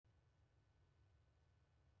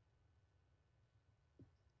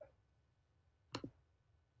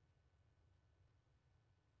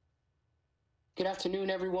Good afternoon,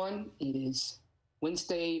 everyone. It is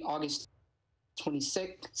Wednesday, August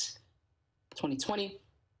 26th, 2020.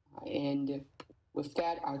 And with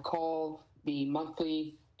that, I call the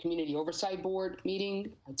monthly Community Oversight Board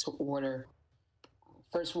meeting to order.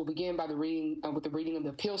 First, we'll begin by with the reading of the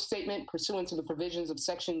appeal statement pursuant to the provisions of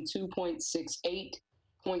Section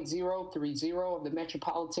 2.68.030 of the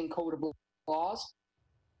Metropolitan Code of Laws.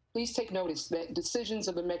 Please take notice that decisions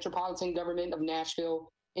of the Metropolitan Government of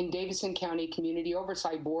Nashville and Davidson County Community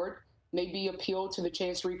Oversight Board may be appealed to the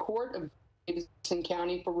Chancery Court of Davidson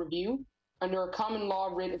County for review under a common law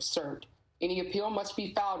writ of cert. Any appeal must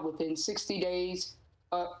be filed within 60 days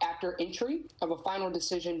after entry of a final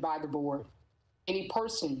decision by the board. Any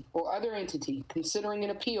person or other entity considering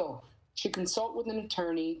an appeal should consult with an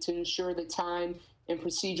attorney to ensure that time and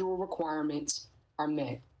procedural requirements are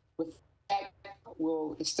met. With that,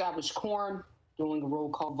 we'll establish quorum during a roll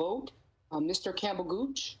call vote. Mr.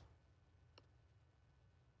 Campbell-Gooch.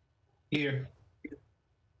 Here.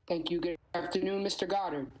 Thank you. Good afternoon, Mr.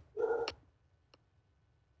 Goddard.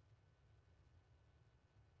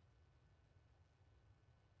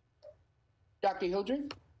 Dr.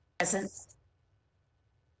 Hildreth. Present.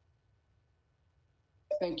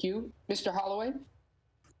 Thank you. Mr. Holloway.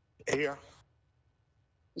 Here.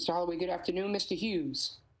 Mr. Holloway, good afternoon. Mr.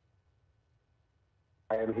 Hughes.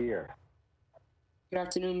 I am here. Good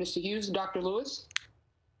afternoon, Mr. Hughes. Dr. Lewis.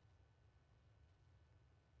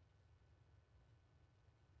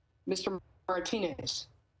 Mr. Martinez.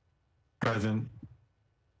 Present.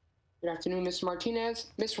 Good afternoon, Mr.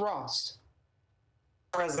 Martinez. Ms. Ross.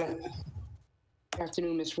 Present. Good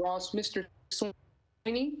afternoon, Ms. Ross. Mr.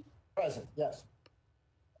 Sweeney. Present, yes.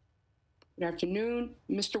 Good afternoon,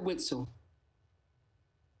 Mr. Witzel.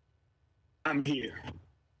 I'm here.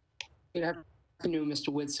 Good afternoon, Mr.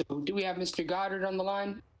 Witzel. Do we have Mr. Goddard on the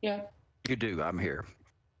line? Yeah. You do. I'm here.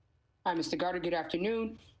 Hi, Mr. Goddard. Good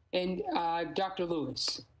afternoon. And Dr.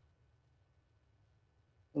 Lewis.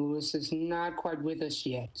 Lewis is not quite with us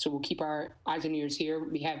yet, so we'll keep our eyes and ears here.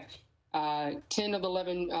 We have 10 of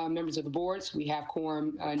 11 members of the boards. We have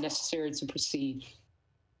quorum necessary to proceed.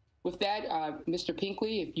 With that, Mr.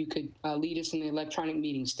 Pinkley, if you could lead us in the electronic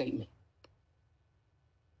meeting statement.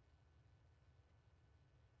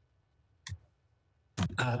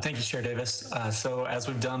 Thank you, Chair Davis. So as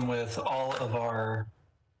we've done with all of our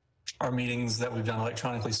meetings that we've done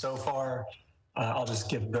electronically so far, I'll just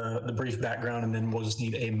give the brief background and then we'll just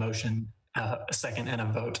need a motion, a second, and a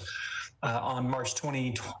vote. On March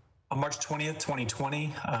 20th,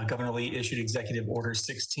 2020, Governor Lee issued Executive Order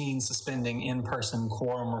 16 suspending in-person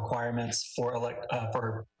quorum requirements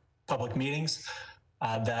for public meetings.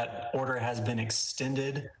 That order has been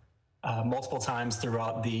extended multiple times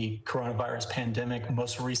throughout the coronavirus pandemic,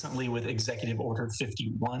 most recently with Executive Order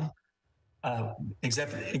 51.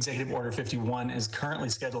 Executive Order 51 is currently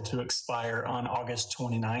scheduled to expire on August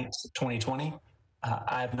 29th, 2020.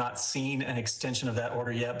 I have not seen an extension of that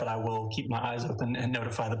order yet, but I will keep my eyes open and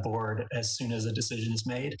notify the board as soon as a decision is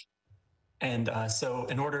made. And so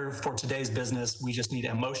in order for today's business, we just need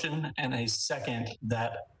a motion and a second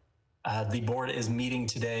that the board is meeting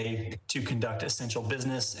today to conduct essential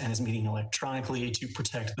business and is meeting electronically to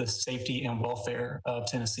protect the safety and welfare of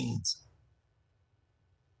Tennesseans.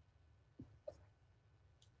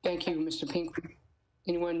 Thank you, Mr. Pinkley.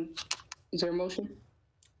 Anyone, is there a motion?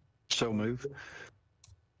 So move.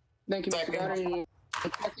 Thank you, Mr. Goddard.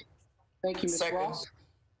 Thank you, Ms. Second. Ross.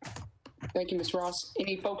 Thank you, Ms. Ross.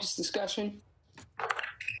 Any focused discussion?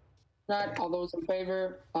 Not. All those in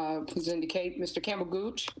favor, please indicate. Mr.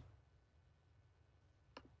 Campbell-Gooch.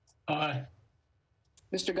 Aye.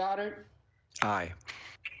 Mr. Goddard. Aye.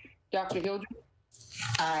 Dr. Hildreth.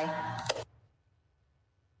 Aye.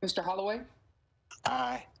 Mr. Holloway.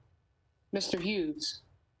 Aye. Mr. Hughes.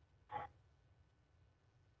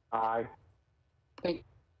 Aye. Thank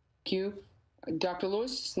you. Dr.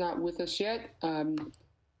 Lewis is not with us yet.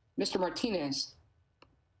 Mr. Martinez.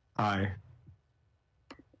 Aye.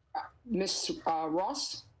 Ms.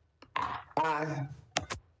 Ross. Aye.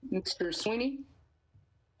 Mr. Sweeney.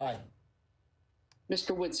 Aye.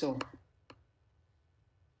 Mr. Witzel.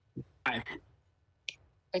 Aye.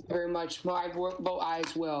 Thank you very much. I vote aye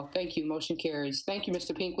as well. Thank you. Motion carries. Thank you,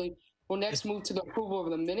 Mr. Pinkley. We'll next move to the approval of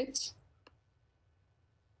the minutes.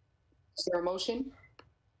 Is there a motion?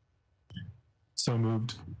 So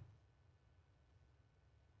moved.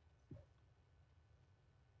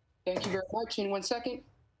 Thank you very much. Anyone second?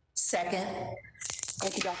 Second.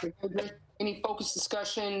 Thank you, Dr. Hildreth. Any focused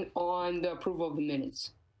discussion on the approval of the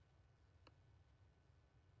minutes?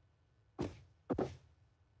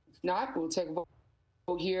 If not, we'll take a vote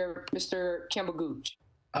here. Mr. Campbell-Gooch.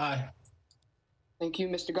 Aye. Thank you,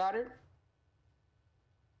 Mr. Goddard.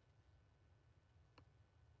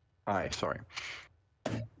 Aye, sorry.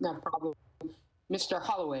 No problem. Mr.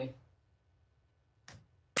 Holloway,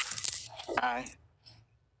 Aye.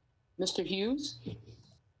 Mr. Hughes,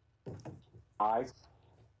 Aye.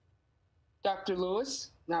 Dr.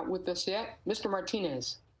 Lewis, not with us yet. Mr.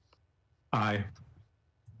 Martinez, Aye.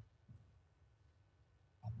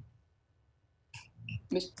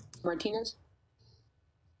 Mr. Martinez?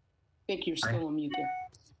 I think you're still on mute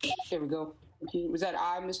there. There we go. Okay. Was that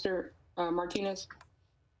I, Mr. Martinez?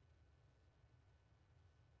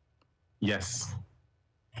 Yes.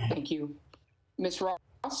 Thank you. Ms.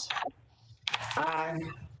 Ross? Aye.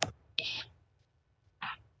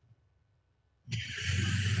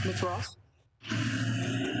 Ms. Ross?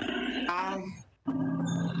 Aye.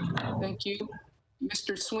 Thank you.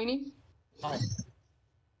 Mr. Sweeney? Aye.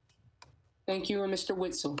 Thank you. And Mr.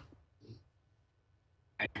 Witzel?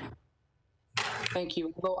 Thank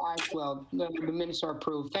you. Go aye as well. The minutes are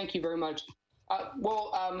approved. Thank you very much.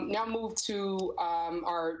 We'll now move to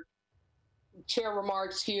our chair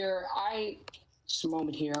remarks here. Just a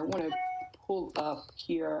moment here. I want to pull up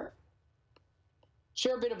here,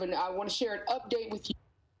 share a bit of I want to share an update with you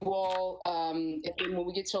all. And then when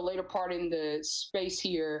we get to a later part in the space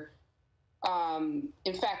here,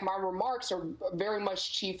 in fact, my remarks are very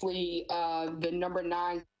much chiefly the number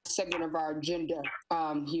 9 segment of our agenda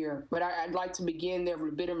here. But I'd like to begin there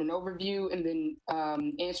with a bit of an overview and then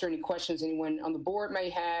answer any questions anyone on the board may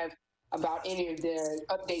have about any of the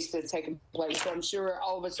updates that have taken place. So I'm sure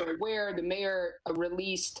all of us are aware the mayor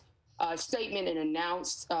released a statement and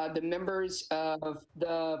announced the members of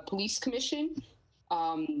the police commission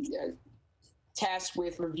tasked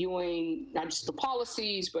with reviewing not just the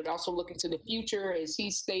policies, but also looking to the future. As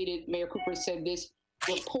he stated, Mayor Cooper said this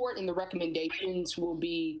report and the recommendations will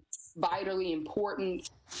be vitally important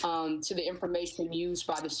to the information used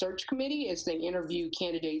by the search committee as they interview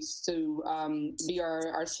candidates to be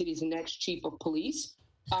our city's next chief of police.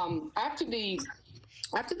 After the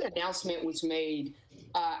announcement was made,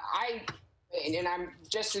 and I'm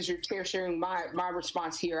just as your chair sharing my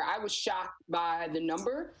response here, I was shocked by the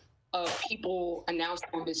number of people announced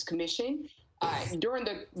on this commission. During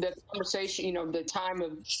the conversation, the time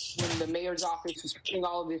of when the mayor's office was putting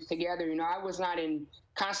all of this together, I was not in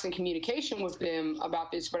constant communication with them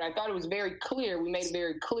about this, but I thought it was very clear, we made it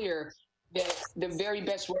very clear that the very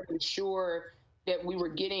best way to ensure that we were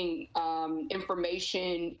getting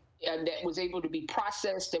information that was able to be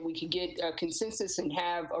processed, that we could get a consensus and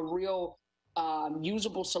have a real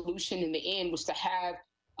usable solution in the end was to have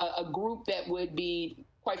a group that would be,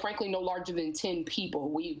 quite frankly, no larger than 10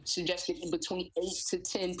 people. We suggested between 8 to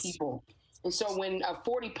 10 people. And so when a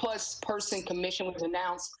 40-plus person commission was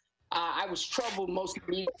announced, I was troubled most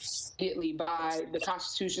immediately by the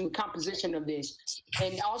composition of this.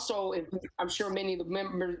 And also, I'm sure many of the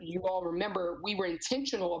members, you all remember, we were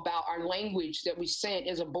intentional about our language that we sent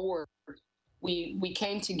as a board. We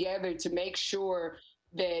came together to make sure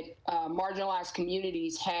that marginalized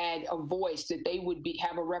communities had a voice, that they would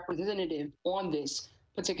have a representative on this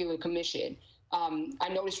particular commission. I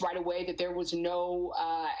noticed right away that there was no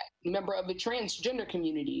member of the transgender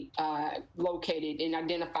community located and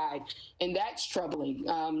identified, and that's troubling,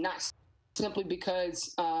 not simply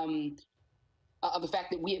because of the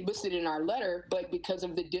fact that we had listed in our letter, but because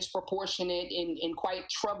of the disproportionate and quite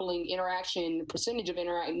troubling percentage of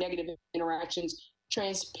negative interactions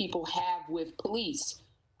trans people have with police.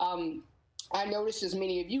 I noticed, as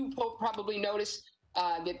many of you probably noticed,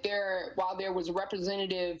 that while there was a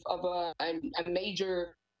representative of a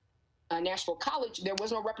major Nashville college, there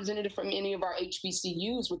was no representative from any of our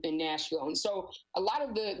HBCUs within Nashville. And so a lot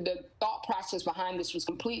of the thought process behind this was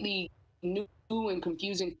completely new and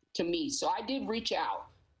confusing to me. So I did reach out.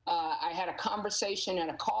 I had a conversation and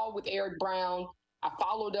a call with Eric Brown. I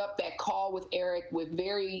followed up that call with Eric with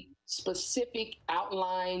very specific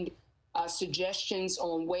outlined suggestions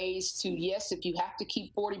on ways to, yes, if you have to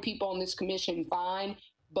keep 40 people on this commission, fine,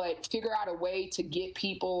 but figure out a way to get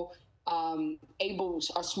people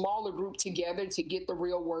a smaller group together to get the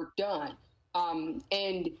real work done.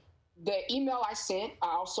 And the email I sent, I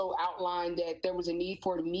also outlined that there was a need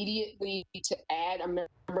for it immediately to add a member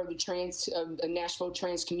of the Nashville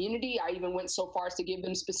trans community. I even went so far as to give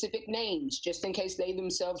them specific names, just in case they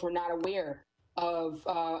themselves were not aware of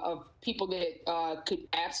people that could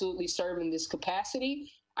absolutely serve in this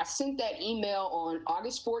capacity. I sent that email on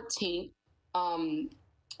August 14th.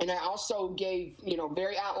 And I also gave,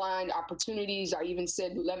 very outlined opportunities. I even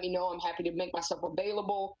said, let me know, I'm happy to make myself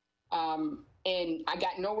available. And I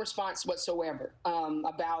got no response whatsoever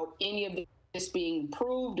about any of this being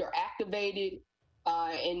approved or activated.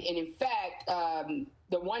 And in fact,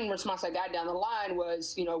 the one response I got down the line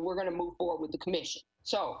was, we're going to move forward with the commission.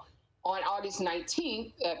 So On August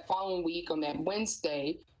 19th, that following week, on that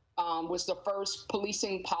Wednesday, was the first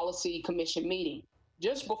Policing Policy Commission meeting.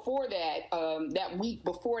 Just before that, that week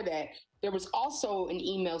before that, there was also an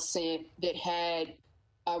email sent that had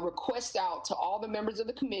a request out to all the members of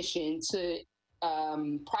the commission to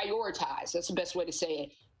prioritize, that's the best way to say it,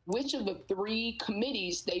 which of the 3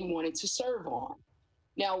 committees they wanted to serve on.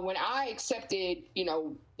 Now, when I accepted,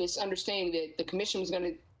 this understanding that the commission was going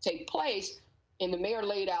to take place and the mayor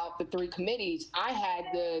laid out the 3 committees, I had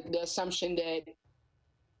the assumption that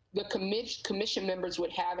the commission members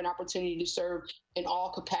would have an opportunity to serve in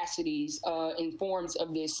all capacities and forms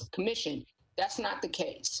of this commission. That's not the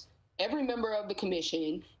case. Every member of the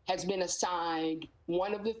commission has been assigned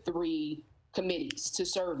one of the 3 committees to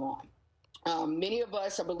serve on. Many of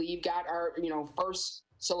us, I believe, got our first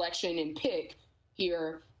selection and pick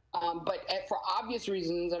here, but for obvious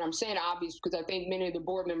reasons, and I'm saying obvious because I think many of the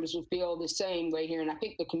board members would feel the same way here, and I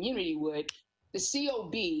think the community would. The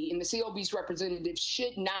COB and the COB's representatives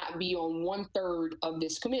should not be on 1/3 of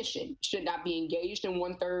this commission, should not be engaged in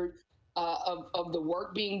 1/3 of the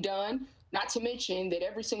work being done, not to mention that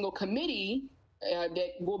every single committee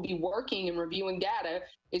that will be working and reviewing data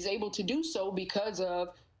is able to do so because of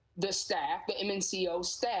the staff, the MNCO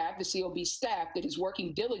staff, the COB staff that is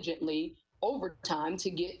working diligently overtime to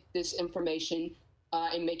get this information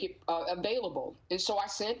and make it available. And so I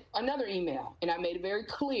sent another email and I made it very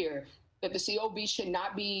clear that the COB should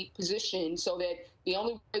not be positioned so that the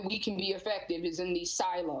only way we can be effective is in these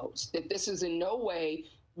silos, that this is in no way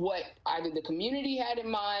what either the community had in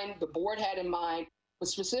mind, the board had in mind, but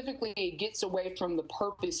specifically it gets away from the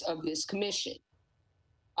purpose of this commission.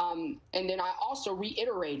 And then I also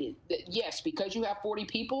reiterated that, yes, because you have 40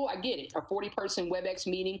 people, I get it. A 40-person WebEx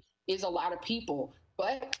meeting is a lot of people,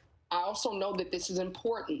 but I also know that this is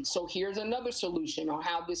important. So here's another solution on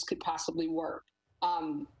how this could possibly work.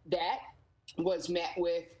 That was met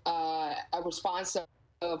with a response of,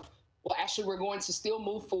 well, actually, we're going to still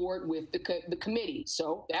move forward with the committee.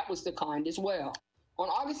 So that was declined as well. On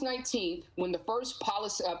August 19th, when the first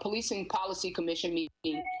Policing Policy Commission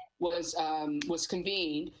meeting was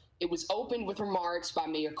convened, it was opened with remarks by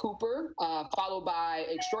Mayor Cooper, followed by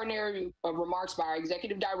extraordinary remarks by our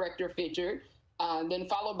Executive Director, Fitchard, then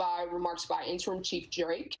followed by remarks by Interim Chief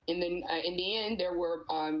Drake. And then in the end, there were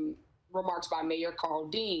remarks by Mayor Carl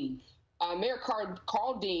Dean. Mayor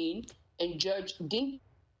Carl Dean and Judge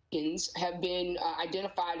Dinkins have been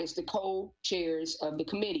identified as the co-chairs of the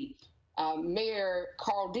committee. Mayor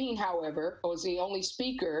Carl Dean, however, was the only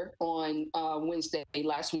speaker on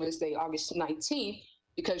last Wednesday, August 19th,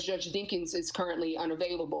 because Judge Dinkins is currently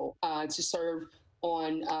unavailable to serve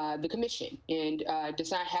on the commission and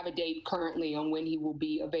does not have a date currently on when he will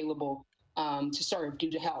be available to serve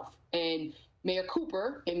due to health. And Mayor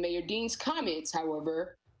Cooper and Mayor Dean's comments,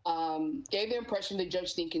 however, gave the impression that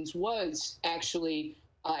Judge Dinkins was actually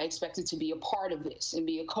expected to be a part of this and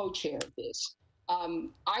be a co-chair of this.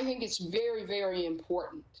 I think it's very, very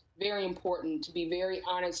important to be very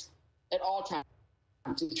honest at all times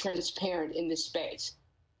and transparent in this space.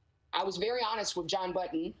 I was very honest with John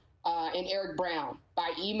Button and Eric Brown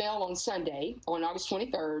by email on Sunday, on August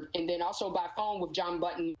 23rd, and then also by phone with John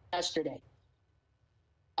Button yesterday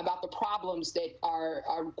about the problems that are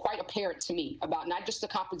quite apparent to me about not just the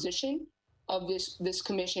composition of this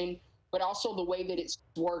commission, but also the way that it's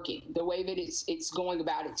working, the way that it's going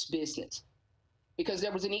about its business. Because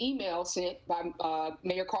there was an email sent by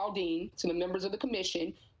Mayor Carl Dean to the members of the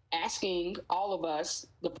commission asking all of us,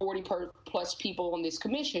 the 40 plus people on this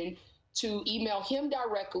commission, to email him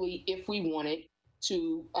directly if we wanted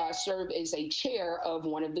to serve as a chair of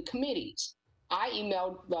one of the committees. I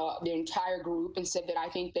emailed the entire group and said that I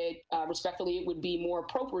think that respectfully it would be more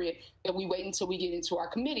appropriate that we wait until we get into our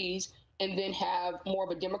committees and then have more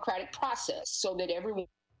of a democratic process so that everyone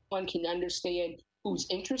can understand who's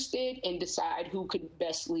interested and decide who could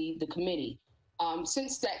best lead the committee.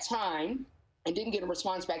 Since that time, I didn't get a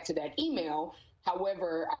response back to that email.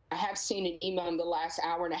 However, I have seen an email in the last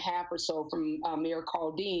hour and a half or so from Mayor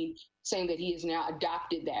Carl Dean saying that he has now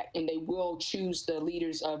adopted that and they will choose the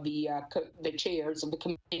leaders of the chairs of the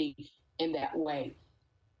committee in that way.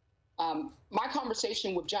 My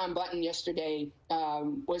conversation with John Button yesterday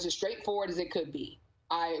was as straightforward as it could be.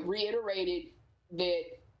 I reiterated that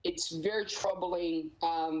it's very troubling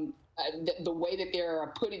the way that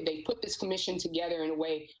they put this commission together in a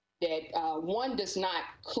way that one does not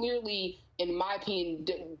clearly, in my opinion,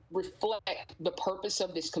 reflect the purpose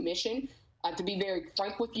of this commission. To be very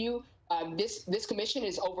frank with you, this commission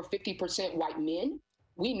is over 50% white men.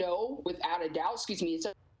 We know without a doubt, it's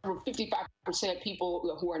over 55%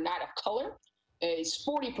 people who are not of color. is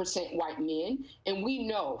 40% white men. And we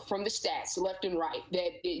know from the stats, left and right,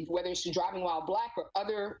 that whether it's driving while black or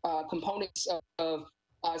other components of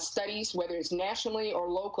studies, whether it's nationally or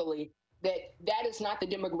locally, that is not the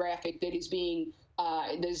demographic that is being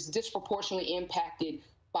that's disproportionately impacted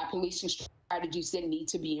by policing strategies that need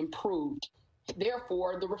to be improved.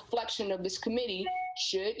 Therefore, the reflection of this committee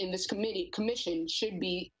commission should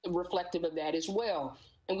be reflective of that as well.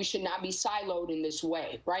 And we should not be siloed in this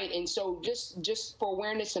way, right? And so just for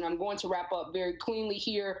awareness, and I'm going to wrap up very cleanly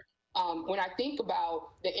here, when I think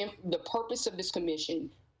about the purpose of this commission,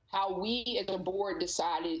 how we as a board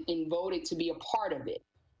decided and voted to be a part of it,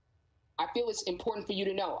 I feel it's important for you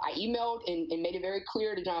to know. I emailed and made it very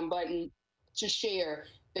clear to John Button to share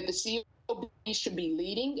that the COB should be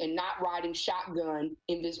leading and not riding shotgun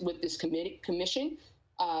with this commission,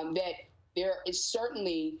 that there is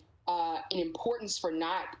certainly an importance for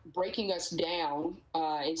not breaking us down,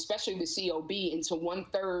 especially the COB, into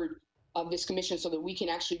 1/3 of this commission so that we can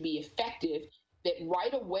actually be effective, that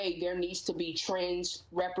right away there needs to be trans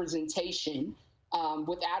representation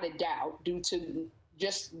without a doubt, due to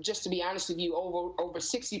just to be honest with you, over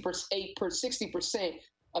 60%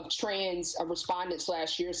 of trans respondents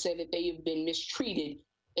last year said that they have been mistreated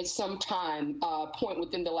at some point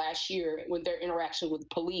within the last year with their interaction with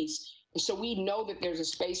police. And so we know that there's a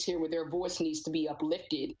space here where their voice needs to be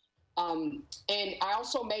uplifted. And I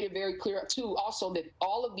also made it very clear too, also, that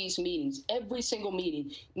all of these meetings, every single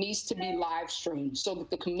meeting, needs to be live streamed so that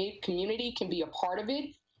the community can be a part of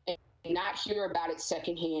it and not hear about it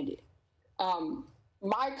secondhanded.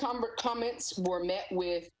 My comments were met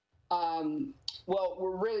with, well,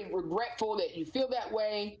 we're really regretful that you feel that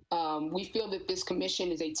way. We feel that this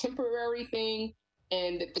commission is a temporary thing,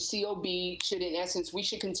 and that the COB should, in essence, we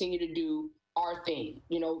should continue to do our thing,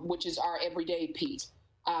 which is our everyday piece.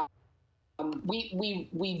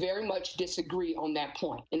 We very much disagree on that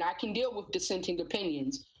point, and I can deal with dissenting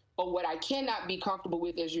opinions, but what I cannot be comfortable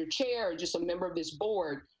with as your chair or just a member of this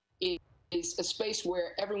board is a space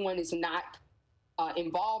where everyone is not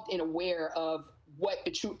involved and aware of what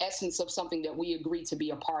the true essence of something that we agree to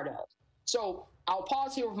be a part of. So I'll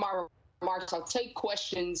pause here with my remarks. I'll take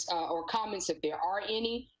questions or comments if there are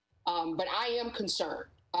any, but I am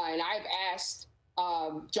concerned, and I've asked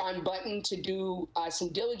John Button to do some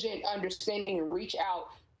diligent understanding and reach out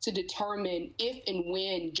to determine if and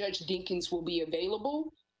when Judge Dinkins will be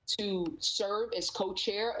available to serve as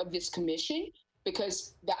co-chair of this commission,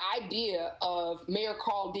 because the idea of Mayor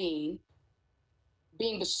Carl Dean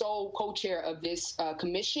being the sole co-chair of this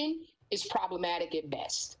commission is problematic at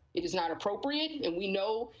best. It is not appropriate, and we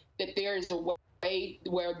know that there is a way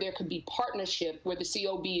where there could be partnership, where the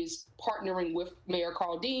COB is partnering with Mayor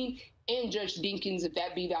Carl Dean and Judge Dinkins, if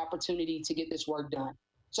that be the opportunity to get this work done.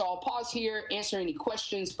 So I'll pause here, answer any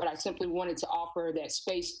questions, but I simply wanted to offer that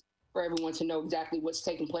space for everyone to know exactly what's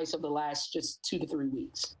taken place over the last just 2 to 3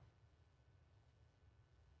 weeks.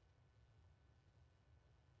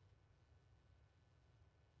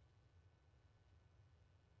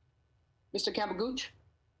 Mr. Campbell-Gooch?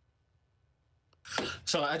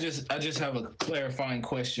 So I just have a clarifying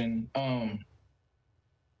question.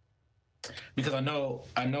 Because I know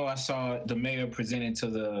I saw the mayor presented to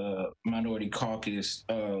the Minority Caucus,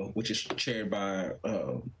 which is chaired by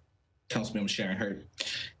Councilmember Sharon Hurt,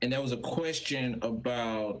 and there was a question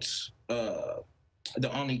about the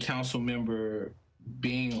only council member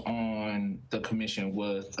being on the commission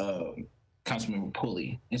was Councilmember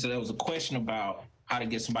Pulley, and so there was a question about how to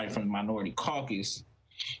get somebody from the Minority Caucus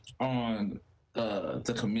on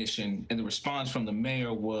the commission, and the response from the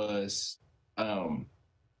mayor was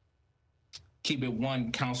keep it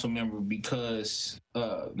one council member because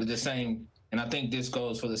the same, and I think this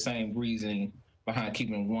goes for the same reasoning behind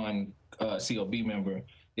keeping one COB member,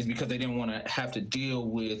 is because they didn't want to have to deal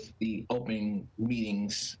with the open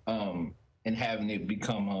meetings and having it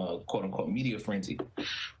become a quote unquote media frenzy.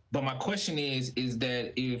 But my question is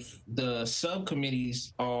that if the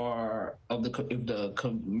subcommittees are if the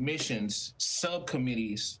commission's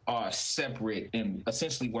subcommittees are separate and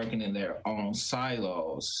essentially working in their own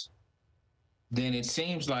silos, then it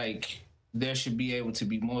seems like there should be able to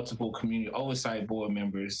be multiple community oversight board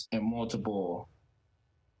members and multiple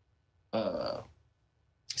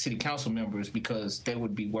city council members, because they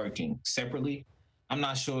would be working separately. I'm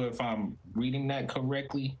not sure if I'm reading that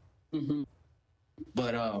correctly. Mm-hmm.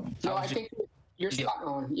 But no, I think you're spot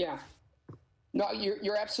on. Yeah. No,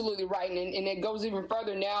 you're absolutely right, and it goes even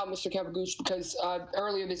further now, Mr. Campbell-Gooch, because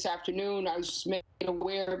earlier this afternoon I was made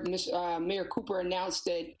aware Mayor Cooper announced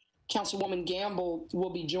that Councilwoman Gamble will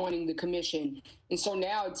be joining the commission. And so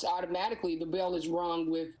now it's automatically, the bell is rung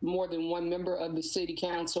with more than one member of the city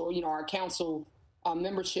council, our council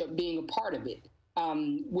membership being a part of it,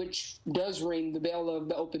 which does ring the bell of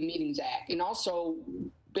the Open Meetings Act. And also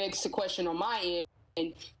begs the question on my end,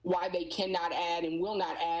 and why they cannot add and will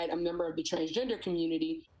not add a member of the transgender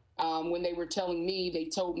community. When they were telling me, they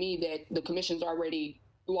told me that the commission's already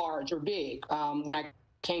large or big when I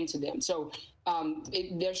came to them. So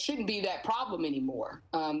there shouldn't be that problem anymore.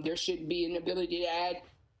 There should be an ability to add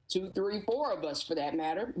 2, 3, 4 of us for that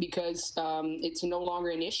matter, because it's no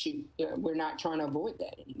longer an issue. We're not trying to avoid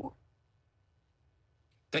that anymore.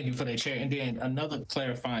 Thank you for that, Chair. And then another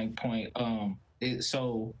clarifying point.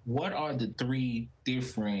 So what are the 3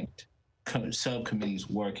 different subcommittees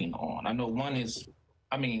working on? I know one is,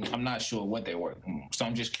 I'm not sure what they're working on. So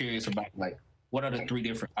I'm just curious about, like, what are the 3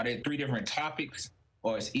 different, are there 3 different topics,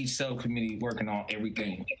 or is each subcommittee working on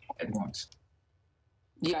everything at once?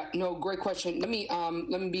 Yeah, no, great question. Let me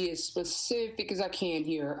be as specific as I can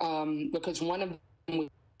here, because one of them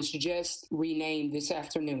was just renamed this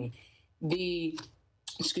afternoon.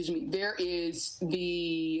 There is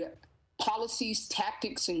the Policies,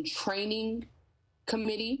 Tactics, and Training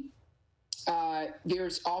Committee.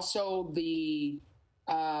 There's also the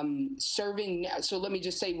serving. So let me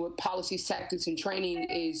just say what Policies, Tactics, and Training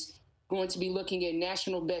is going to be looking at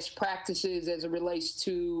national best practices as it relates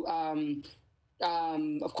to,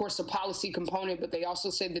 of course, the policy component, but they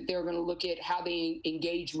also said that they're going to look at how they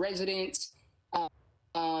engage residents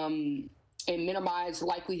and minimize the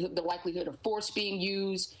likelihood of force being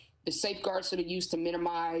used, the safeguards that are used to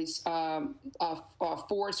minimize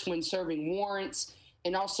force when serving warrants,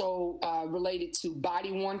 and also related to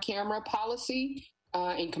body-worn camera policy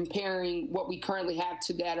and comparing what we currently have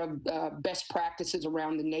to that of best practices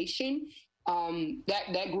around the nation.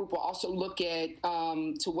 That group will also look at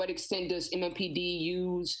to what extent does MMPD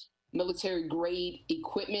use military-grade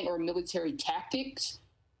equipment or military tactics.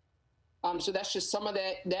 So that's just some of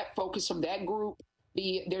that focus of that group.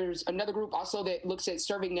 There's another group also that looks at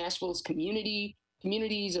serving Nashville's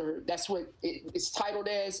communities, or that's what it's titled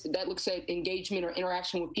as. That looks at engagement or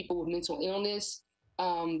interaction with people with mental illness,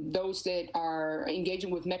 those that are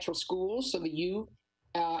engaging with metro schools, so the youth,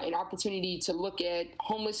 an opportunity to look at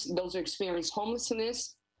those who experience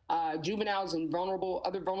homelessness, juveniles and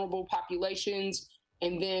other vulnerable populations.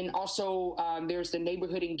 And then also there's the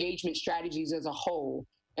neighborhood engagement strategies as a whole,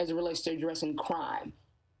 as it relates to addressing crime.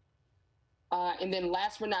 And then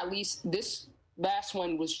last but not least, this last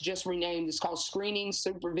one was just renamed. It's called Screening,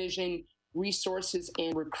 Supervision, Resources,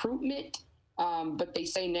 and Recruitment. But they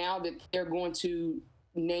say now that they're going to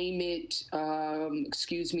name it,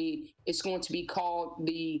 it's going to be called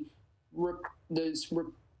the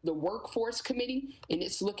Workforce Committee, and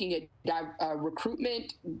it's looking at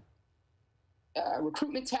recruitment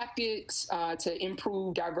tactics to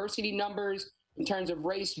improve diversity numbers in terms of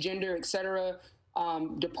race, gender, et cetera,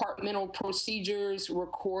 departmental procedures,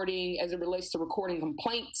 recording as it relates to recording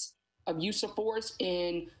complaints of use of force,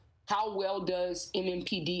 and how well does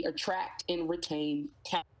MMPD attract and retain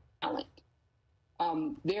talent.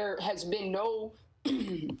 There has been no,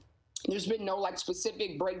 there's been no like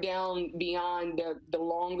specific breakdown beyond the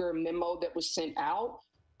longer memo that was sent out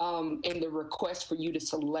and the request for you to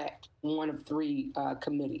select one of 3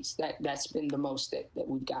 committees. That's been the most that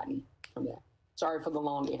we've gotten from that. Sorry for the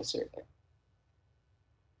long answer there.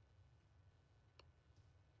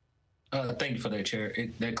 Thank you for that, Chair.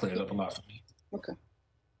 That cleared up a lot for me. Okay.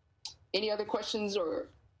 Any other questions or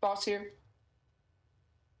thoughts here?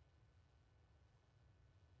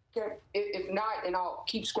 Okay. If not, and I'll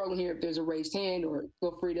keep scrolling here if there's a raised hand, or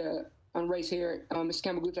feel free to unraise here. Ms.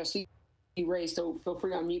 Campbell-Gooch, I see you raised, so feel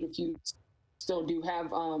free to unmute if you still do have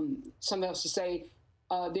something else to say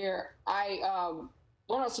there. I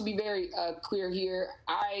want us to be very clear here.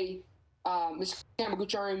 Ms.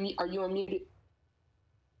 Campbell-Gooch, are you unmuted?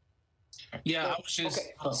 Yeah, I was just.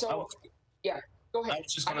 Okay. Yeah, go ahead. I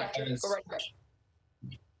was just going to ask. Go right ahead.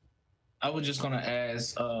 I was just going to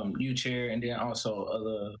ask you, Chair, and then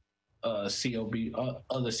also other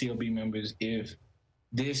COB members, if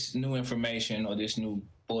this new information or this new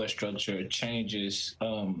board structure changes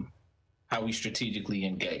how we strategically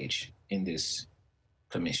engage in this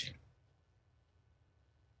commission.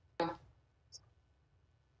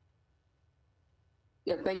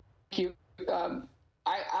 Yeah, thank you.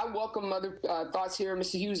 I welcome other thoughts here.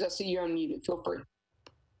 Mr. Hughes, I see you're unmuted. Feel free.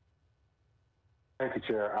 Thank you,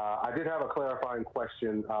 Chair. I did have a clarifying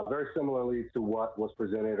question, very similarly to what was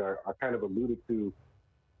presented or kind of alluded to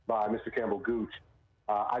by Mr. Campbell-Gooch.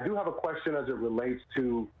 I do have a question as it relates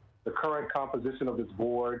to the current composition of this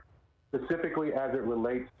board specifically as it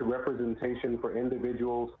relates to representation for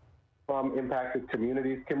individuals from impacted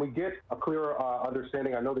communities. Can we get a clearer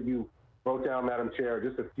understanding? I know that you wrote down, Madam Chair,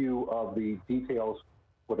 just a few of the details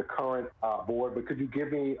for the current board, but could you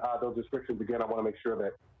give me those descriptions again? I want to make sure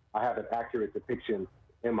that I have an accurate depiction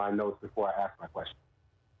in my notes before I ask my question.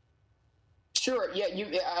 Sure. Yeah.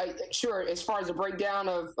 Sure. As far as the breakdown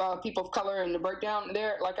of people of color and the breakdown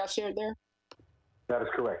there, like I shared there. That is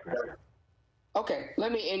correct. Okay.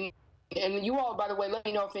 Let me and you all, by the way, let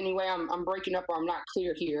me know if any way I'm breaking up or I'm not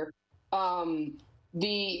clear here.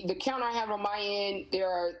 The count I have on my end, there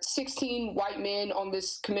are 16 white men on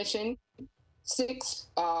this commission, 6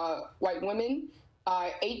 white women,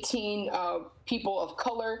 18 people of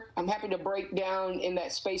color. I'm happy to break down in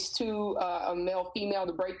that space too, a male, female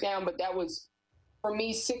to break down, but that was for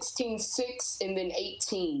me 16, 6, and then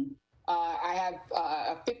 18. I have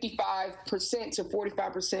 55% to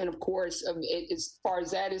 45%, of course, of it, as far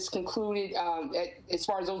as that is concluded, as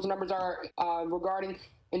far as those numbers are regarding.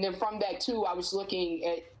 And then from that too, I was looking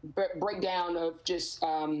at breakdown of just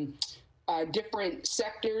different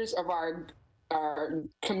sectors of our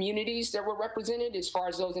communities that were represented, as far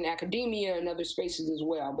as those in academia and other spaces as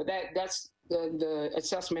well. But that's the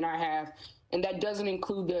assessment I have. And that doesn't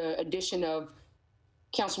include the addition of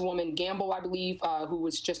Councilwoman Gamble, I believe, who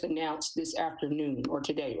was just announced this afternoon, or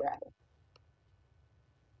today, rather.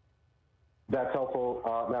 That's helpful,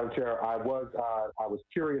 Madam Chair. I was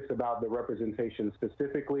curious about the representation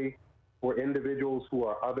specifically for individuals who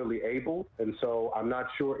are otherly able, and so I'm not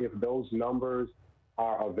sure if those numbers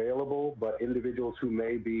are available, but individuals who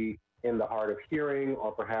may be in the hard of hearing,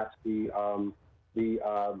 or perhaps the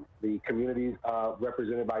communities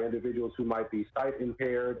represented by individuals who might be sight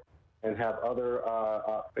impaired and have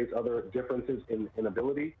face other differences in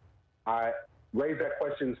ability. I raise that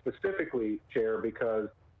question specifically, Chair, because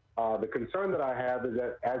the concern that I have is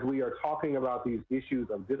that as we are talking about these issues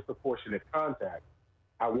of disproportionate contact,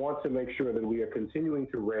 I want to make sure that we are continuing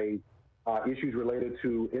to raise issues related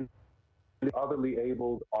to otherly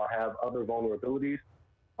abled or have other vulnerabilities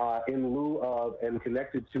in lieu of and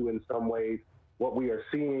connected to, in some ways, what we are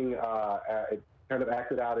seeing kind of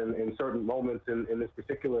acted out in certain moments in this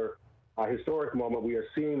particular historic moment. We are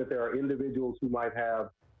seeing that there are individuals who might have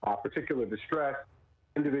particular distress,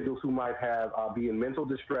 individuals who might have be in mental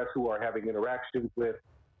distress, who are having interactions with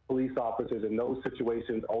police officers in those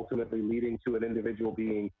situations, ultimately leading to an individual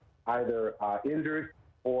being either injured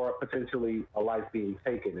or potentially a life being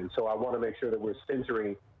taken. And so I want to make sure that we're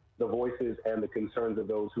centering the voices and the concerns of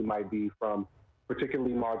those who might be from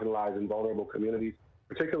particularly marginalized and vulnerable communities,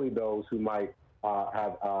 particularly those who might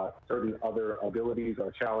have certain other abilities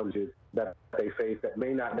or challenges that they face that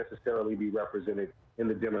may not necessarily be represented in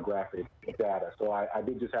the demographic data. So I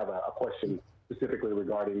did just have a question specifically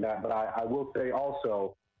regarding that, but I will say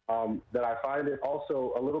also that I find it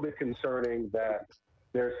also a little bit concerning that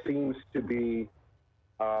there seems to be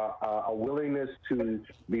a willingness to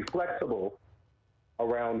be flexible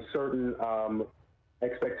around certain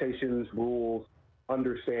expectations, rules,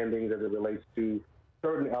 understandings as it relates to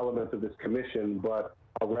certain elements of this commission, but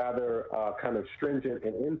a rather kind of stringent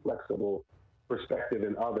and inflexible perspective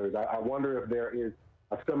in others. I wonder if there is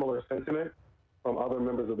a similar sentiment from other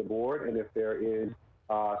members of the board, and if there is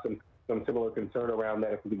some similar concern around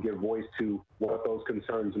that, if we could give voice to what those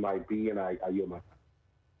concerns might be, and I yield my time.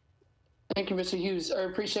 Thank you, Mr. Hughes. I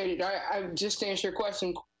appreciate it. I just to answer your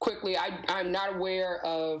question quickly, I'm not aware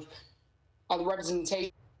of the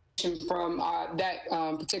representation from that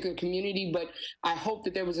particular community, but I hope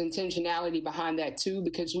that there was intentionality behind that too,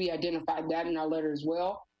 because we identified that in our letter as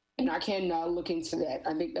well. And I can look into that.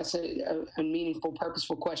 I think that's a meaningful,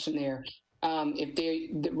 purposeful question there, if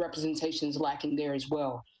the representation is lacking there as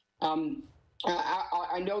well.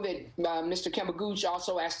 I know that Mr. Kemba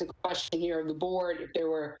also asked a question here of the board, if there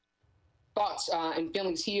were thoughts and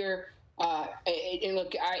feelings here. And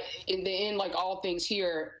look, in the end, like all things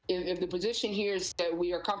here, if the position here is that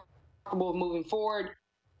we are comfortable with moving forward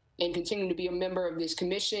and continuing to be a member of this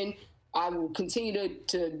commission, I will continue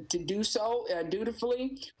to do so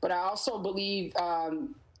dutifully. But I also believe,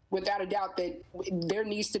 without a doubt, that there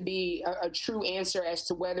needs to be a true answer as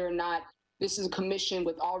to whether or not this is a commission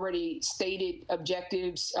with already stated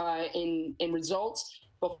objectives and results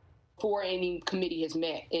before any committee has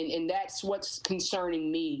met. And that's what's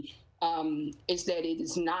concerning me, is that it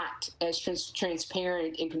is not as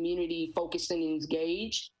transparent and community focused and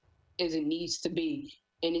engaged as it needs to be.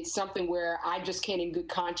 And it's something where I just can't in good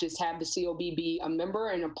conscience have the COB be a member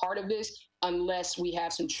and a part of this unless we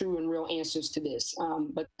have some true and real answers to this.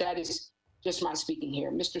 But that is just my speaking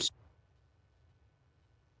here. Mr.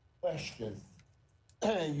 Question.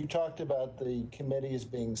 you talked about the committees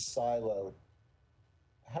being siloed.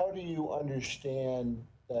 How do you understand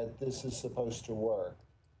that this is supposed to work?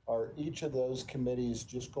 Are each of those committees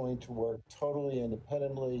just going to work totally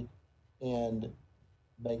independently and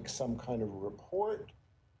make some kind of report?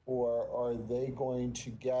 Or are they going to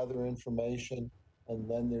gather information and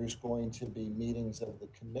then there's going to be meetings of the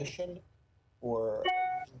commission? Or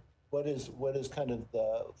what is kind of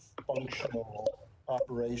the functional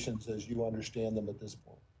operations as you understand them at this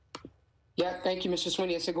point? Yeah, thank you, Mr.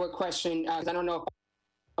 Sweeney. It's a good question. I don't know if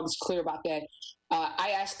I was clear about that.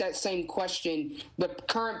 I asked that same question. The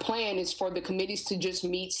current plan is for the committees to just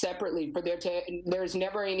meet separately. There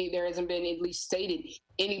hasn't been at least stated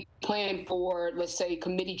any plan for, let's say,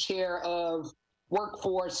 committee chair of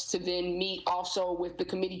workforce to then meet also with the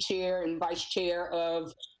committee chair and vice chair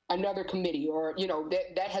of another committee, or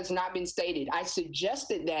that has not been stated. I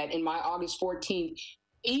suggested that in my August 14th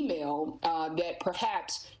email, that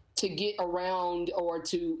perhaps to get around or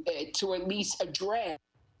to at least address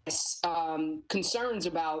concerns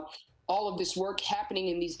about all of this work happening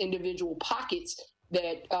in these individual pockets,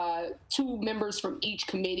 that two members from each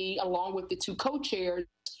committee, along with the two co-chairs,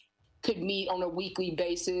 could meet on a weekly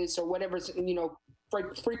basis or whatever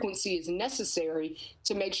frequency is necessary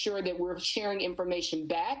to make sure that we're sharing information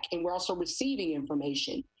back and we're also receiving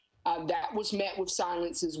information. That was met with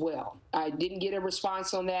silence as well. I didn't get a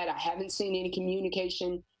response on that. I haven't seen any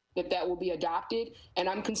communication that will be adopted, and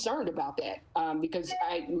I'm concerned about that because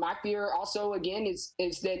my fear also, again, is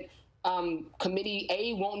that Committee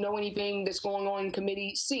A won't know anything that's going on in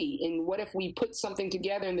Committee C, and what if we put something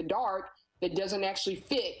together in the dark that doesn't actually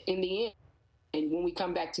fit in the end when we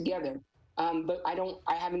come back together? But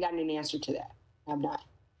I haven't gotten an answer to that. I'm not.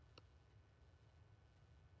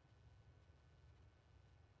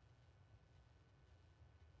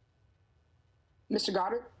 Mr.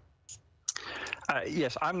 Goddard?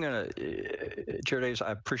 Yes, I'm going to, Chair Davis,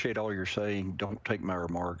 I appreciate all you're saying. Don't take my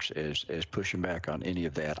remarks as pushing back on any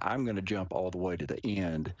of that. I'm going to jump all the way to the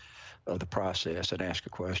end of the process and ask a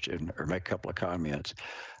question or make a couple of comments.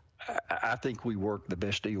 I think we work the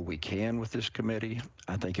best deal we can with this committee.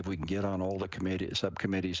 I think if we can get on all the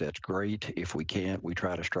subcommittees, that's great. If we can't, we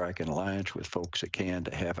try to strike an alliance with folks that can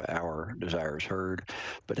to have our desires heard.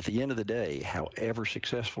 But at the end of the day, however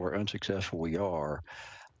successful or unsuccessful we are,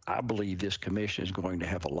 I believe this commission is going to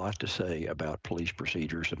have a lot to say about police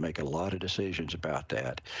procedures and make a lot of decisions about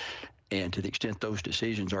that. And to the extent those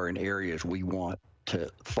decisions are in areas we want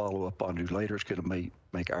to follow up on later, it's going to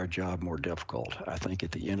make our job more difficult. I think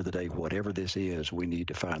at the end of the day, whatever this is, we need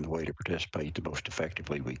to find the way to participate the most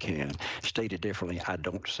effectively we can. Stated differently, I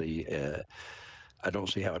don't see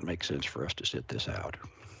how it makes sense for us to sit this out.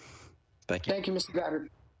 Thank you. Thank you, Mr. Goddard.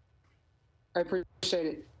 I appreciate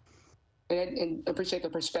it. And appreciate the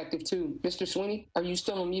perspective too. Mr. Sweeney, are you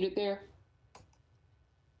still unmuted there?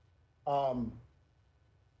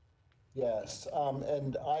 Yes,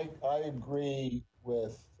 and I agree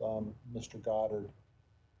with Mr. Goddard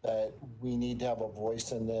that we need to have a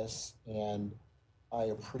voice in this, and I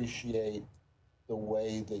appreciate the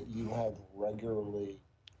way that you have regularly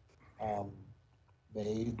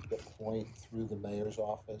made the point through the mayor's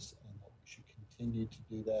office, and that we should continue to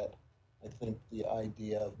do that. I think the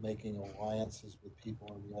idea of making alliances with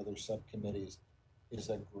people in the other subcommittees is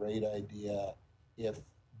a great idea if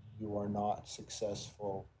you are not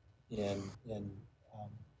successful in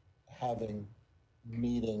having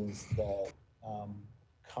meetings that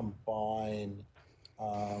combine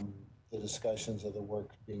the discussions of the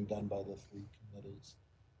work being done by the three committees.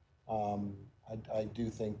 I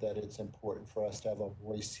do think that it's important for us to have a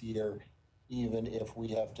voice here, even if we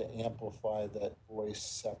have to amplify that voice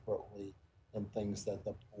separately in things that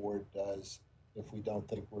the board does, if we don't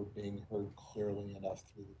think we're being heard clearly enough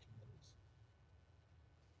through the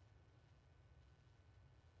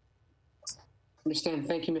committees. Understand.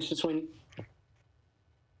 Thank you, Mr. Sweeney.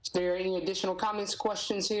 Is there any additional comments,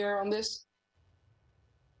 questions here on this?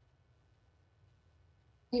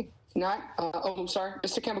 If not, I'm sorry,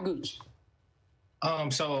 Mr. Campbell-Gooch.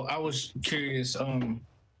 So I was curious. I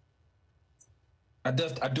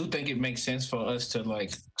do think it makes sense for us to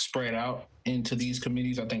spread out into these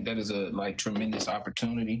committees. I think that is a tremendous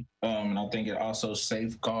opportunity, and I think it also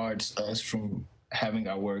safeguards us from having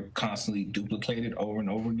our work constantly duplicated over and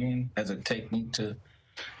over again as a technique to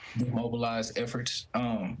demobilize efforts.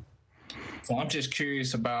 So I'm just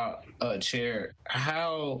curious about, Chair,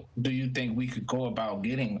 how do you think we could go about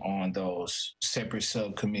getting on those separate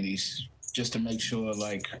subcommittees just to make sure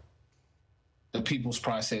the people's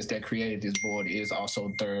process that created this board is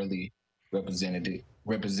also thoroughly represented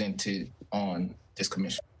on this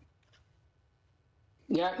commission?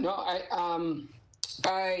 Yeah, no,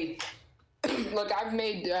 Look, I've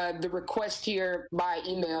made the request here by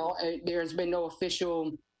email. There's been no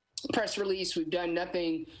official press release. We've done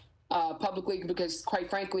nothing publicly because, quite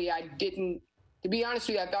frankly, I didn't. To be honest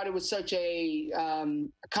with you, I thought it was such a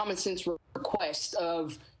common sense request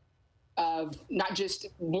of not just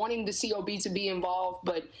wanting the COB to be involved,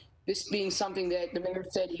 but this being something that the mayor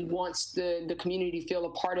said he wants the community to feel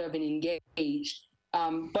a part of and engaged.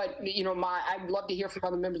 But you know, I'd love to hear from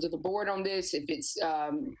other members of the board on this. If it's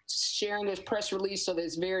sharing this press release so that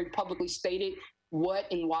it's very publicly stated what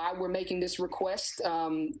and why we're making this request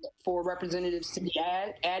for representatives to be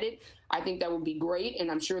added, I think that would be great.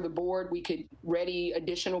 And I'm sure the board, we could ready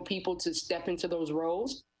additional people to step into those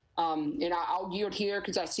roles. And I'll yield here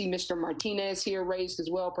because I see Mr. Martinez here raised as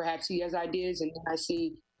well. Perhaps he has ideas, and then I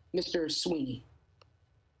see Mr. Sweeney.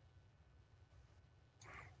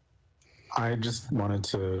 I just wanted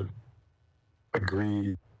to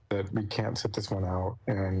agree that we can't sit this one out,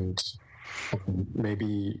 and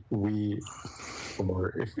maybe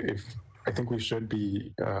if I think we should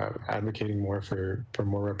be advocating more for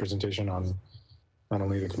more representation on not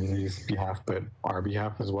only the community's behalf, but our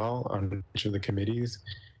behalf as well on each of the committees.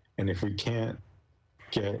 And if we can't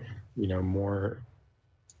get, you know, more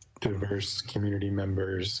diverse community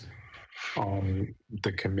members on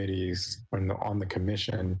the committees on the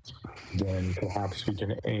commission, then perhaps we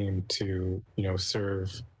can aim to, you know,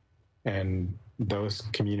 serve and those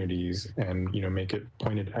communities and, you know, make it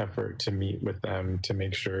pointed effort to meet with them to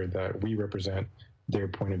make sure that we represent their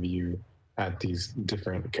point of view at these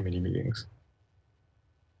different committee meetings.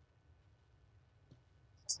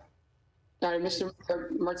 All right, Mr.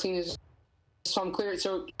 Martinez, so I'm clear.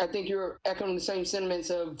 So I think you're echoing the same sentiments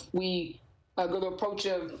of we go the approach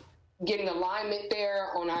of getting alignment there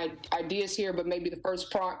on ideas here, but maybe the first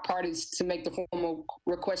part is to make the formal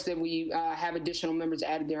request that we have additional members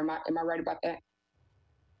added there. Am I right about that?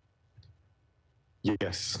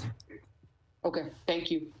 Yes. Okay, thank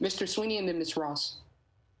you. Mr. Sweeney and then Ms. Ross.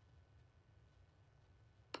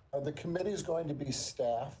 Are the committees going to be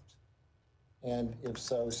staffed? And if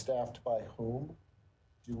so, staffed by whom?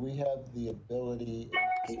 Do we have the ability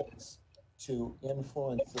to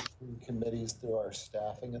influence the three committees through our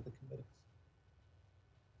staffing of the committees?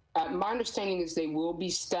 My understanding is they will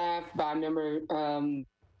be staffed by a member, the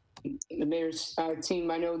mayor's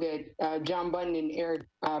team. I know that John Button and Eric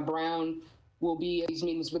Brown will be at these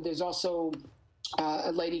meetings, but there's also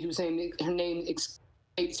a lady whose name, her name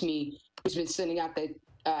escapes me, who's been sending out the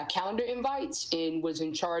calendar invites and was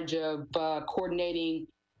in charge of coordinating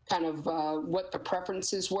kind of what the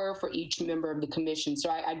preferences were for each member of the commission.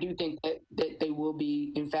 So I do think that they will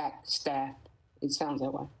be, in fact, staffed. It sounds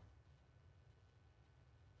that way.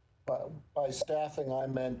 By staffing, I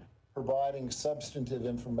meant providing substantive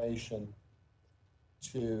information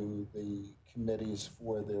to the committees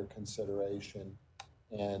for their consideration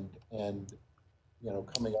and you know,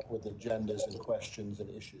 coming up with agendas and questions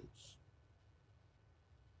and issues.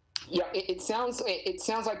 Yeah, it sounds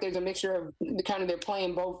like there's a mixture of the kind of they're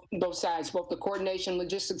playing both sides, both the coordination,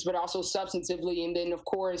 logistics, but also substantively. And then, of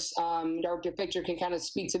course, Dr. Fitcher can kind of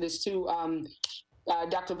speak to this too.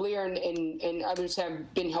 Dr. Bleer and others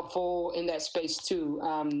have been helpful in that space too.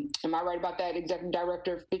 Am I right about that, Executive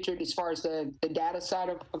Director Fitcher, as far as the data side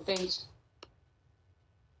of things?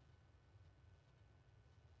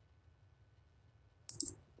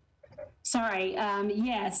 Sorry,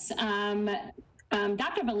 yes.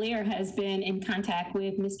 Dr. Valier has been in contact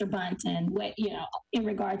with Mr. Bunton, in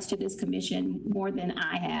regards to this commission more than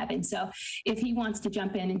I have. And so if he wants to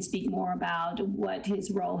jump in and speak more about what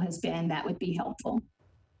his role has been, that would be helpful.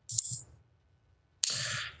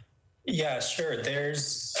 Yeah, sure.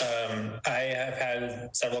 There's, I have had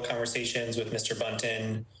several conversations with Mr.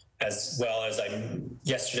 Bunton, as well as I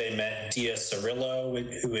yesterday met Dia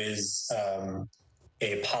Cirillo, who is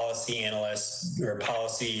a policy analyst or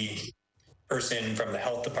policy person from the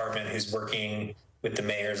health department who's working with the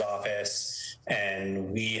mayor's office.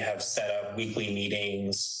 And we have set up weekly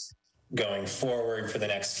meetings going forward for the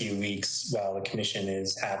next few weeks while the commission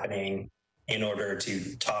is happening in order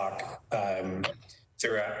to talk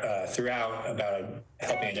throughout about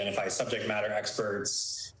helping identify subject matter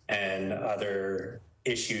experts and other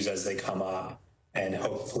issues as they come up, and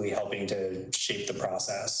hopefully helping to shape the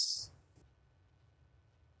process.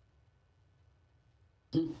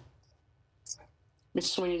 Mr.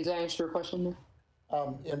 Sweeney, does that answer your question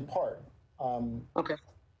there? In part. Okay.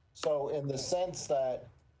 So in the sense that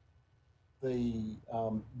the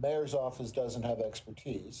mayor's office doesn't have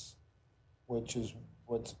expertise, which is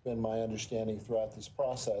what's been my understanding throughout this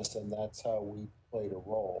process, and that's how we played a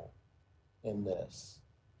role in this,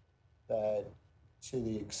 that to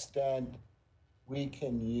the extent we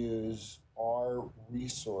can use our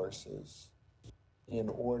resources in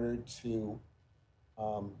order to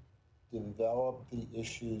develop the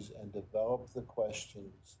issues and develop the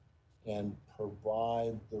questions and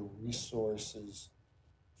provide the resources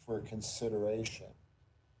for consideration.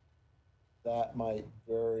 That might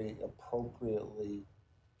very appropriately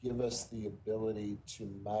give us the ability to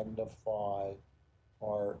magnify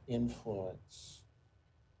our influence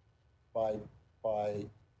by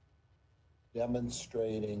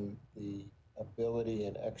demonstrating the ability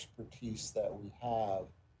and expertise that we have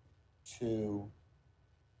to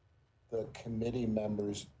the committee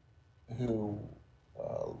members who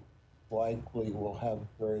likely will have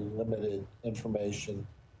very limited information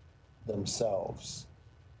themselves.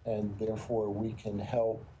 And therefore we can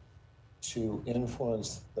help to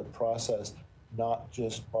influence the process, not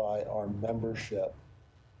just by our membership,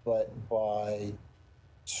 but by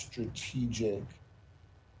strategic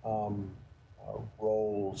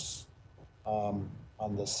roles on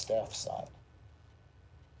the staff side.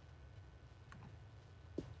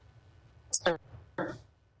 I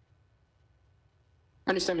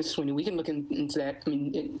understand, Mr. Sweeney. We can look into that. I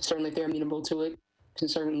mean, certainly if they're amenable to it, can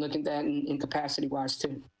certainly look at that in capacity-wise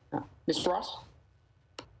too. Ms. Frost?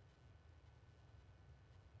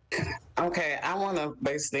 Okay, I want to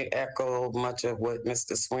basically echo much of what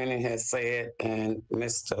Mr. Sweeney has said and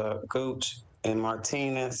Mr. Gooch and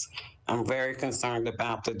Martinez. I'm very concerned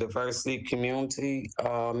about the diversity community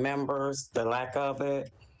members, the lack of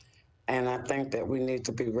it. And I think that we need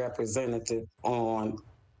to be representative on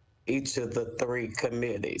each of the 3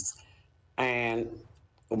 committees. And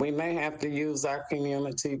we may have to use our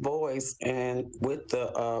community voice and with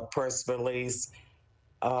the press release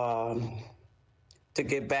to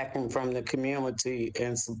get backing from the community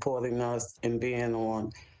and supporting us and being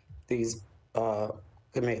on these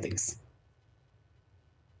committees.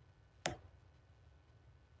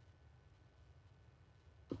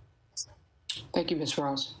 Thank you, Ms.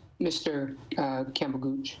 Ross. Mr. Campbell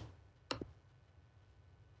Gooch.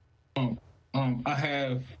 I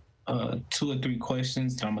have 2 or 3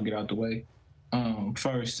 questions that I'm gonna get out the way.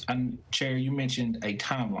 First, Chair, you mentioned a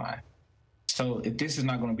timeline. So if this is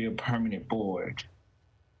not gonna be a permanent board,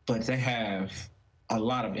 but they have a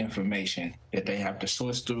lot of information that they have to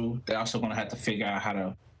source through, they're also gonna have to figure out how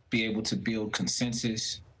to be able to build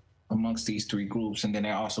consensus amongst these 3 groups. And then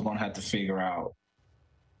they're also gonna have to figure out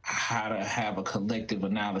how to have a collective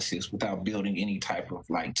analysis without building any type of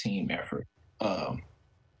like team effort.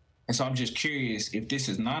 And so I'm just curious, if this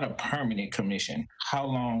is not a permanent commission, how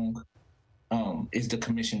long is the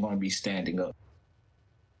commission going to be standing up?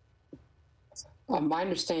 My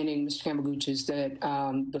understanding, Mr. Campbell-Gooch, is that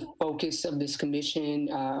the focus of this commission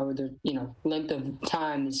or the length of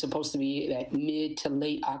time is supposed to be at mid to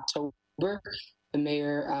late October. The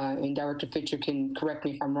mayor and Director Fisher can correct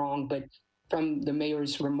me if I'm wrong, but from the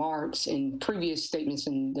mayor's remarks and previous statements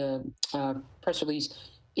in the press release,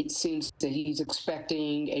 it seems that he's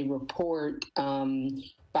expecting a report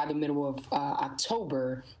by the middle of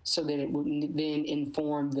October so that it would then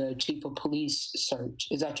inform the chief of police search.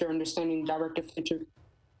 Is that your understanding, Director Fisher?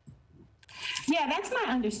 Yeah, that's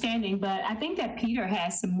my understanding, but I think that Peter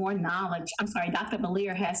has some more knowledge. I'm sorry, Dr.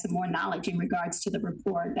 Valier has some more knowledge in regards to the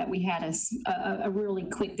report that we had a really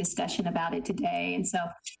quick discussion about it today. And so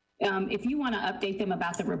if you want to update them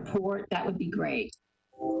about the report, that would be great.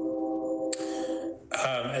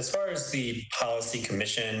 As far as the policy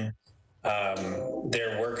commission,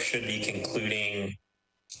 their work should be concluding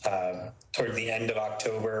toward the end of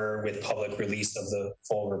October with public release of the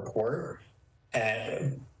full report.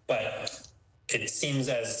 But it seems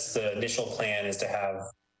as the initial plan is to have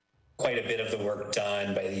quite a bit of the work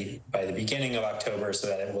done by the beginning of October so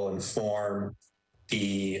that it will inform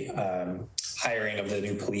the hiring of the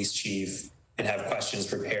new police chief and have questions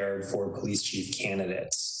prepared for police chief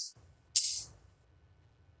candidates.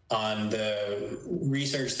 On the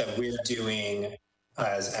research that we're doing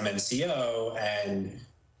as MNCO and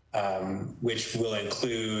which will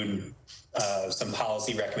include some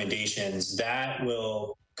policy recommendations, that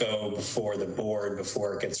will go before the board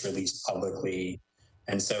before it gets released publicly.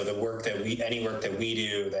 And so the work that any work that we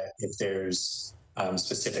do, that if there's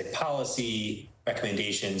specific policy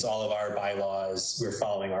recommendations, all of our bylaws, we're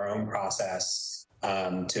following our own process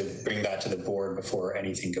to bring that to the board before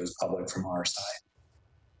anything goes public from our side.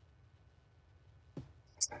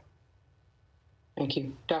 Thank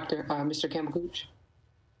you. Mr. Campbell-Gooch?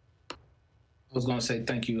 I was going to say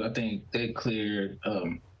thank you. I think they cleared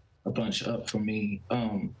a bunch up for me.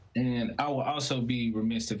 And I will also be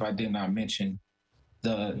remiss if I did not mention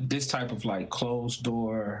this type of like closed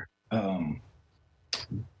door,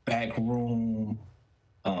 back room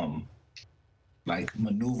like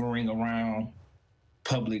maneuvering around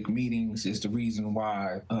public meetings is the reason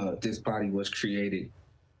why this body was created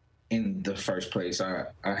in the first place. I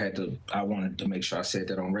wanted to make sure I said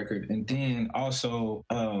that on record. And then also,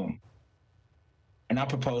 and I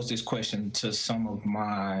proposed this question to some of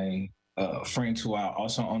my friends who are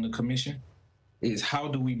also on the commission, is how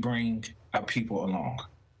do we bring our people along?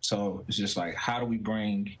 So it's just like, how do we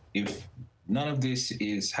bring, if none of this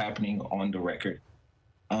is happening on the record,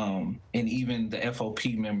 and even the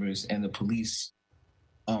FOP members and the police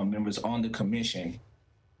members on the commission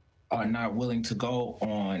are not willing to go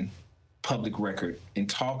on public record and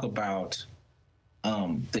talk about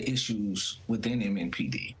the issues within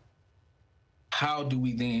MNPD, how do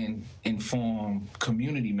we then inform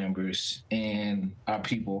community members and our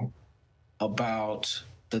people about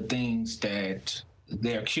the things that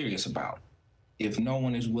they're curious about? If no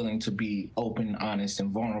one is willing to be open, honest,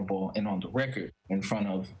 and vulnerable and on the record in front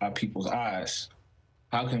of our people's eyes,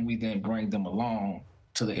 how can we then bring them along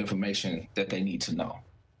to the information that they need to know?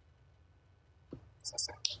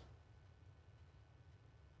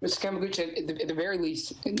 Mr. Kamaguchi, at the very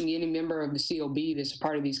least, any member of the COB that's a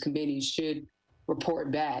part of these committees should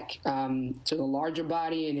report back to the larger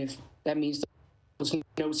body. And if that means those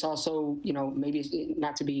notes also, maybe it's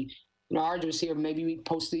not to be arduous here, maybe we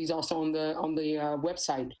post these also on the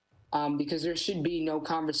website, because there should be no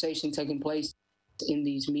conversation taking place in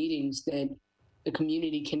these meetings that the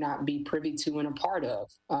community cannot be privy to and a part of.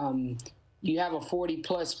 You have a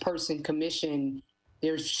 40+ person commission.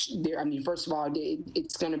 First of all,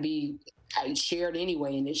 it's going to be shared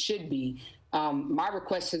anyway, and it should be. My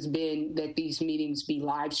request has been that these meetings be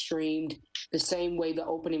live streamed the same way the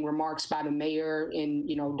opening remarks by the mayor and,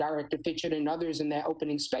 Director Fitchett and others in that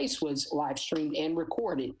opening space was live streamed and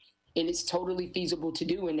recorded. And it's totally feasible to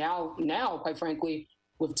do. And now, quite frankly,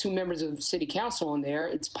 with 2 members of city council on there,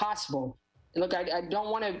 it's possible. And look, I don't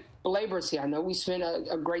want to belabor us here. I know we spent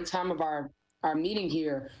a great time of our meeting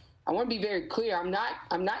here. I want to be very clear. I'm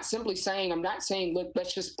not saying, look,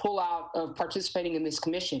 let's just pull out of participating in this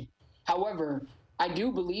commission. However, I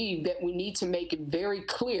do believe that we need to make it very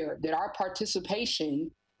clear that our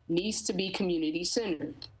participation needs to be community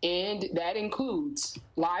centered. And that includes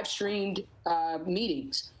live streamed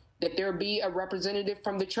meetings, that there be a representative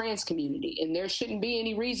from the trans community. And there shouldn't be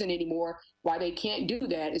any reason anymore why they can't do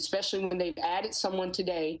that, especially when they've added someone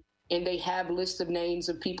today and they have a list of names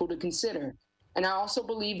of people to consider. And I also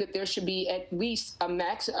believe that there should be at least a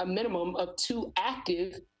minimum of 2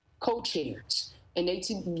 active co-chairs. And they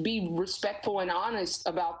to be respectful and honest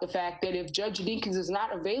about the fact that if Judge Dinkins is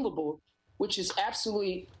not available, which is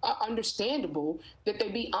absolutely understandable, that they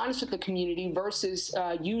be honest with the community versus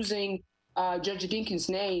using Judge Dinkins'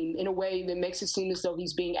 name in a way that makes it seem as though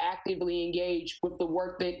he's being actively engaged with the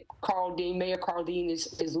work that Mayor Carl Dean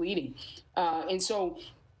is leading. And so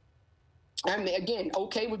I'm, again,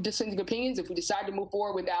 okay with dissenting opinions. If we decide to move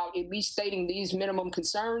forward without at least stating these minimum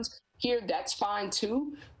concerns here, that's fine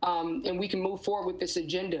too, and we can move forward with this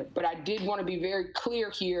agenda. But I did want to be very clear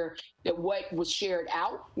here that what was shared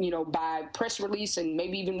out, by press release and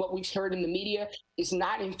maybe even what we've heard in the media is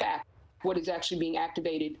not, in fact, what is actually being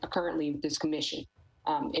activated currently with this commission.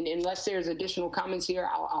 And unless there's additional comments here,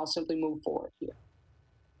 I'll simply move forward here.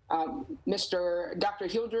 Dr.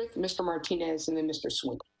 Hildreth, Mr. Martinez, and then Mr.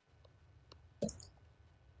 Swing.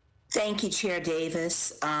 Thank you, Chair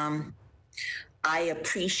Davis. I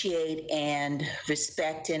appreciate and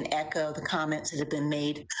respect and echo the comments that have been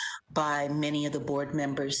made by many of the board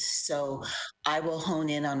members. So I will hone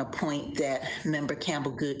in on a point that Member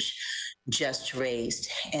Campbell-Gooch just raised,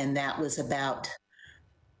 and that was about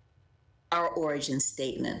our origin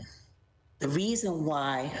statement. The reason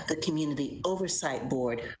why the Community Oversight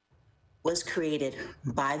Board was created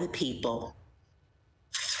by the people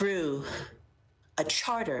through a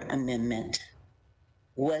charter amendment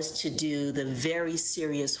was to do the very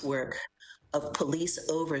serious work of police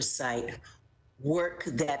oversight, work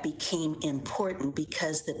that became important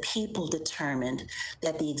because the people determined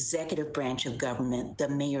that the executive branch of government, the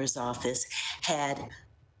mayor's office, had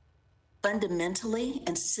fundamentally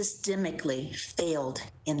and systemically failed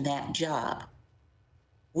in that job.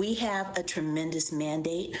 We have a tremendous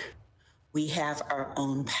mandate. We have our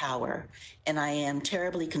own power. And I am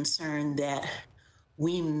terribly concerned that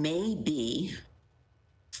we may be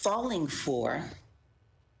falling for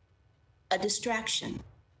a distraction.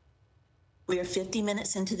 We are 50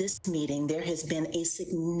 minutes into this meeting. There has been a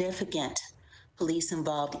significant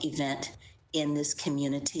police-involved event in this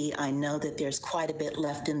community. I know that there's quite a bit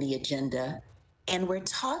left in the agenda. And we're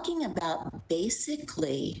talking about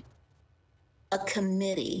basically a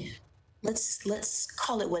committee. Let's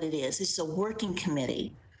call it what it is. It's a working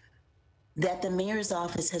committee that the mayor's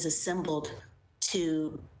office has assembled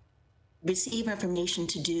to receive information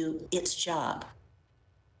to do its job.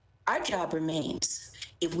 Our job remains.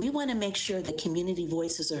 If we want to make sure that community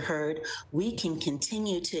voices are heard, we can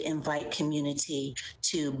continue to invite community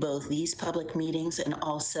to both these public meetings and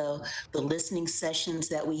also the listening sessions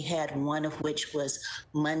that we had, one of which was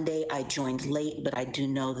Monday. I joined late, but I do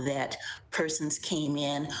know that persons came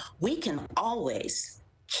in. We can always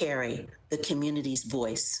carry the community's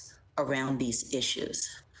voice around these issues.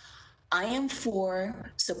 I am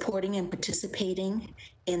for supporting and participating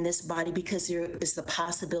in this body because there is the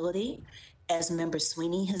possibility, as Member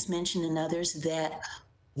Sweeney has mentioned and others, that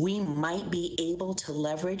we might be able to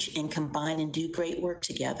leverage and combine and do great work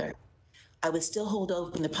together. I would still hold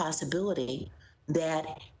open the possibility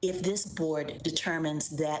that if this board determines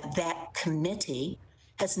that that committee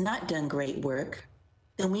has not done great work,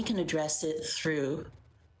 then we can address it through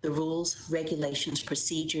the rules, regulations,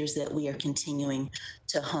 procedures that we are continuing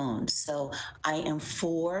to hone. So I am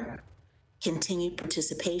for continued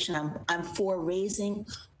participation. I'm for raising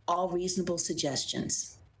all reasonable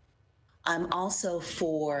suggestions. I'm also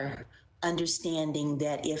for understanding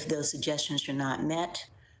that if those suggestions are not met,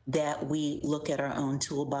 that we look at our own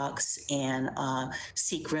toolbox and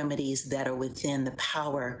seek remedies that are within the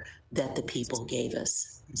power that the people gave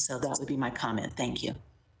us. So that would be my comment. Thank you.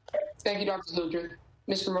 Thank you, Dr. Ludwig.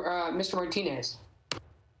 Mr. Martinez.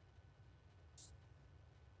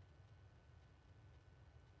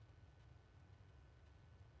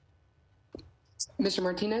 Mr.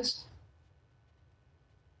 Martinez?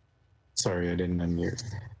 Sorry, I didn't unmute.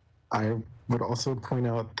 I would also point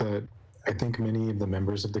out that I think many of the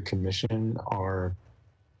members of the commission are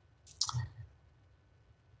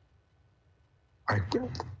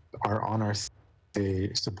on our,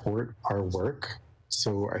 they support our work.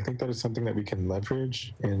 So I think that is something that we can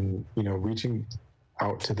leverage in, reaching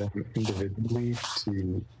out to them individually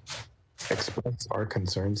to express our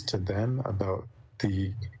concerns to them about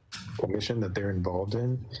the commission that they're involved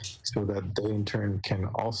in, so that they in turn can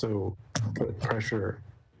also put pressure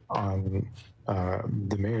on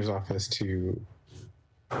the mayor's office to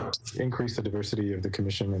increase the diversity of the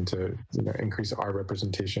commission and to increase our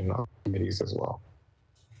representation on committees as well.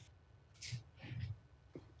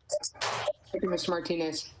 Thank you, Mr.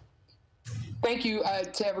 Martinez. Thank you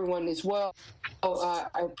to everyone as well. I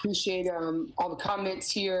appreciate all the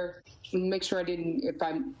comments here. Make sure if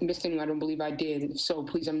I missed anyone, I don't believe I did. So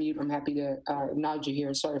please unmute. I'm happy to acknowledge you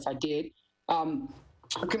here. Sorry if I did.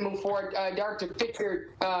 We can move forward. Dr. Pitcher,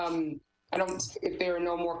 if there are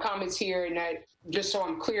no more comments here, and just so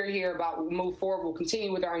I'm clear here about we'll move forward, we'll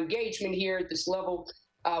continue with our engagement here at this level.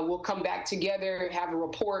 We'll come back together, have a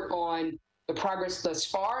report on the progress thus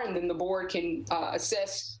far, and then the board can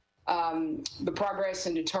assess the progress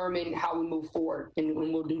and determine how we move forward, and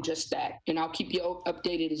we'll do just that. And I'll keep you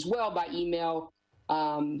updated as well by email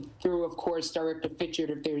through, of course, Director Fitchard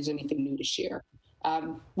if there's anything new to share.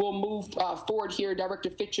 We'll move forward here. Director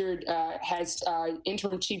Fitchard, has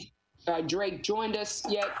Interim Chief Drake joined us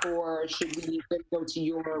yet, or should we go to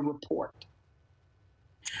your report?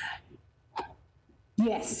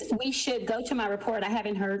 Yes, we should go to my report. I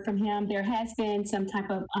haven't heard from him. There has been some type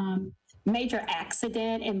of major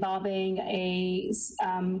accident involving a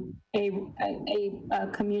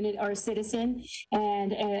community or a citizen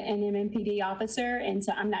and an MMPD officer, and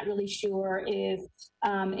so I'm not really sure if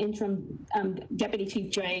Interim Deputy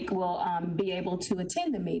Chief Drake will be able to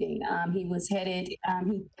attend the meeting. He was headed.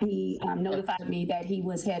 He notified me that he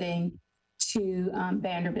was heading to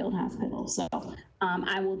Vanderbilt Hospital. So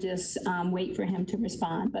I will just wait for him to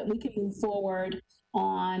respond, but we can move forward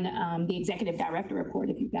on the executive director report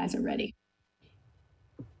if you guys are ready.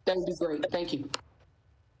 That would be great. Thank you.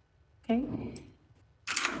 Okay.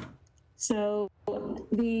 So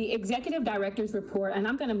the executive director's report, and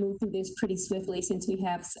I'm going to move through this pretty swiftly since we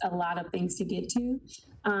have a lot of things to get to.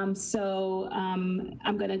 I'm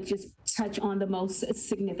going to just touch on the most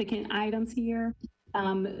significant items here.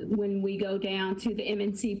 When we go down to the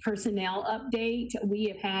MNC personnel update, we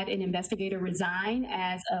have had an investigator resign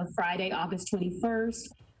as of Friday, August 21st.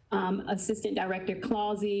 Assistant Director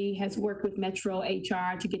Clausey has worked with Metro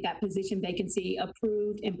HR to get that position vacancy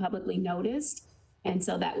approved and publicly noticed. And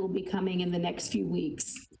so that will be coming in the next few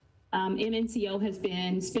weeks. MNCO has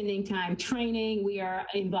been spending time training. We are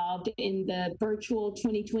involved in the virtual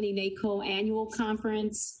 2020 NACO annual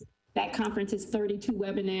conference. That conference is 32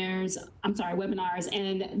 webinars,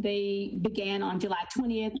 and they began on July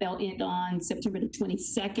 20th. They'll end on September the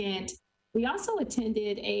 22nd. We also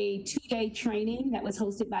attended a 2-day training that was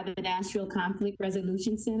hosted by the Nashville Conflict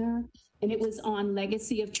Resolution Center, and it was on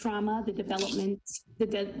legacy of trauma, the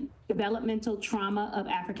developmental trauma of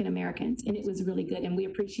African Americans, and it was really good, and we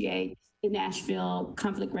appreciate the Nashville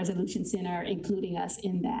Conflict Resolution Center including us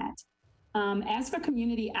in that. As for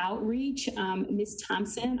community outreach, Ms.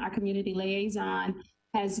 Thompson, our community liaison,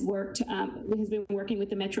 has been working with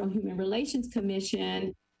the Metro Human Relations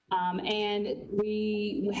Commission, and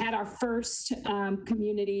we had our first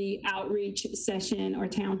community outreach session, or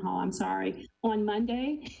town hall, I'm sorry, on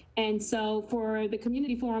Monday. And so for the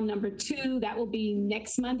community forum number 2, that will be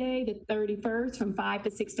next Monday, the 31st, from 5 to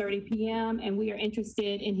 6:30 p.m. And we are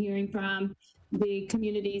interested in hearing from the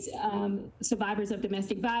community's survivors of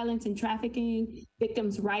domestic violence and trafficking,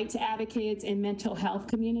 victims' rights advocates, and mental health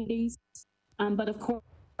communities. But of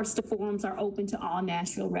course, the forums are open to all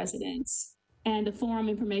Nashville residents. And the forum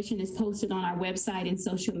information is posted on our website and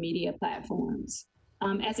social media platforms.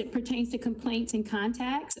 As it pertains to complaints and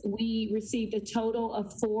contacts, we received a total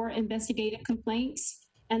of 4 investigative complaints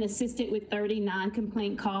and assisted with 30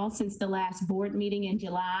 non-complaint calls since the last board meeting in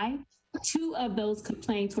July. 2 of those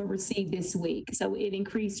complaints were received this week. So it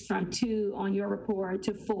increased from 2 on your report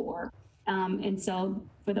to 4. And so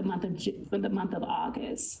for the month of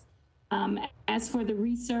August. As for the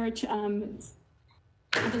research,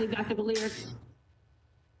 I believe Dr. Valier,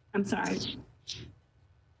 I'm sorry.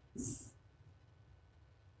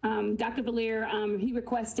 Dr. Valier, he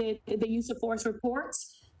requested the use of force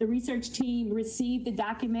reports. The research team received the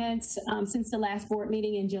documents since the last board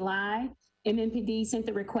meeting in July. MMPD sent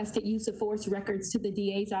the requested use of force records to the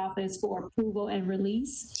DA's office for approval and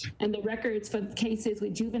release. And the records for cases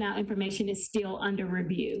with juvenile information is still under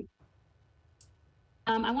review.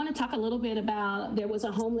 I want to talk a little bit about, there was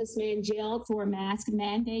a homeless man jailed for a mask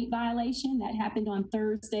mandate violation that happened on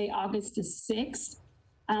Thursday, August the 6th.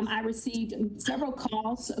 I received several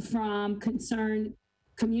calls from concerned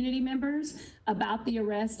community members about the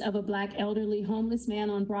arrest of a Black elderly homeless man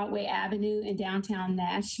on Broadway Avenue in downtown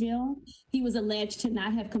Nashville. He was alleged to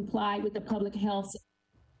not have complied with the Public Health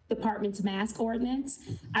Department's mask ordinance.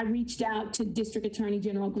 I reached out to District Attorney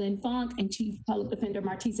General Glenn Funk and Chief Public Defender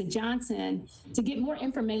Martisa Johnson to get more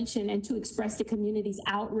information and to express the community's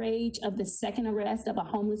outrage of the second arrest of a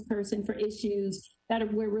homeless person for issues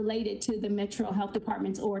that were related to the Metro Health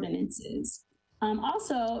Department's ordinances.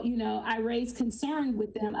 Also, I raised concern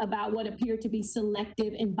with them about what appeared to be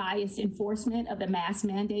selective and biased enforcement of the mask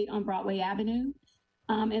mandate on Broadway Avenue.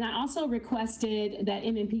 And I also requested that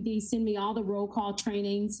MMPD send me all the roll call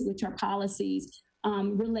trainings, which are policies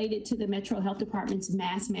related to the Metro Health Department's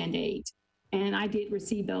mask mandate. And I did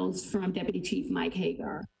receive those from Deputy Chief Mike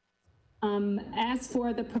Hagar. As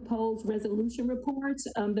for the proposed resolution reports,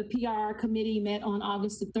 the PR committee met on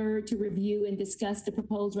August the 3rd to review and discuss the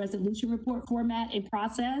proposed resolution report format and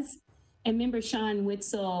process. And member Sean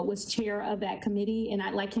Witzel was chair of that committee, and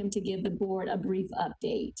I'd like him to give the board a brief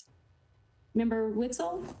update. Member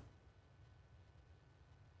Witzel?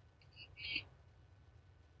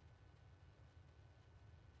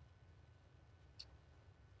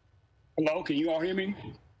 Hello, can you all hear me?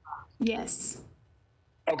 Yes.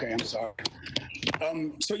 Okay, I'm sorry.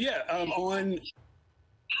 So yeah, on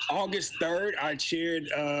August 3rd, I chaired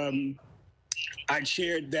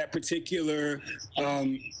that particular,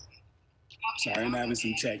 sorry, I'm having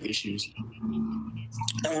some tech issues.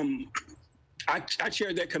 I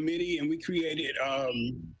chaired that committee, and we created,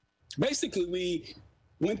 basically we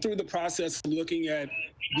went through the process of looking at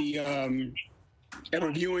the, and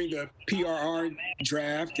reviewing the PRR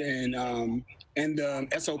draft and the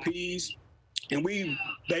SOPs. And we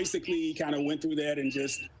basically kind of went through that and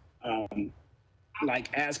just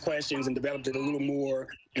asked questions and developed it a little more.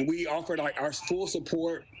 And we offered our full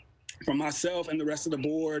support from myself and the rest of the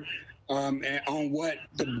board on what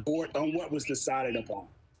was decided upon.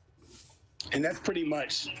 And that's pretty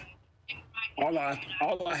much all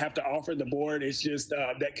I have to offer the board. Is just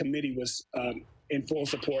that committee was in full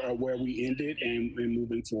support of where we ended and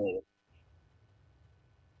moving forward.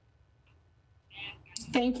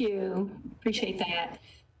 Thank you. Appreciate that.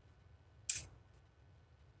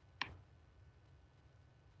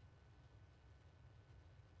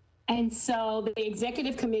 And so the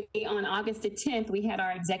executive committee on August the 10th, we had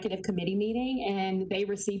our executive committee meeting, and they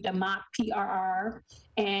received a mock PRR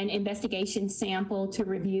and investigation sample to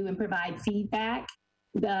review and provide feedback.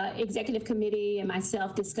 The executive committee and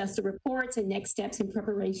myself discussed the reports and next steps in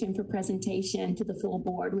preparation for presentation to the full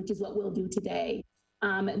board, which is what we'll do today.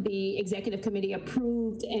 The executive committee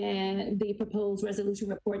approved the proposed resolution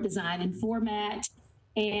report design and format.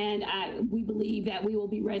 And we believe that we will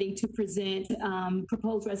be ready to present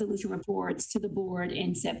proposed resolution reports to the board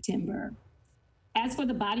in September. As for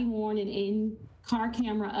the body worn and in-car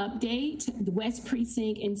camera update, the West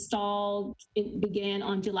Precinct installed, it began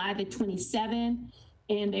on July the 27th,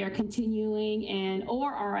 and they are continuing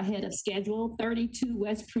or are ahead of schedule. 32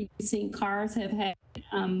 West Precinct cars have had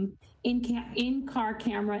in-car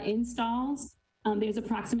camera installs. There's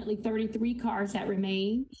approximately 33 cars that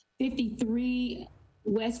remain. 53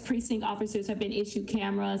 West Precinct officers have been issued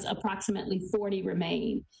cameras, approximately 40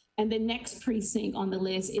 remain. And the next precinct on the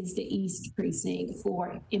list is the East Precinct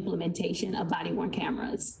for implementation of body-worn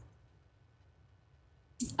cameras.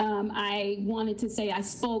 I wanted to say I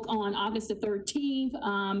spoke on August the 13th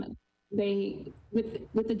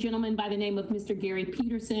with a gentleman by the name of Mr. Gary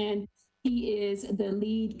Peterson. He is the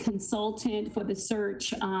lead consultant for the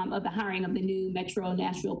search of the hiring of the new Metro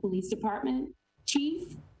Nashville Police Department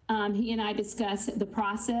chief. He and I discussed the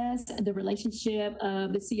process, the relationship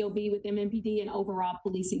of the COB with MMPD, and overall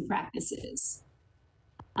policing practices.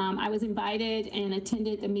 I was invited and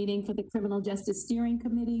attended the meeting for the Criminal Justice Steering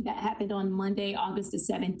Committee that happened on Monday, August the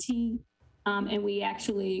 17th. And we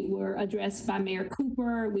actually were addressed by Mayor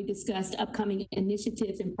Cooper. We discussed upcoming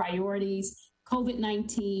initiatives and priorities,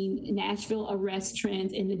 COVID-19, Nashville arrest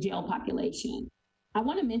trends in the jail population. I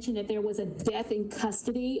want to mention that there was a death in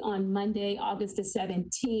custody on Monday, August the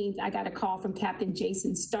 17th. I got a call from Captain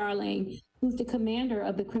Jason Starling, who's the commander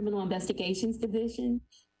of the Criminal Investigations Division.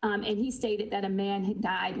 And he stated that a man had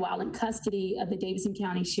died while in custody of the Davidson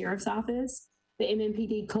County Sheriff's Office. The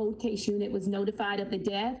MMPD Code Case Unit was notified of the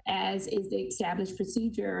death, as is the established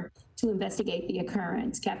procedure to investigate the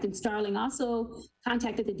occurrence. Captain Starling also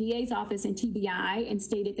contacted the DA's office and TBI and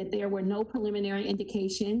stated that there were no preliminary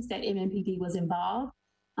indications that MMPD was involved.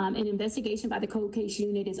 An investigation by the Code Case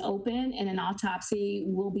Unit is open, and an autopsy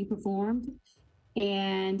will be performed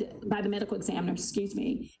and by the medical examiner, excuse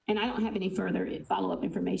me. And I don't have any further follow-up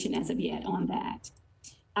information as of yet on that.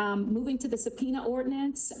 Moving to the subpoena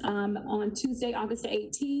ordinance, on Tuesday, August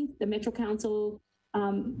 18th, the Metro Council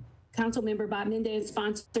Council member Bob Mendez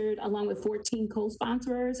sponsored, along with 14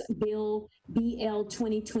 co-sponsors, Bill BL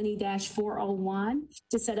 2020-401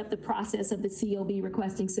 to set up the process of the COB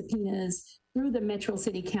requesting subpoenas through the Metro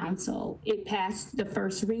City Council. It passed the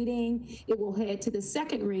first reading. It will head to the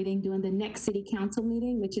second reading during the next City Council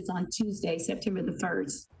meeting, which is on Tuesday, September the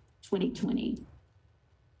 1st, 2020.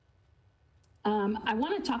 I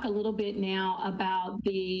want to talk a little bit now about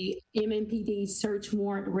the MMPD search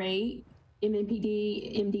warrant raid,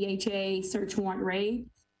 MMPD MDHA search warrant raid.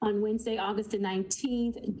 On Wednesday, August the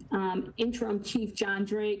 19th, Interim Chief John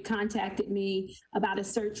Drake contacted me about a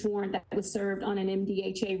search warrant that was served on an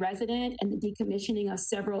MDHA resident and the decommissioning of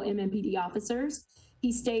several MMPD officers.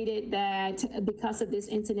 He stated that because of this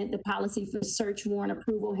incident, the policy for search warrant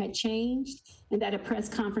approval had changed and that a press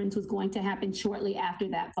conference was going to happen shortly after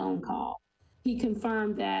that phone call. He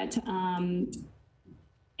confirmed that, and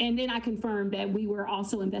then I confirmed that we were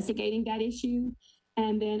also investigating that issue.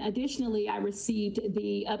 And then additionally, I received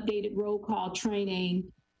the updated roll call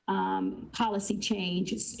training policy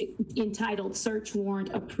change entitled Search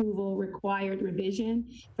Warrant Approval Required Revision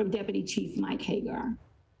from Deputy Chief Mike Hagar.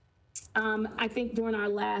 I think during our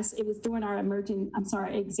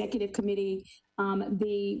executive committee,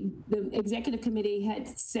 the executive committee had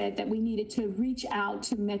said that we needed to reach out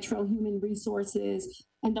to Metro Human Resources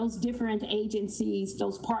and those different agencies,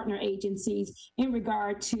 those partner agencies, in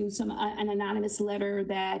regard to an anonymous letter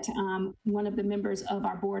that one of the members of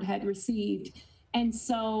our board had received. And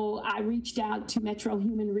so I reached out to Metro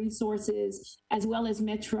Human Resources as well as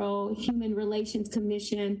Metro Human Relations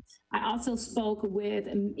Commission. I also spoke with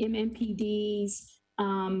MMPD's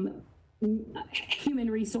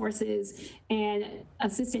Human Resources, and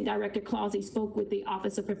Assistant Director Clausey spoke with the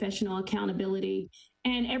Office of Professional Accountability.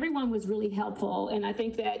 And everyone was really helpful. And I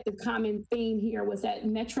think that the common theme here was that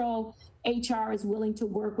Metro HR is willing to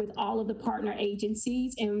work with all of the partner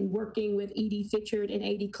agencies and working with ED Fitchard and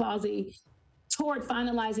AD Clausey toward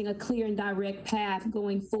finalizing a clear and direct path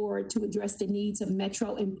going forward to address the needs of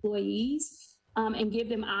Metro employees and give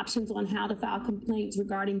them options on how to file complaints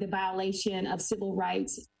regarding the violation of civil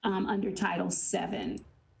rights under Title VII.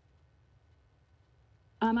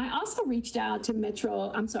 I also reached out to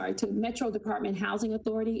Metro Department Housing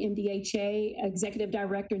Authority, MDHA, Executive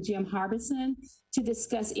Director Jim Harbison, to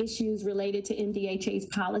discuss issues related to MDHA's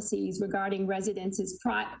policies regarding residents'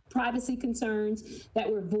 privacy concerns that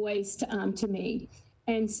were voiced to me.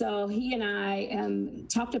 And so he and I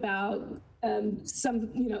talked about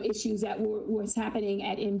some issues that was happening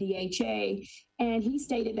at MDHA, and he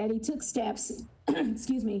stated that he took steps,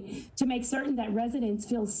 excuse me, to make certain that residents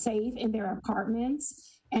feel safe in their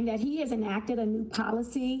apartments, and that he has enacted a new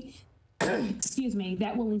policy, excuse me,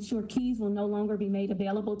 that will ensure keys will no longer be made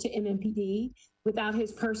available to MMPD without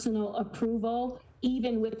his personal approval,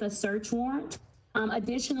 even with a search warrant.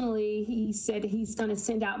 Additionally, he said he's going to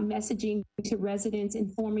send out messaging to residents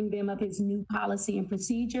informing them of his new policy and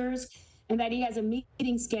procedures, and that he has a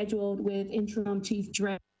meeting scheduled with Interim Chief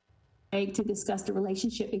Drake to discuss the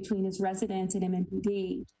relationship between his residents and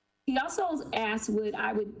MMPD. He also asked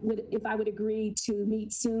if I would agree to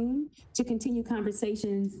meet soon to continue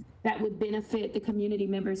conversations that would benefit the community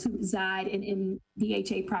members who reside in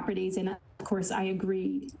MDHA properties, and of course I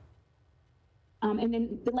agreed. And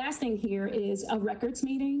then the last thing here is a records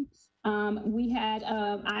meeting. We had,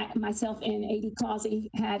 myself and AD Causey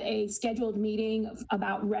had a scheduled meeting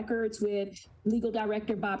about records with Legal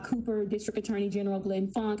Director Bob Cooper, District Attorney General Glenn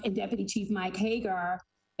Funk, and Deputy Chief Mike Hagar.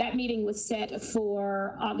 That meeting was set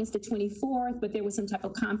for August the 24th, but there was some type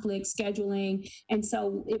of conflict scheduling, and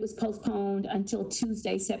so it was postponed until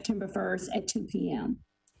Tuesday, September 1st at 2 p.m.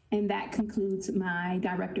 And that concludes my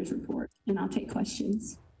director's report, and I'll take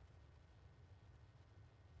questions.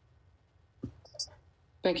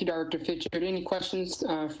 Thank you, Director Fitchard. Any questions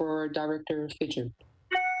for Director Fitchard?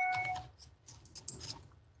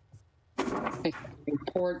 Thank you for the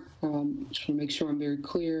report. Just want to make sure I'm very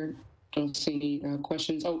clear. Don't see any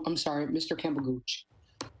questions. Oh, I'm sorry, Mr. Campbell-Gooch.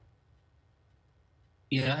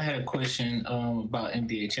 Yeah, I had a question about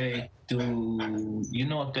MDHA. Do you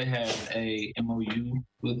know if they have a MOU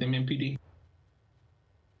with MMPD?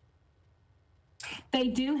 They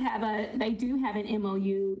do have an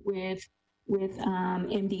MOU with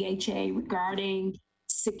MDHA regarding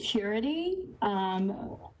security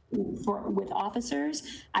with officers.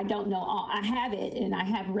 I don't know I have it and I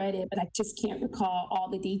have read it, but I just can't recall all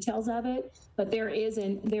the details of it. But there is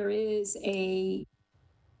a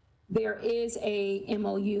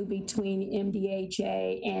MOU between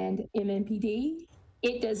MDHA and MMPD.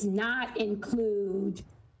 It does not include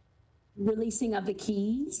releasing of the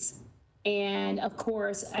keys. And of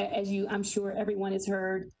course, I'm sure everyone has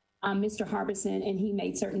heard, Mr. Harbison, and he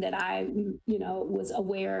made certain that I, was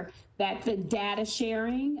aware that the data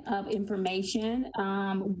sharing of information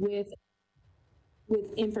with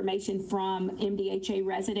information from MDHA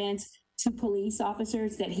residents to police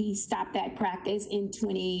officers, that he stopped that practice in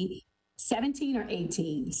 2017 or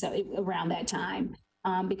 18, so around that time.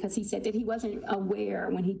 Because he said that he wasn't aware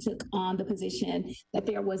when he took on the position that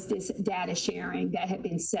there was this data sharing that had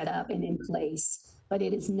been set up and in place, but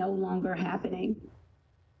it is no longer happening.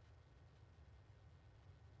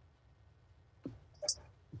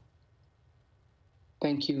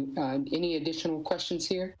 Thank you. Any additional questions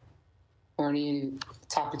here or any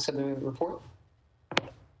topics of the report?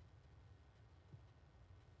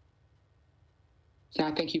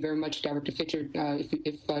 Thank you very much, Director Fitchard.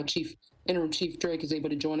 If Interim Chief Drake is able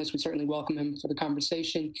to join us, we certainly welcome him for the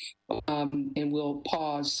conversation, and we'll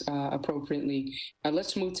pause appropriately.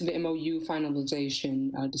 Let's move to the MOU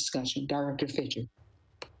finalization discussion. Director Fitchard.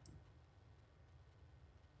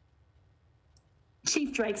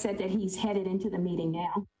 Chief Drake said that he's headed into the meeting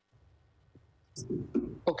now.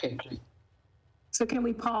 Okay, great. So can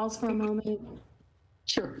we pause for a moment?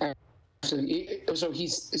 Sure. So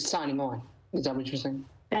he's signing on. Is that what you're saying?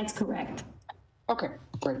 That's correct. Okay,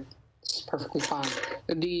 great. It's perfectly fine.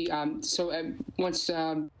 Once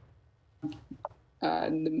the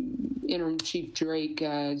Interim Chief Drake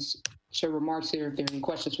share remarks here, if there are any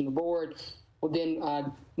questions from the board, we'll then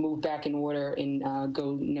move back in order and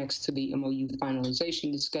go next to the MOU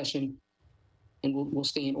finalization discussion, and we'll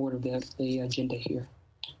stay in order the agenda here.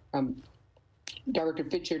 Director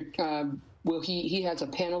Fitchard, he has a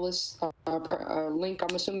panelist link,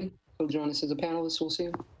 I'm assuming? He'll join us as a panelist, we'll see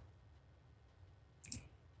him?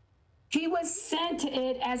 He was sent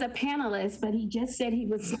it as a panelist, but he just said he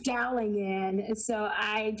was dialing in. So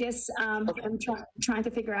I just, okay. I'm trying to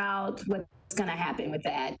figure out what's gonna happen with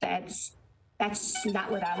that. That's not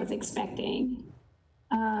what I was expecting.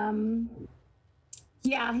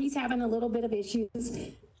 Yeah, he's having a little bit of issues,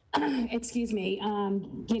 excuse me,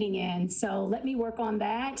 getting in. So let me work on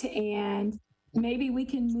that, and maybe we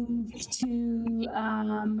can move to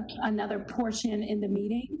another portion in the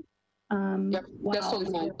meeting. Yep, that's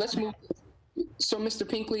totally fine. Let's move. So, Mr.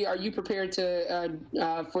 Pinkley, are you prepared to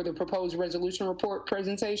for the proposed resolution report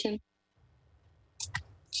presentation?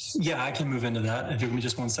 Yeah, I can move into that. If you give me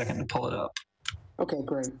just 1 second to pull it up. Okay,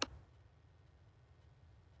 great.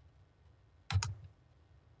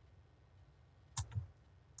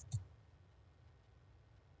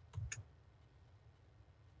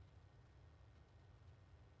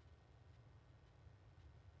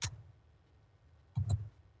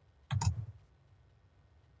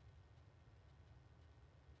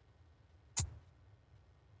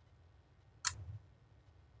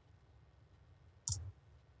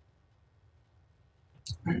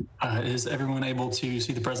 Is everyone able to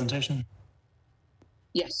see the presentation?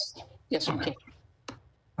 Yes. Yes, we can.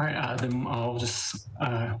 All right, then I'll just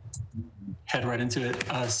head right into it.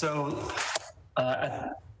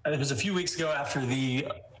 It was a few weeks ago after the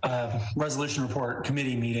resolution report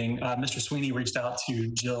committee meeting, Mr. Sweeney reached out to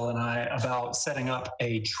Jill and I about setting up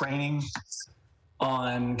a training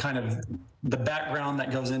on kind of the background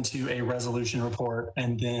that goes into a resolution report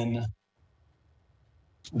and then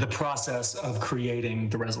the process of creating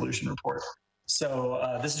the resolution report.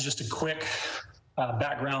 So this is just a quick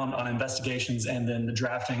background on investigations and then the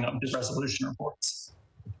drafting of the resolution reports.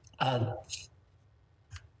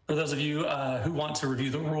 For those of you who want to review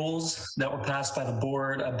the rules that were passed by the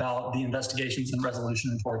board about the investigations and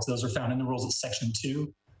resolution reports, those are found in the rules at section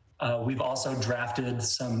 2. We've also drafted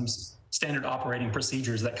some standard operating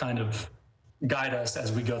procedures that kind of guide us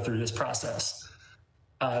as we go through this process.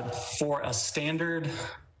 For a standard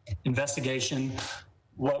investigation,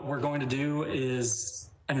 what we're going to do is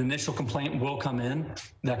an initial complaint will come in.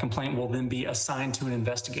 That complaint will then be assigned to an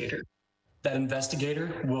investigator. That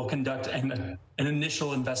investigator will conduct an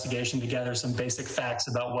initial investigation to gather some basic facts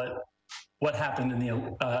about what happened in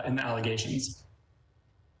the allegations.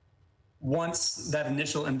 Once that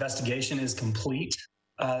initial investigation is complete,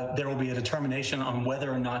 there will be a determination on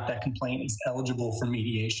whether or not that complaint is eligible for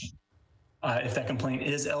mediation. If that complaint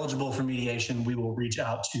is eligible for mediation, we will reach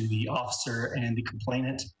out to the officer and the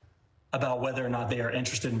complainant about whether or not they are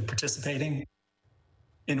interested in participating.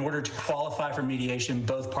 In order to qualify for mediation,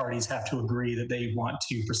 both parties have to agree that they want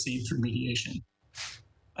to proceed through mediation.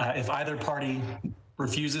 If either party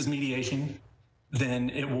refuses mediation, then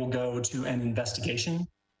it will go to an investigation.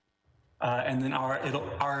 And then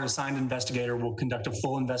our assigned investigator will conduct a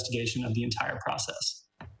full investigation of the entire process.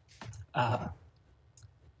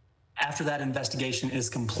 After that investigation is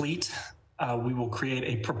complete, we will create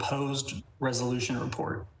a proposed resolution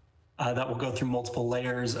report that will go through multiple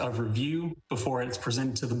layers of review before it's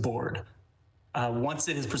presented to the board. Once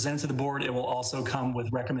it is presented to the board, it will also come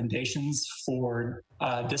with recommendations for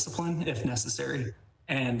discipline if necessary.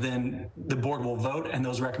 And then the board will vote and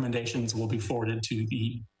those recommendations will be forwarded to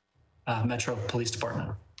the Metro Police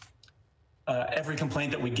Department. Every complaint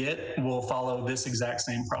that we get will follow this exact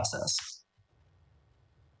same process.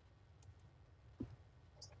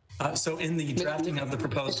 So in the drafting of the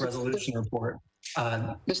proposed resolution report,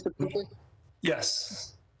 Mr. Cooper?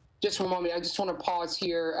 Yes. Just one moment. I just want to pause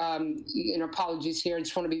here. And apologies here. I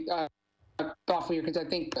just want to be thoughtful here because I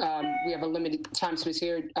think we have a limited time space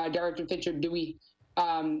here. Director Fisher, do we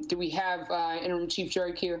have Interim Chief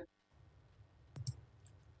Drake here?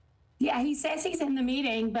 Yeah, he says he's in the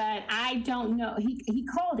meeting, but I don't know. He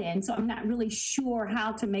called in, so I'm not really sure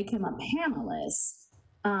how to make him a panelist.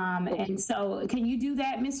 Okay. And so can you do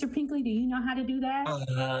that, Mr. Pinkley? Do you know how to do that?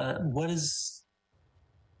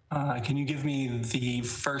 Can you give me the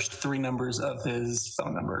first 3 numbers of his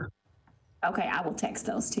phone number? Okay, I will text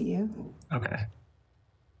those to you. Okay.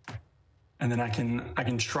 And then I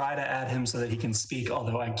can try to add him so that he can speak,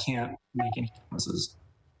 although I can't make any promises.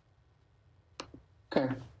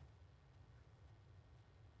 Okay.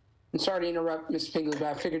 I'm sorry to interrupt, Mr. Pinkley, but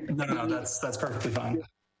I figured... No, that's perfectly fine.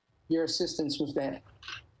 Your assistance with that,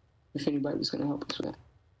 if anybody was going to help us with that.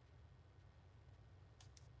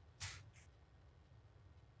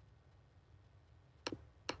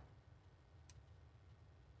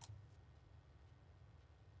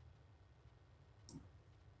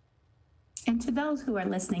 And to those who are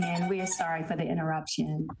listening in, we are sorry for the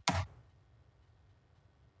interruption.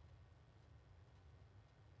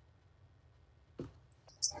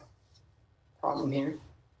 Problem here.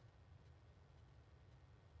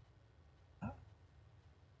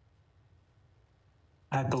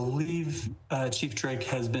 I believe Chief Drake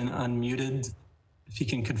has been unmuted. If you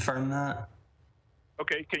can confirm that.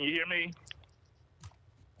 Okay, can you hear me?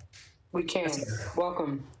 We can.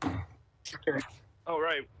 Welcome. Sure. All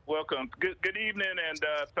right, welcome. Good evening, and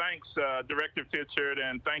thanks, Director Fitchard,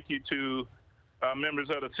 and thank you to members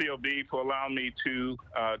of the COB for allowing me to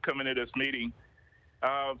come into this meeting.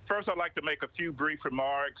 First, I'd like to make a few brief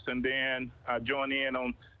remarks and then join in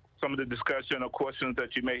on some of the discussion or questions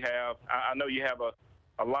that you may have. I know you have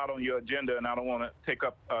a lot on your agenda, and I don't want to take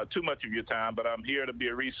up too much of your time, but I'm here to be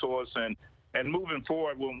a resource. And moving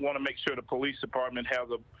forward, we want to make sure the police department has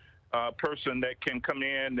a person that can come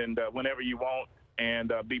in and whenever you want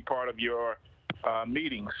and be part of your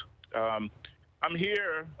meetings. I'm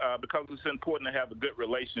here because it's important to have a good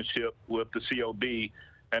relationship with the COB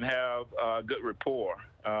and have a good rapport.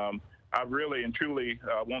 I really and truly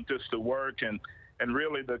want this to work, and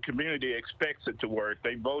really the community expects it to work.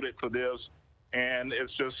 They voted for this, and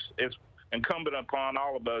it's incumbent upon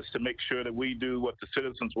all of us to make sure that we do what the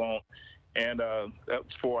citizens want, and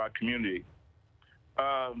that's for our community.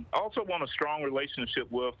 Also want a strong relationship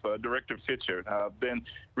with Director Fitchard. I've been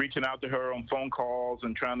reaching out to her on phone calls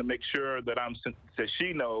and trying to make sure that that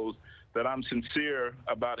she knows that I'm sincere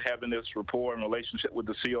about having this rapport and relationship with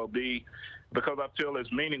the COB, because I feel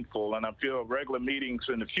it's meaningful, and I feel regular meetings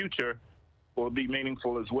in the future will be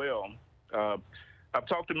meaningful as well. I've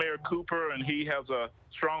talked to Mayor Cooper, and he has a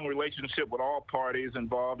strong relationship with all parties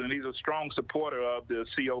involved, and he's a strong supporter of the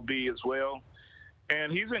COB as well.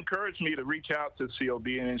 And he's encouraged me to reach out to COB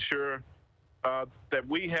and ensure that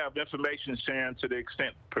we have information sharing to the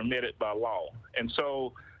extent permitted by law. And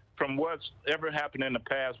so from what's ever happened in the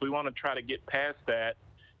past, we want to try to get past that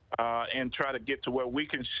and try to get to where we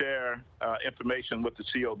can share information with the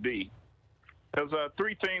COB. There's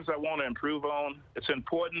three things I want to improve on. It's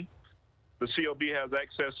important the COB has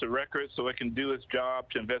access to records so it can do its job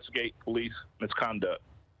to investigate police misconduct.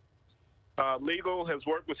 Legal has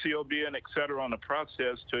worked with COB and et cetera on the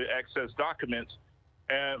process to access documents,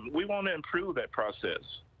 and we want to improve that process.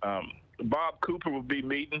 Bob Cooper will be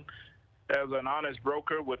meeting as an honest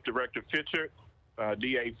broker with Director Fitchard,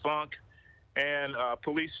 DA Funk, and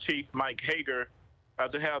Police Chief Mike Hager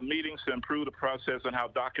to have meetings to improve the process and how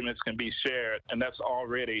documents can be shared, and that's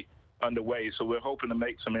already underway, so we're hoping to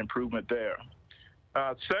make some improvement there.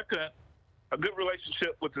 Second, a good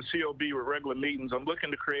relationship with the COB with regular meetings. I'm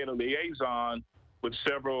looking to create a liaison with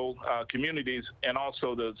several communities and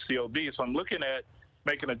also the COB. So I'm looking at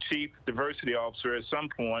making a chief diversity officer at some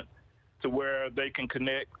point to where they can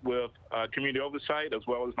connect with community oversight as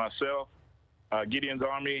well as myself, Gideon's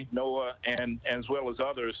Army, NOAA, and as well as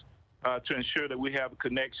others to ensure that we have a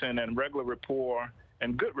connection and regular rapport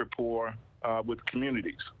and good rapport with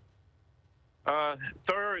communities.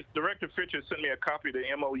 Third, Director Fitchard sent me a copy of the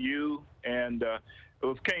MOU, and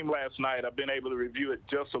it came last night. I've been able to review it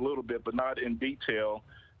just a little bit, but not in detail.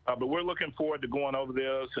 But we're looking forward to going over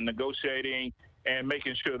this and negotiating and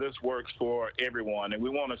making sure this works for everyone. And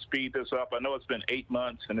we want to speed this up. I know it's been 8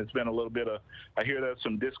 months, and it's been a little bit of, I hear there's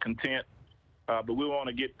some discontent, but we want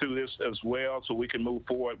to get through this as well so we can move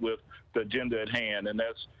forward with the agenda at hand, and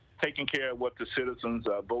that's taking care of what the citizens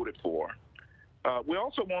voted for. We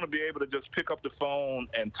also want to be able to just pick up the phone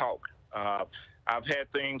and talk. I've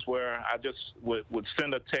had things where I just would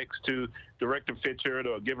send a text to Director Fitchard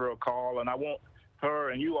or give her a call, and I want her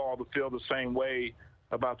and you all to feel the same way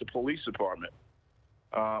about the police department.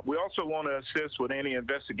 We also want to assist with any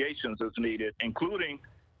investigations as needed, including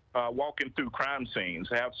walking through crime scenes,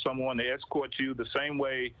 have someone to escort you the same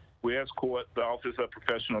way we escort the Office of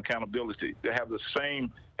Professional Accountability, to have the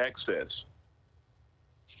same access.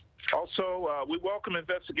 Also, we welcome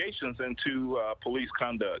investigations into police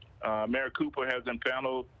conduct. Mayor Cooper has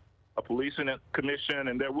impaneled a policing commission,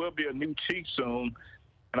 and there will be a new chief soon.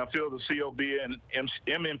 And I feel the COB and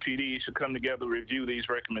MMPD should come together to review these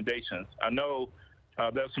recommendations. I know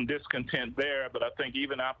there's some discontent there, but I think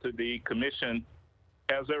even after the commission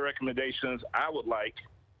has their recommendations, I would like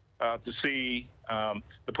to see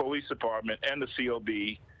the police department and the COB,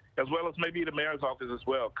 as well as maybe the mayor's office as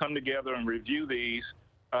well, come together and review these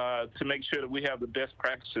to make sure that we have the best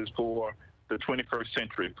practices for the 21st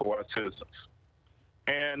century for our citizens.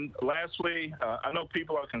 And lastly, I know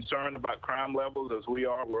people are concerned about crime levels as we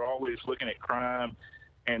are. We're always looking at crime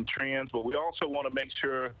and trends, but we also want to make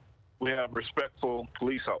sure we have respectful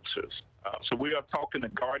police officers. So we are talking the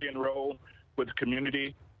guardian role with the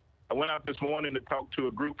community. I went out this morning to talk to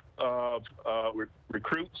a group of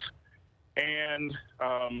recruits, and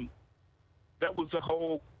that was the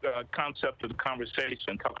whole concept of the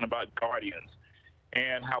conversation, talking about guardians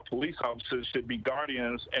and how police officers should be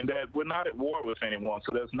guardians, and that we're not at war with anyone,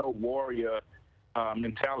 so there's no warrior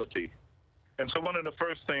mentality. And so one of the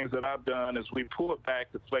first things that I've done is we pulled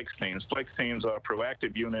back the flex teams. Flex teams are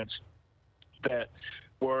proactive units that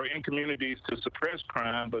were in communities to suppress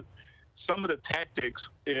crime, but some of the tactics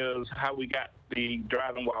is how we got the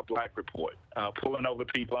Driving While Black report, pulling over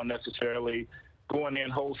people unnecessarily, going in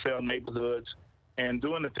wholesale neighborhoods, and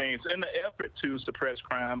doing the things in the effort to suppress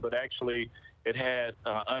crime, but actually it had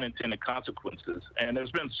unintended consequences. And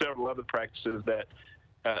there's been several other practices that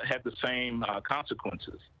had the same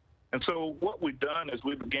consequences. And so what we've done is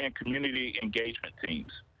we began community engagement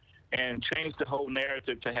teams and changed the whole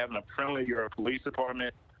narrative to having a friendlier police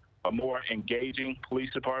department, a more engaging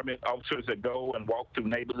police department, officers that go and walk through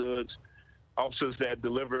neighborhoods, officers that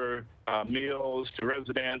deliver meals to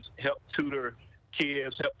residents, help tutor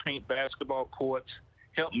kids, help paint basketball courts,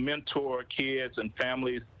 help mentor kids and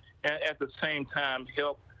families, and at the same time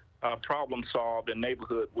help problem solve in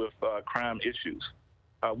neighborhood with crime issues.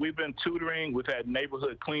 We've been tutoring, we've had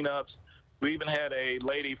neighborhood cleanups, We even had a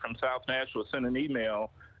lady from South Nashville send an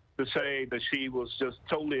email to say that she was just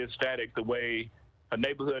totally ecstatic the way her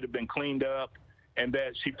neighborhood had been cleaned up, and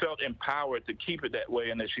that she felt empowered to keep it that way,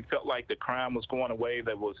 and that she felt like the crime was going away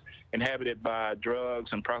that was inhabited by drugs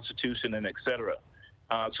and prostitution and et cetera.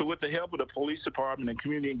 So with the help of the police department and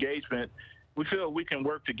community engagement, we feel we can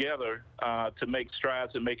work together to make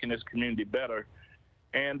strides in making this community better.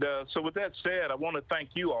 And so with that said, I want to thank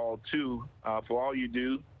you all too for all you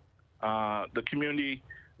do. The community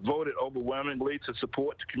voted overwhelmingly to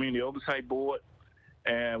support the Community Oversight Board,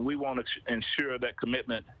 and we want to ensure that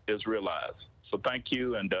commitment is realized. So thank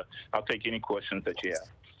you, and I'll take any questions that you have.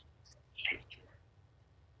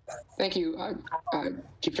 Thank you,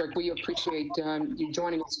 Chief Clerk. We appreciate you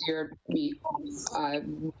joining us here.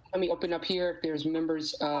 Let me open up here if there's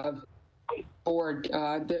members of the board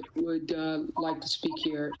that would like to speak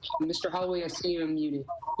here. Mr. Holloway, I see you unmuted.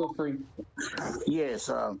 Feel free. Yes,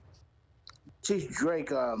 Chief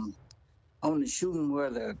Drake, on the shooting where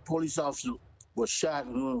the police officer was shot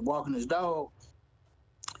and was walking his dog,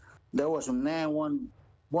 there was some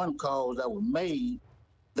 911 calls that were made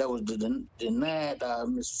that was denied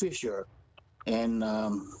Ms. Fisher, and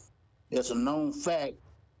it's a known fact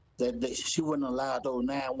that she wouldn't allow those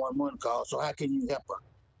 911 calls. So how can you help her?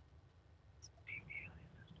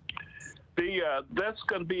 That's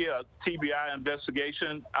going to be a TBI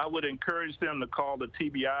investigation. I would encourage them to call the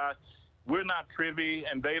TBI. We're not privy,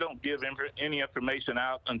 and they don't give any information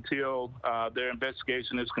out until their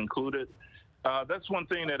investigation is concluded. That's one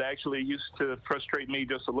thing that actually used to frustrate me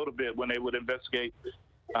just a little bit when they would investigate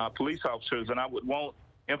police officers, and I would want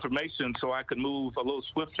information so I could move a little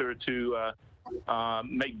swifter to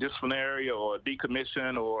make disciplinary or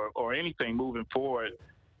decommission or anything moving forward.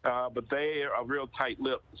 But they are real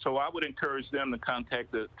tight-lipped, so I would encourage them to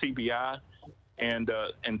contact the TBI and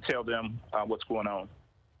tell them what's going on.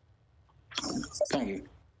 Thank you.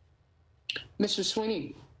 Mr.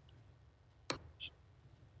 Sweeney.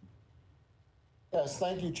 Yes,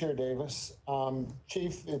 thank you, Chair Davis.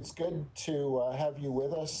 Chief, it's good to have you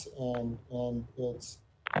with us, and it's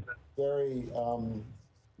very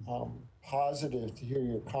positive to hear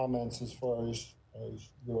your comments as far as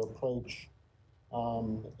your approach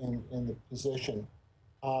in the position.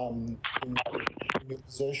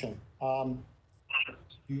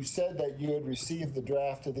 You said that you had received the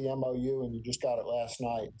draft of the MOU and you just got it last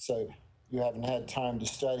night, so you haven't had time to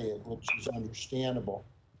study it, which is understandable.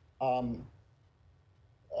 A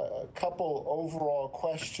couple overall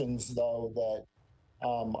questions, though, that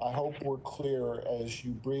I hope were clear as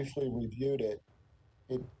you briefly reviewed it.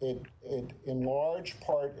 It in large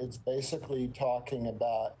part, it's basically talking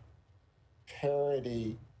about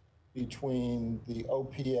parity between the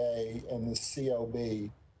OPA and the COB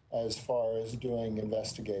as far as doing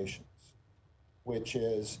investigations, which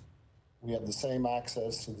is we have the same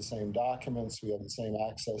access to the same documents, we have the same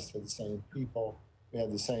access to the same people, we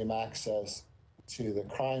have the same access to the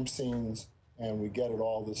crime scenes, and we get it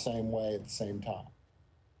all the same way at the same time.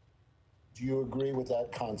 Do you agree with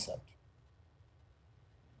that concept?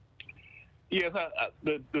 Yes,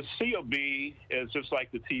 the COB is just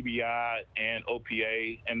like the TBI and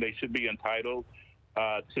OPA, and they should be entitled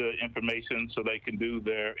to information so they can do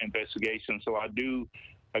their investigation. So I do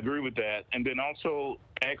agree with that. And then also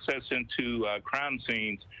access into crime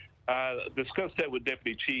scenes. Discussed that with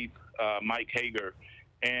Deputy Chief Mike Hager.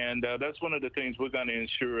 And that's one of the things we're going to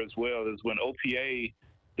ensure as well is when OPA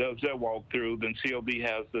does their walkthrough, then COB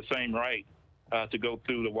has the same right to go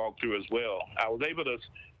through the walkthrough as well. I was able to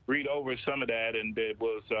read over some of that, and there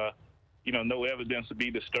was, no evidence to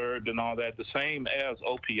be disturbed and all that, the same as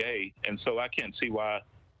OPA. And so I can't see why,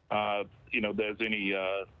 there's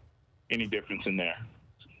any difference in there.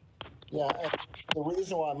 Yeah, and the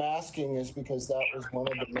reason why I'm asking is because that was one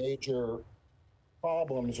of the major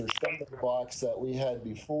problems or stumbling blocks that we had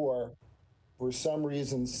before. For some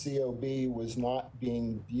reason, COB was not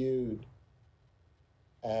being viewed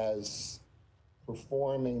as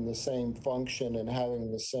performing the same function and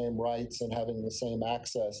having the same rights and having the same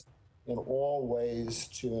access in all ways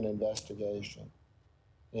to an investigation.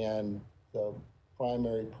 And the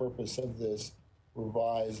primary purpose of this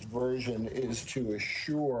revised version is to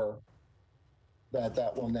assure that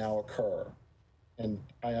that will now occur. And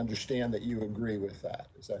I understand that you agree with that.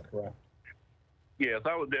 Is that correct? Yes,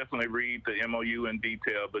 I would definitely read the MOU in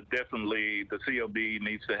detail, but definitely the COB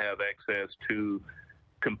needs to have access to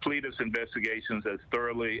complete its investigations as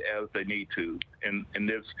thoroughly as they need to. And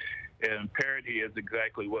parity is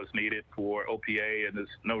exactly what's needed for OPA, and there's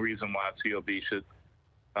no reason why COB should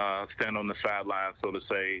stand on the sidelines, so to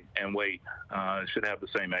say, and wait. It should have the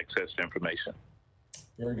same access to information.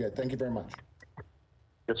 Very good. Thank you very much.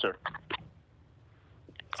 Yes, sir.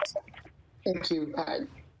 Thank you.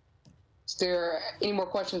 Is there any more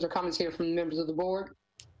questions or comments here from the members of the board?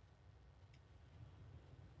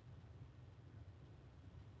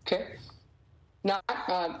 Okay. Now,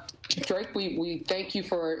 Drake, we thank you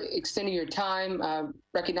for extending your time.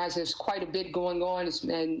 Recognize there's quite a bit going on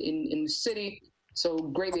in the city, so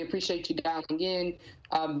greatly appreciate you dialing in.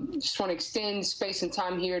 Just want to extend space and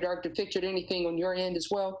time here. Dr. Fitchard, anything on your end as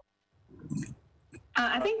well?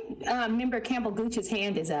 I think Member Campbell Gooch's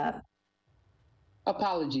hand is up.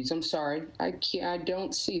 Apologies, I'm sorry. I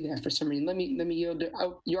don't see that for some reason. Let me yield.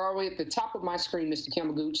 Oh, you're already at the top of my screen, Mr.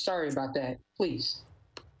 Campbell Gooch. Sorry about that. Please.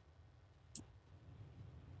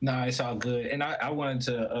 No, it's all good. And I wanted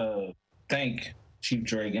to thank Chief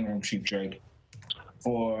Drake, Interim Chief Drake,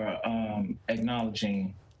 for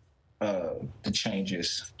acknowledging the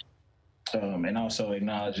changes and also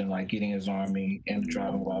acknowledging like getting his Army and the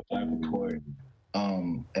Driving While Black report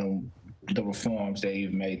and the reforms that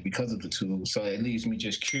you've made because of the tool. So it leaves me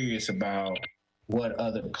just curious about what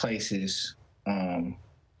other places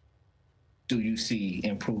do you see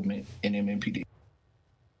improvement in MMPD?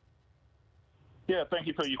 Yeah, thank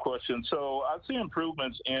you for your question. So I see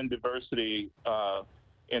improvements in diversity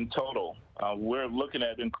in total. We're looking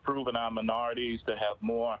at improving our minorities to have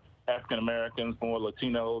more African Americans, more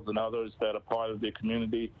Latinos, and others that are part of the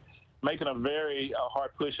community, making a very hard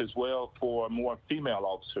push as well for more female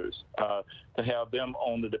officers to have them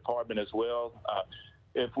on the department as well.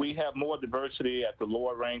 If we have more diversity at the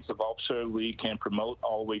lower ranks of officer, we can promote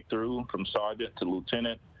all the way through from sergeant to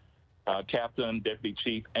lieutenant, captain, deputy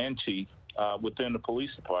chief, and chief within the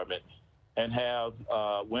police department, and have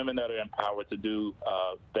women that are empowered to do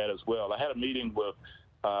that as well. I had a meeting with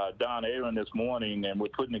Don Aaron this morning, and we're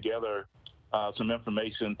putting together some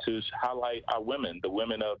information to highlight our women, the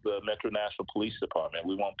women of the Metro Nashville Police Department.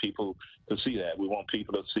 We want people to see that. We want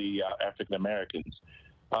people to see African Americans.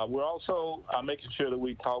 We're also making sure that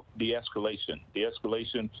we talk de-escalation.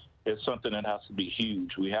 De-escalation is something that has to be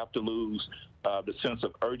huge. We have to lose the sense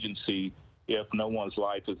of urgency if no one's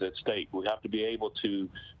life is at stake. We have to be able to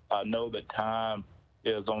know that time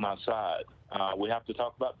is on our side. We have to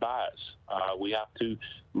talk about bias. We have to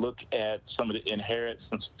look at some of the inherent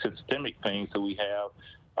systemic things that we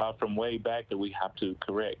have from way back that we have to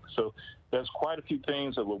correct. So there's quite a few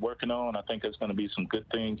things that we're working on. I think there's going to be some good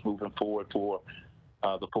things moving forward for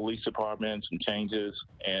the police department, some changes,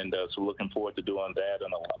 and so looking forward to doing that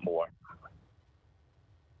and a lot more.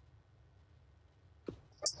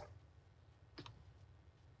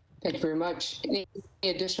 Thank you very much. Any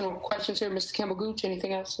additional questions here, Mr. Campbell Gooch?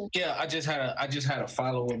 Anything else? Sir? Yeah, I just had a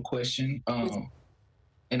follow-up question.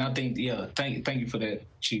 And I think, yeah, thank you for that,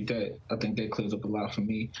 Chief. That I think that clears up a lot for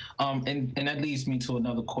me. And that leads me to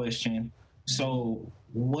another question. So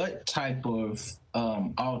what type of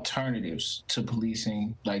alternatives to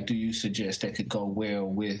policing, like, do you suggest that could go well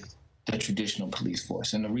with the traditional police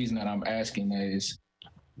force? And the reason that I'm asking that is,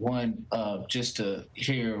 one, just to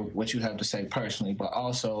hear what you have to say personally, but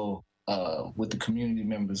also with the community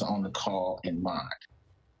members on the call in mind.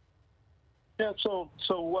 Yeah, so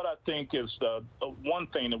what I think is one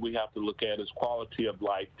thing that we have to look at is quality of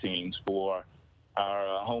life teams for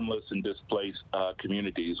our homeless and displaced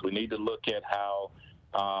communities. We need to look at how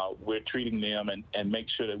we're treating them and make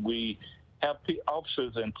sure that we have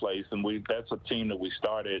officers in place, and that's a team that we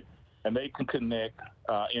started, and they can connect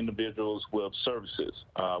individuals with services,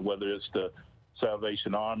 whether it's the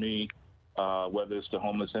Salvation Army, whether it's the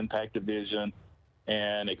Homeless Impact Division,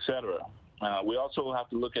 and et cetera. We also have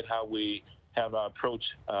to look at how we have our approach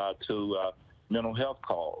to mental health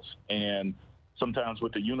calls. And sometimes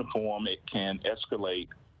with the uniform, it can escalate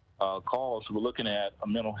calls. We're looking at a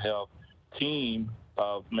mental health team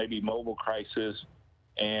of maybe mobile crisis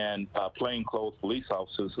and plainclothes police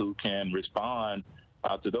officers who can respond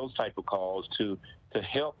to those type of calls to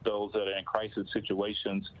help those that are in crisis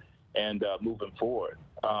situations and moving forward.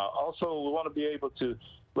 Also, we want to be able to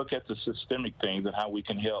look at the systemic things and how we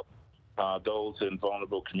can help those in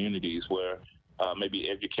vulnerable communities where maybe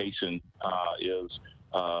education is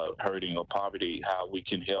hurting or poverty, how we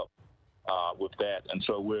can help with that. And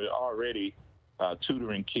so we're already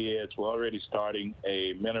tutoring kids. We're already starting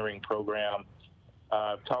a mentoring program.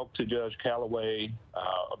 I've talked to Judge Calloway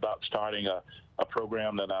about starting a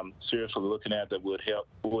program that I'm seriously looking at that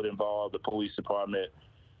would involve the police department,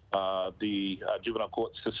 the juvenile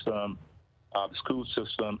court system, the school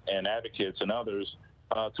system, and advocates and others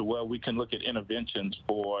to where we can look at interventions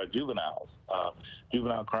for juveniles.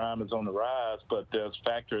 Juvenile crime is on the rise, but there's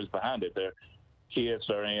factors behind it. There kids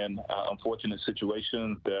are in unfortunate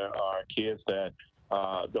situations. There are kids that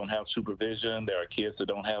don't have supervision. There are kids that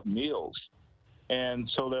don't have meals. And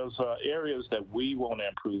so there's areas that we want to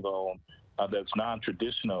improve on that's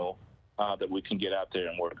non-traditional that we can get out there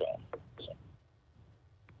and work on. So.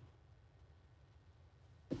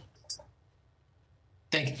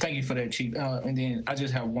 Thank you for that, Chief. And then I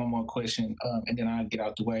just have one more question, and then I'll get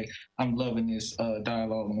out the way. I'm loving this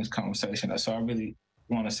dialogue and this conversation, so I really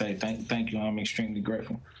want to say thank you. I'm extremely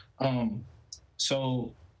grateful.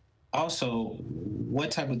 So, also,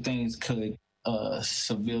 what type of things could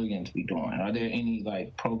civilians be doing? Are there any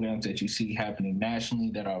like programs that you see happening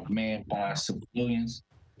nationally that are manned by civilians,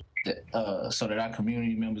 that, so that our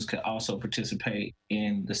community members could also participate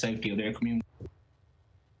in the safety of their community?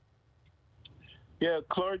 Yeah,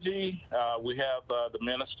 clergy, we have the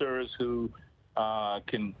ministers who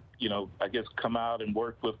can, I guess, come out and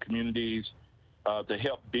work with communities to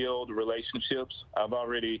help build relationships. I've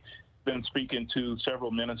already been speaking to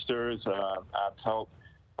several ministers. I've talked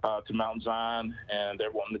to Mount Zion, and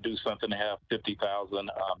they're wanting to do something to have 50,000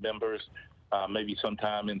 members, maybe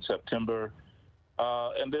sometime in September.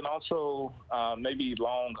 And then also maybe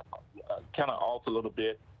long, kind of off a little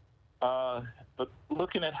bit, but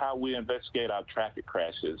looking at how we investigate our traffic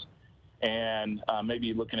crashes and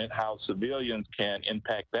maybe looking at how civilians can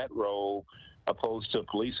impact that role opposed to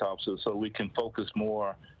police officers, so we can focus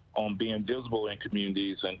more on being visible in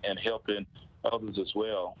communities and helping others as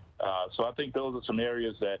well. So I think those are some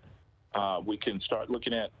areas that we can start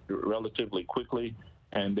looking at relatively quickly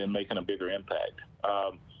and then making a bigger impact.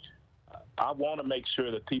 I want to make sure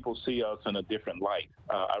that people see us in a different light.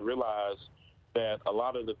 I realize that a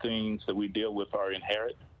lot of the things that we deal with are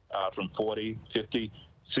inherent from 40, 50,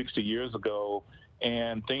 60 years ago,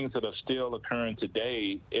 and things that are still occurring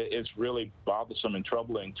today, it's really bothersome and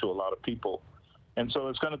troubling to a lot of people. And so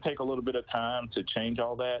it's going to take a little bit of time to change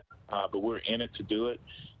all that, but we're in it to do it.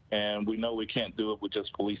 And we know we can't do it with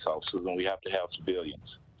just police officers, and we have to have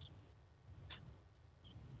civilians.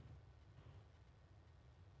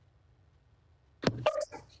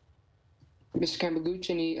 Mr. Kambaguchi,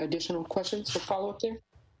 any additional questions or follow-up there?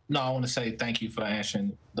 No, I want to say thank you for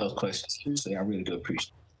answering those questions. I really do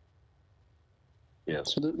appreciate it. Yeah,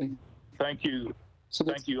 absolutely. Thank you.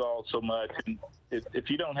 Thank you all so much. And if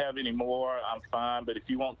you don't have any more, I'm fine. But if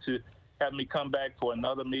you want to have me come back for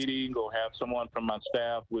another meeting or have someone from my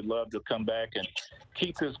staff, we'd love to come back and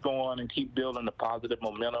keep this going and keep building the positive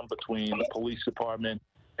momentum between the police department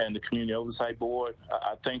and the Community Oversight Board.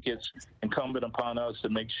 I think it's incumbent upon us to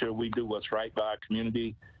make sure we do what's right by our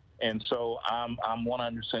community. And so I'm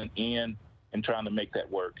 100% in trying to make that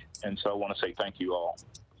work. And so I want to say thank you all.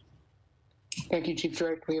 Thank you, Chief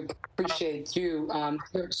Drake. We appreciate you.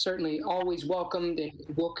 You're certainly always welcomed,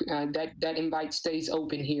 and that invite stays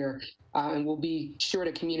open here. And we'll be sure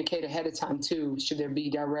to communicate ahead of time, too, should there be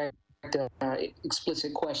direct,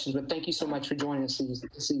 explicit questions. But thank you so much for joining us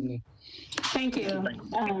this evening. Thank you,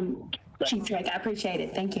 Chief Drake. I appreciate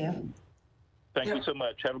it. Thank you. Thank you so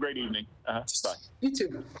much. Have a great evening. Bye. You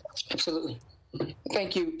too. Absolutely.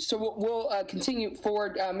 Thank you. So we'll continue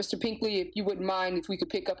forward. Mr. Pinkley, if you wouldn't mind, if we could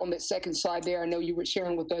pick up on that second slide there. I know you were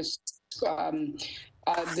sharing with us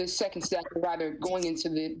the second step, or rather going into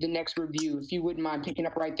the next review. If you wouldn't mind picking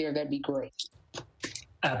up right there, that'd be great.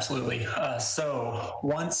 Absolutely. So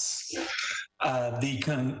once at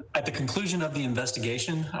the conclusion of the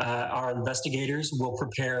investigation, our investigators will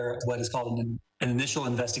prepare what is called an initial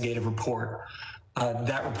investigative report.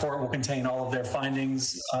 That report will contain all of their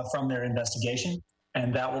findings from their investigation,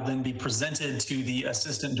 and that will then be presented to the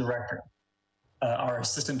assistant director. Our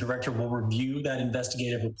assistant director will review that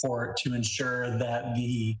investigative report to ensure that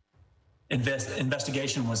the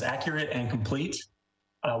investigation was accurate and complete.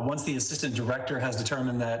 Once the assistant director has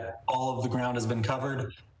determined that all of the ground has been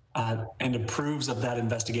covered and approves of that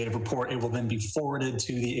investigative report, it will then be forwarded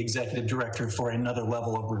to the executive director for another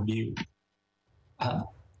level of review.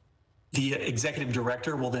 The executive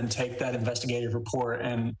director will then take that investigative report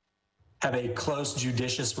and have a close,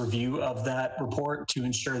 judicious review of that report to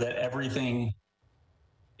ensure that everything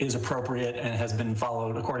is appropriate and has been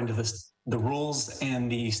followed according to the rules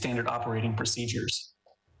and the standard operating procedures.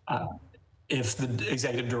 If the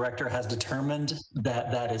executive director has determined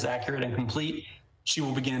that that is accurate and complete, she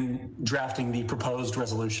will begin drafting the proposed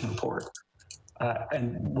resolution report.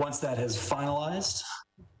 And once that is finalized,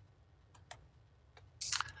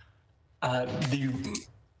 the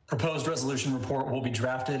proposed resolution report will be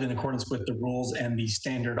drafted in accordance with the rules and the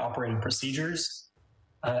standard operating procedures.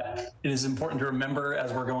 It is important to remember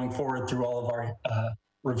as we're going forward through all of our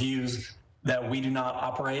reviews that we do not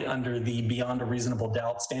operate under the beyond a reasonable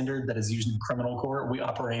doubt standard that is used in criminal court. We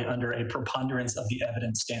operate under a preponderance of the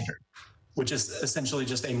evidence standard, which is essentially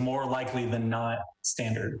just a more likely than not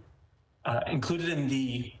standard. Included in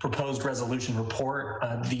the proposed resolution report,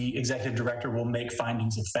 the executive director will make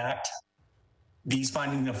findings of fact. These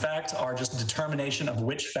findings of fact are just a determination of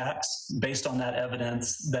which facts, based on that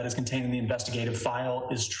evidence that is contained in the investigative file,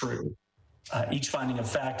 is true. Each finding of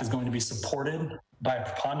fact is going to be supported by a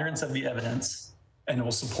preponderance of the evidence, and it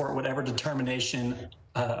will support whatever determination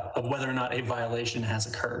of whether or not a violation has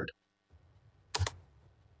occurred.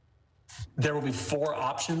 There will be 4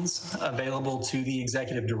 options available to the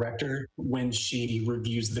executive director when she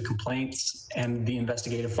reviews the complaints and the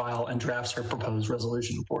investigative file and drafts her proposed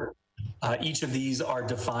resolution report. Each of these are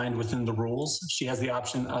defined within the rules. She has the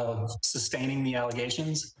option of sustaining the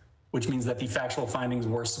allegations, which means that the factual findings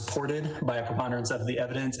were supported by a preponderance of the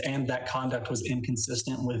evidence and that conduct was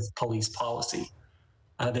inconsistent with police policy.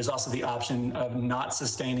 There's also the option of not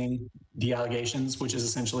sustaining the allegations, which is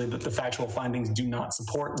essentially that the factual findings do not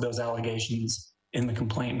support those allegations in the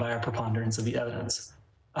complaint by a preponderance of the evidence.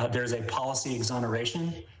 There's a policy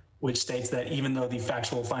exoneration, which states that even though the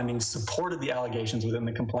factual findings supported the allegations within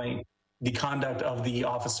the complaint, the conduct of the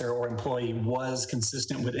officer or employee was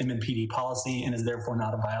consistent with MNPD policy and is therefore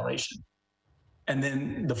not a violation. And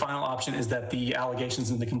then the final option is that the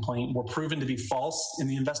allegations in the complaint were proven to be false in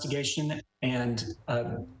the investigation and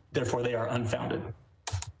therefore they are unfounded.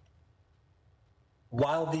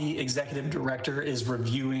 While the executive director is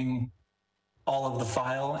reviewing all of the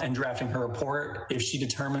file and drafting her report, if she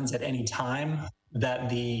determines at any time that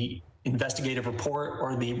the investigative report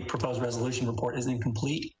or the proposed resolution report is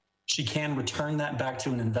incomplete, she can return that back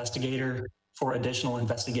to an investigator for additional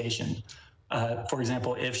investigation. For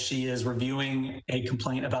example, if she is reviewing a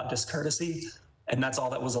complaint about discourtesy, and that's all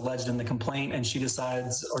that was alleged in the complaint, and she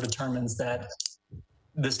decides or determines that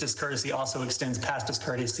this discourtesy also extends past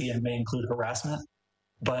discourtesy and may include harassment,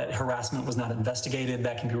 but harassment was not investigated,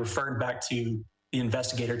 that can be referred back to the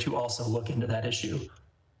investigator to also look into that issue.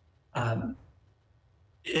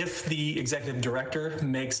 If the executive director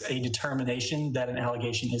makes a determination that an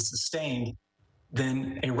allegation is sustained,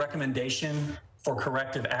 then a recommendation for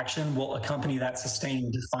corrective action will accompany that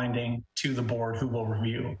sustained finding to the board, who will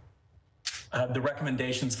review. The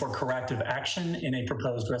recommendations for corrective action in a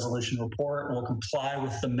proposed resolution report will comply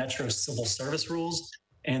with the Metro Civil Service rules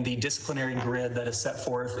and the disciplinary grid that is set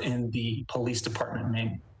forth in the police department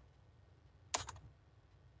manual.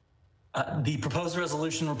 The proposed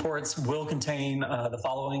resolution reports will contain the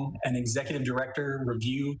following: an executive director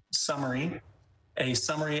review summary, a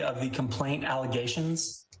summary of the complaint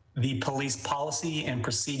allegations, the police policy and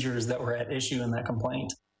procedures that were at issue in that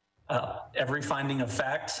complaint, every finding of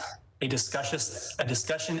fact, a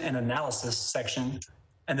discussion and analysis section,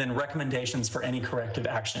 and then recommendations for any corrective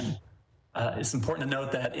action. It's important to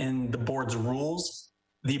note that in the board's rules,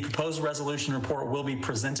 the proposed resolution report will be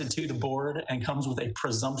presented to the board and comes with a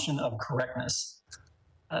presumption of correctness.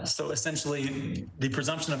 So essentially, the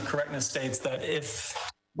presumption of correctness states that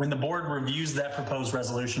when the board reviews that proposed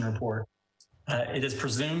resolution report, it is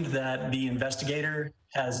presumed that the investigator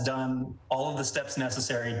has done all of the steps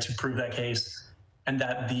necessary to prove that case and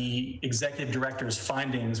that the executive director's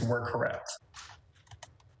findings were correct.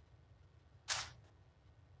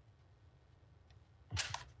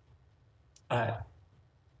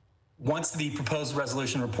 Once the proposed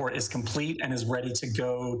resolution report is complete and is ready to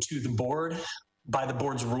go to the board, by the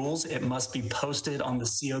board's rules, it must be posted on the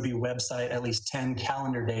COB website at least 10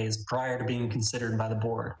 calendar days prior to being considered by the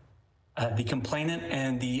board. The complainant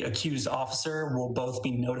and the accused officer will both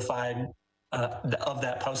be notified of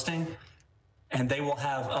that posting, and they will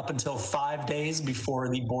have up until 5 days before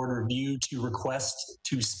the board review to request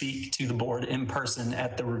to speak to the board in person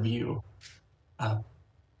at the review.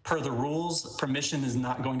 Per the rules, permission is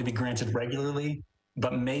not going to be granted regularly,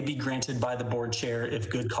 but may be granted by the board chair if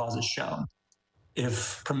good cause is shown.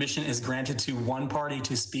 If permission is granted to one party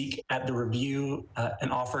to speak at the review, an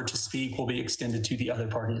offer to speak will be extended to the other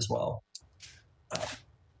party as well.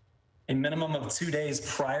 A minimum of 2 days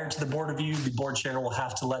prior to the board review, the board chair will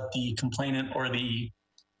have to let the complainant or the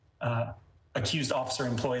accused officer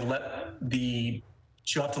employee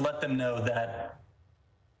she'll have to let them know that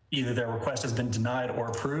either their request has been denied or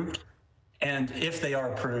approved. And if they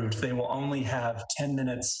are approved, they will only have 10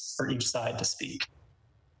 minutes for each side to speak.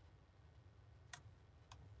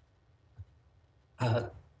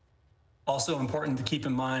 Also important to keep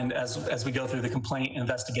in mind as we go through the complaint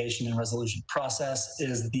investigation and resolution process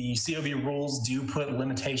is the COB rules do put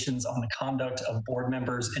limitations on the conduct of board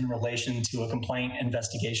members in relation to a complaint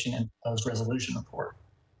investigation and proposed resolution report.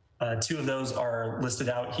 2 of those are listed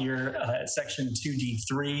out here at section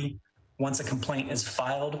 2D3. Once a complaint is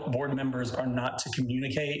filed, board members are not to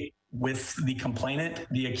communicate with the complainant,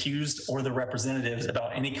 the accused, or the representatives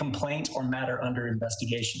about any complaint or matter under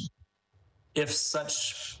investigation. If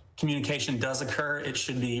such communication does occur, it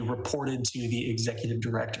should be reported to the executive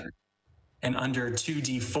director. And under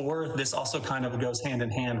 2D4, this also kind of goes hand in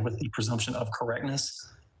hand with the presumption of correctness.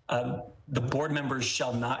 The board members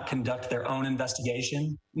shall not conduct their own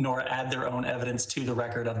investigation nor add their own evidence to the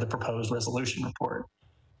record of the proposed resolution report.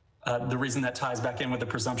 The reason that ties back in with the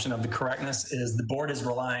presumption of the correctness is the board is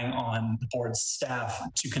relying on the board's staff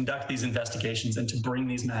to conduct these investigations and to bring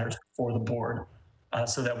these matters before the board,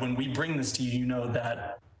 so that when we bring this to you, you know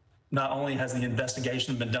that not only has the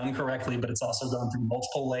investigation been done correctly, but it's also gone through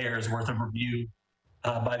multiple layers worth of review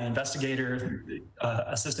by the investigator,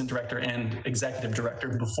 assistant director, and executive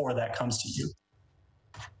director before that comes to you.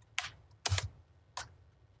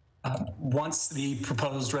 Once the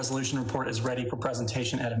proposed resolution report is ready for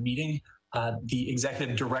presentation at a meeting, the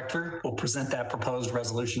executive director will present that proposed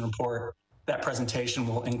resolution report. That presentation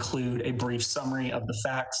will include a brief summary of the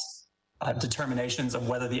facts, determinations of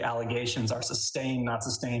whether the allegations are sustained, not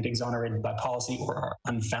sustained, exonerated by policy, or are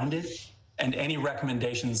unfounded, and any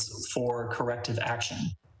recommendations for corrective action.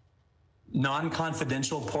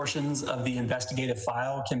 Non-confidential portions of the investigative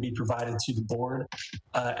file can be provided to the board.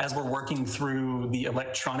 As we're working through the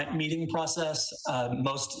electronic meeting process,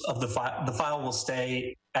 most of the file will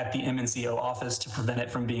stay at the MNCO office to prevent it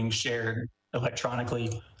from being shared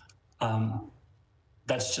electronically.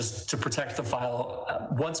 That's just to protect the file.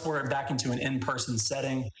 Once we're back into an in-person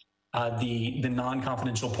setting, the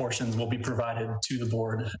non-confidential portions will be provided to the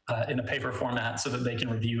board in a paper format so that they can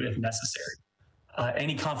review if necessary.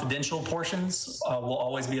 Any confidential portions will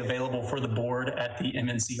always be available for the board at the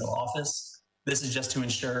MNCO office. This is just to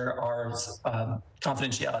ensure our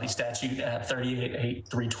confidentiality statute at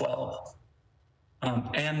 38.8.312.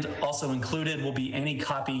 And also included will be any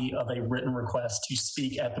copy of a written request to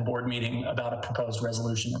speak at the board meeting about a proposed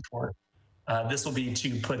resolution report. This will be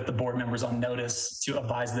to put the board members on notice to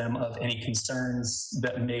advise them of any concerns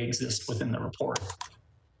that may exist within the report.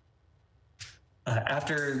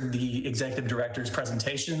 After the executive director's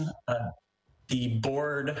presentation, the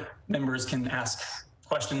board members can ask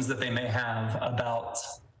questions that they may have about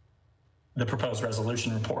the proposed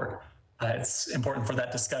resolution report. It's important for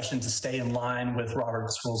that discussion to stay in line with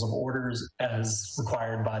Robert's Rules of Orders as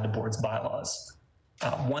required by the board's bylaws.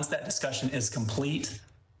 Once that discussion is complete,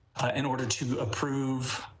 in order to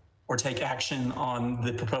approve or take action on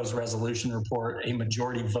the proposed resolution report, a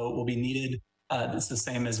majority vote will be needed. It's the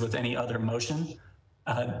same as with any other motion.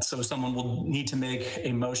 So someone will need to make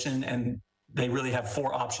a motion, and they really have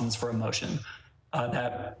four options for a motion.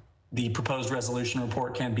 That the proposed resolution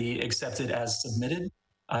report can be accepted as submitted,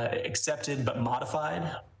 accepted but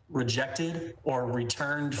modified, rejected, or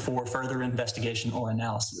returned for further investigation or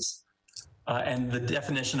analysis. And the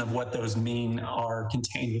definition of what those mean are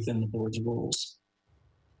contained within the board's rules.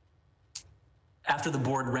 After the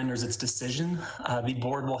board renders its decision, the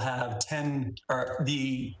board will have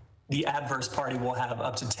the adverse party will have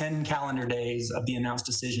up to 10 calendar days of the announced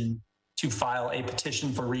decision to file a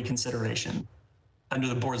petition for reconsideration. Under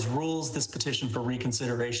the board's rules, this petition for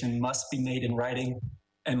reconsideration must be made in writing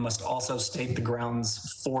and must also state the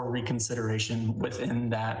grounds for reconsideration within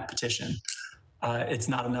that petition. It's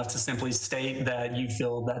not enough to simply state that you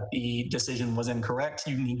feel that the decision was incorrect.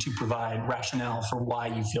 You need to provide rationale for why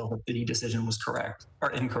you feel that the decision was correct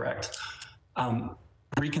or incorrect.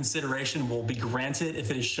 Reconsideration will be granted if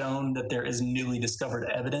it is shown that there is newly discovered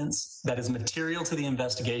evidence that is material to the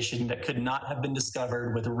investigation that could not have been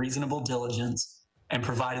discovered with reasonable diligence and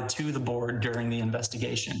provided to the board during the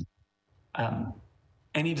investigation.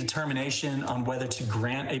 Any determination on whether to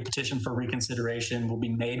grant a petition for reconsideration will be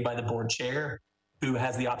made by the board chair, who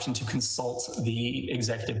has the option to consult the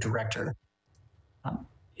executive director.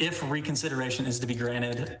 If reconsideration is to be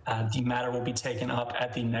granted, the matter will be taken up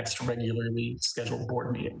at the next regularly scheduled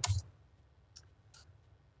board meeting.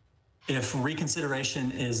 If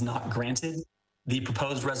reconsideration is not granted, the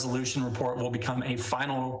proposed resolution report will become a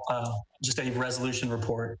final, just a resolution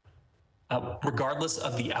report. Regardless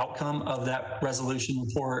of the outcome of that resolution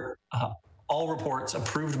report, all reports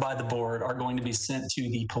approved by the board are going to be sent to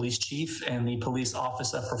the police chief and the Police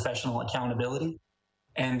Office of Professional Accountability.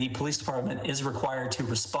 And the police department is required to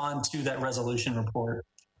respond to that resolution report,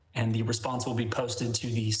 and the response will be posted to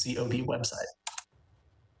the COB website.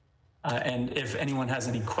 And if anyone has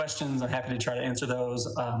any questions, I'm happy to try to answer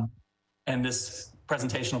those. And this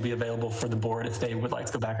presentation will be available for the board if they would like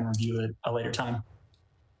to go back and review it at a later time.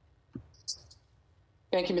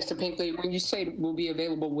 Thank you, Mr. Pinkley. When you say it will be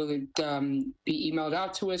available, will it be emailed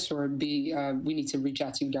out to us, or be we need to reach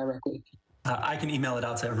out to you directly? I can email it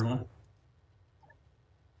out to everyone.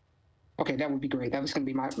 Okay, that would be great. That was going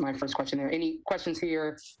to be my first question there. Any questions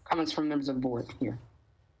here, comments from members of the board here?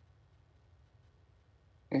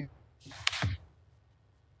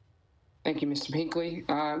 Mr. Pinkley.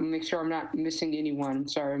 Make sure I'm not missing anyone. I'm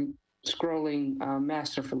sorry, I'm scrolling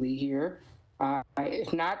masterfully here.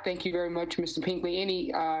 If not, thank you very much, Mr. Pinkley.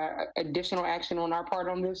 Any additional action on our part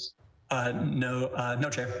on this? No,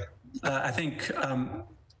 Chair. I think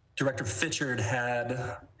Director Fitchard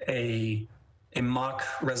had a mock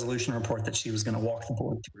resolution report that she was going to walk the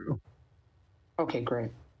board through. Okay,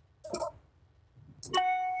 great.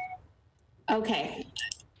 Okay,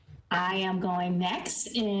 I am going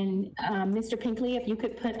next. And Mr. Pinkley, if you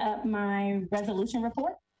could put up my resolution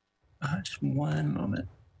report. Just one moment.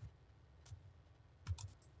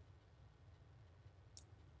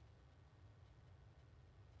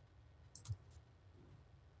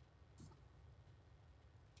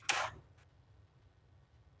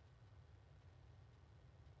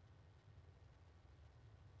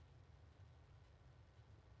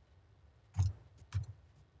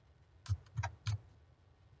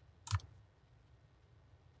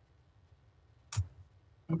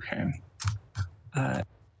 Okay.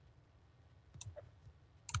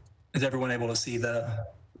 Is everyone able to see the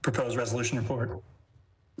proposed resolution report?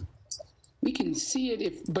 We can see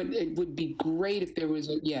it, but it would be great if there was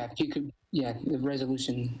if you could, the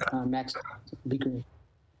resolution, Max, would be great.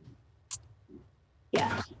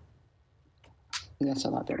 Yeah. That's a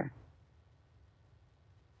lot better.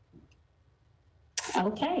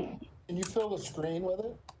 Okay. Can you fill the screen with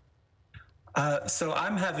it? So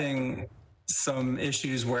I'm having some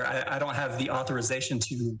issues where I don't have the authorization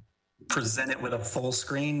to present it with a full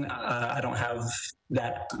screen. I don't have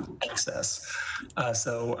that access.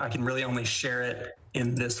 So I can really only share it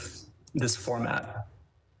in this format.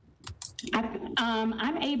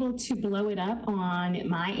 I'm able to blow it up on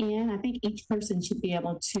my end. I think each person should be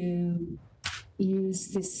able to use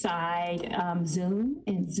this side Zoom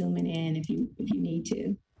and zoom it in if you need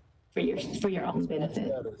to for your own benefit.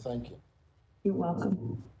 Better, thank you. You're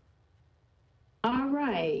welcome. All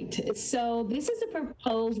right, so this is a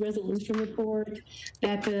proposed resolution report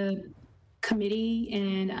that the committee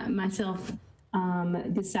and myself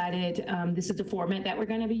decided this is the format that we're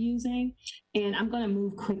going to be using. And I'm going to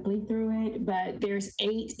move quickly through it, but there's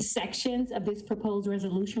 8 sections of this proposed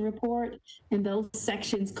resolution report, and those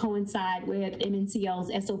sections coincide with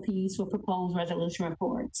MNCO's SOPs for proposed resolution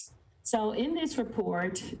reports. So in this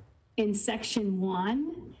report, in section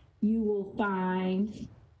 1, you will find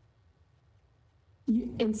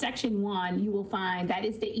that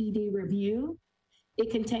is the ED review. It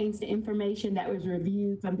contains the information that was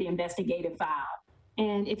reviewed from the investigative file.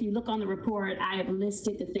 And if you look on the report, I have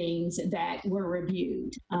listed the things that were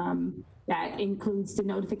reviewed. That includes the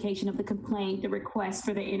notification of the complaint, the request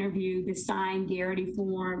for the interview, the signed Garrity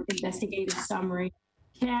form, investigative summary,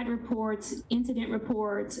 CAD reports, incident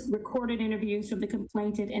reports, recorded interviews from the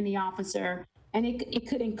complainant and the officer. And it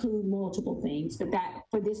could include multiple things, but that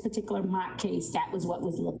for this particular mock case, that was what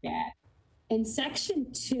was looked at. In section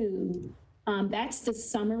 2, that's the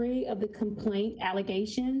summary of the complaint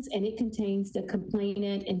allegations, and it contains the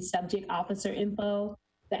complainant and subject officer info,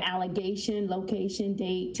 the allegation, location,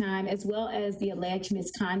 date, time, as well as the alleged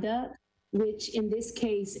misconduct, which in this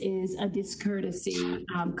case is a discourtesy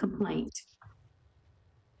complaint.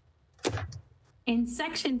 In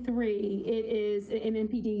section 3, it is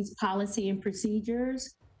MNPD's policy and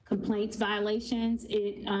procedures, complaints violations.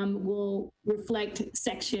 It will reflect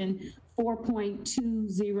section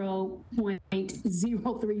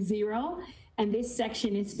 4.20.030. And this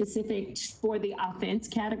section is specific for the offense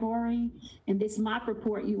category. In this mock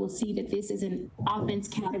report, you will see that this is an offense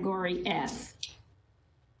category F.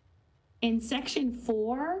 In section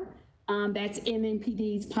 4, that's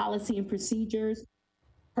MNPD's policy and procedures,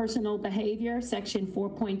 personal behavior, section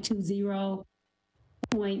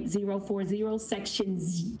 4.20.040, section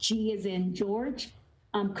G is in George.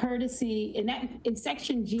 Courtesy, and that in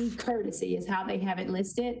section G, courtesy is how they have it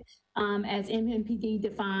listed, as MNPD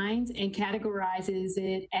defines and categorizes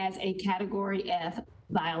it as a category F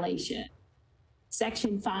violation.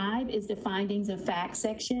 Section 5 is the findings of fact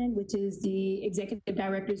section, which is the executive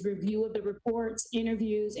director's review of the reports,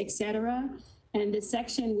 interviews, etc. And the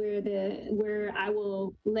section where I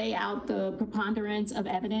will lay out the preponderance of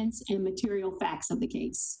evidence and material facts of the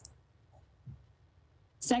case.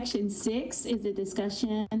 Section 6 is the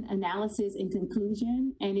discussion, analysis, and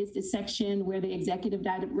conclusion, and is the section where the executive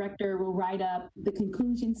director will write up the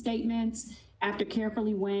conclusion statements after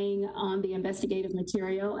carefully weighing on the investigative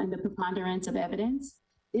material and the preponderance of evidence.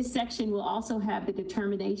 This section will also have the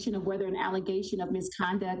determination of whether an allegation of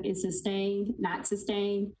misconduct is sustained, not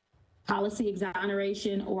sustained, policy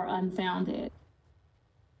exoneration, or unfounded.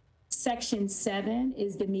 Section 7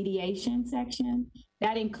 is the mediation section.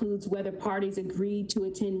 That includes whether parties agreed to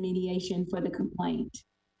attend mediation for the complaint.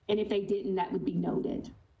 And if they didn't, that would be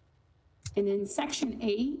noted. And then section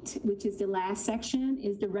 8, which is the last section,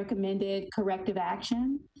 is the recommended corrective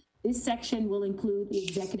action. This section will include the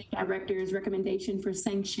executive director's recommendation for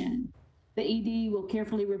sanction. The ED will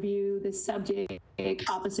carefully review the subject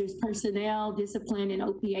officer's personnel, discipline, and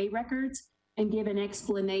OPA records and give an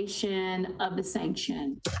explanation of the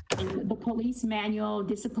sanction. And the police manual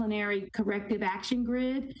disciplinary corrective action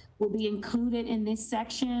grid will be included in this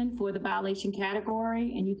section for the violation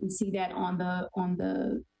category, and you can see that on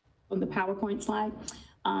the PowerPoint slide.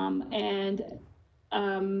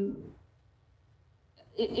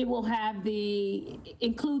 It will have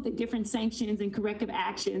include the different sanctions and corrective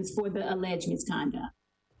actions for the alleged misconduct.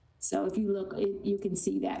 So if you look, you can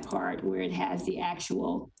see that part where it has the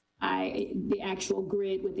actual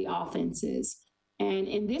grid with the offenses. And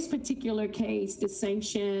in this particular case, the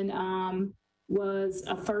sanction was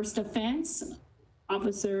a first offense.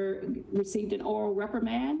 Officer received an oral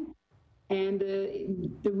reprimand. And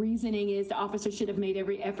the reasoning is the officer should have made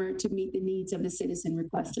every effort to meet the needs of the citizen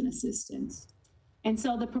requesting assistance. And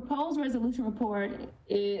so the proposed resolution report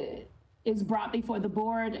is brought before the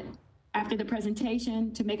board after the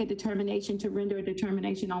presentation to make a determination, to render a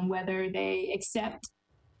determination on whether they accept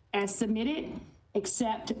as submitted,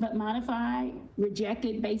 accept but modify, reject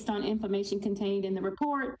it based on information contained in the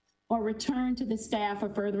report, or return to the staff for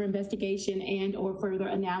further investigation and or further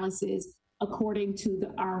analysis according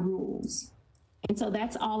to our rules. And so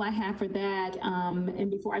that's all I have for that.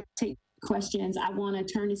 And before I take questions, I want to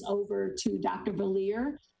turn this over to Dr.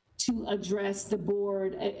 Valier to address the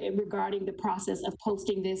board regarding the process of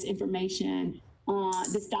posting this information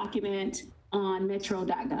on this document on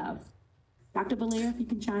metro.gov. Dr. Valier, if you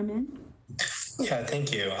can chime in. Yeah,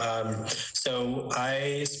 thank you. So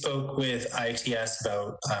I spoke with ITS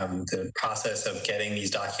about the process of getting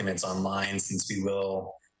these documents online, since we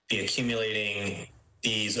will be accumulating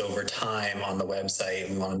these over time on the website.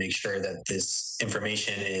 We want to make sure that this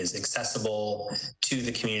information is accessible to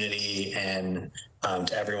the community and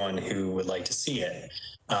to everyone who would like to see it.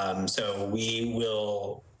 So we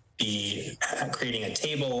will be creating a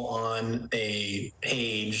table on a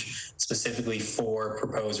page specifically for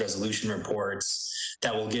proposed resolution reports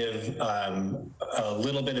that will give a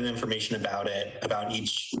little bit of information about it, about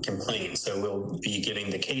each complaint. So we'll be giving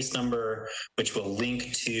the case number, which will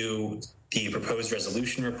link to the proposed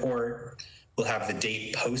resolution report. We'll have the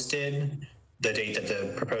date posted, the date that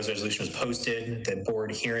the proposed resolution was posted, the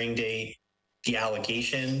board hearing date, the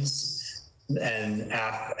allegations, and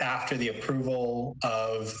after the approval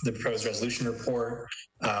of the proposed resolution report,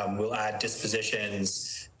 we'll add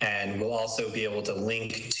dispositions, and we'll also be able to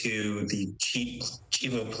link to the chief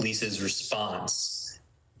of police's response.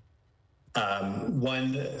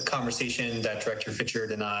 One conversation that Director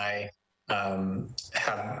Fitchard and I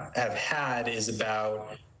have had is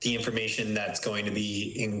about the information that's going to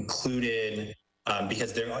be included,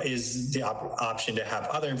 because there is the option to have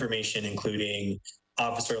other information, including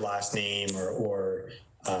officer last name or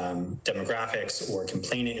demographics or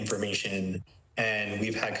complainant information. And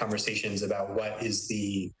we've had conversations about what is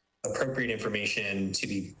the appropriate information to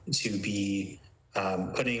be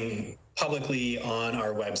putting publicly on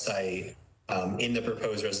our website in the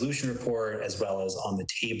proposed resolution report, as well as on the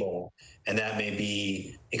table. And that may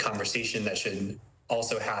be a conversation that should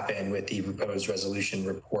also happen with the proposed resolution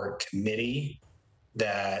report committee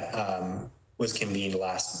that was convened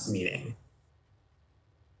last meeting.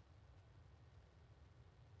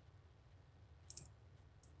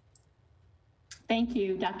 Thank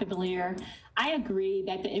you, Dr. Valier. I agree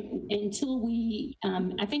that until we,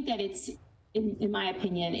 I think that it's, in my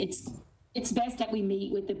opinion, it's best that we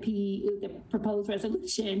meet with the proposed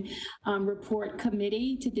resolution report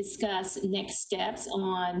committee to discuss next steps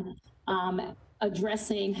on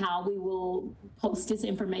addressing how we will post this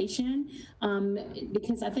information,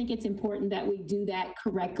 because I think it's important that we do that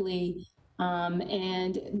correctly.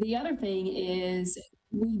 And the other thing is,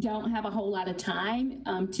 we don't have a whole lot of time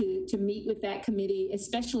to meet with that committee,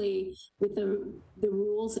 especially with the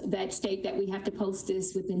rules that state that we have to post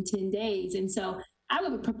this within 10 days. And so I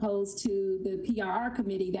would propose to the PRR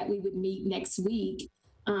committee that we would meet next week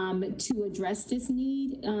to address this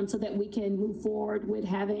need, so that we can move forward with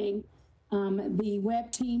having the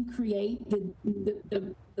web team create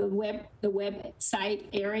the website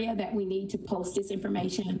area that we need to post this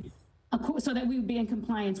information, of course, so that we would be in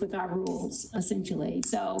compliance with our rules, essentially.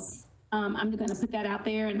 So I'm going to put that out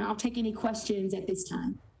there, and I'll take any questions at this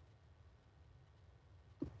time.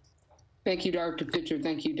 Thank you, Dr. Pitcher.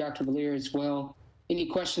 Thank you, Dr. Valier, as well. Any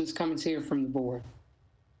questions, comments here from the board?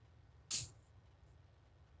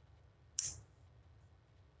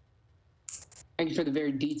 Thank you for the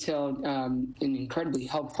very detailed and incredibly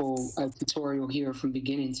helpful tutorial here from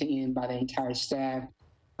beginning to end by the entire staff.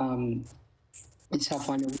 It's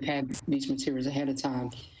helpful. I know we've had these materials ahead of time.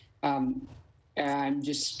 I'm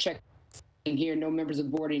just checking here. No members of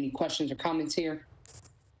the board, any questions or comments here?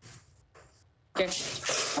 Okay.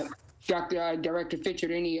 Director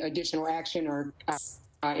Fitchard, any additional action or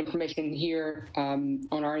information here on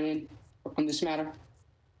our end on this matter?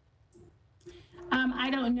 I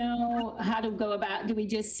don't know how to go about, do we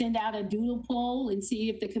just send out a doodle poll and see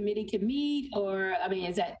if the committee can meet, or, I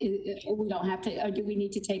mean, we don't have to, or do we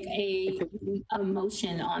need to take a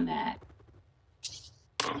motion on that?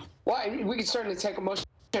 Well, we can certainly take a motion.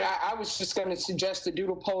 I was just going to suggest a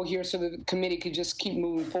doodle poll here so that the committee could just keep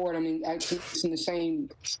moving forward. I mean, it's in the same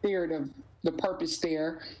spirit of the purpose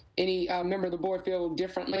there. Any member of the board feel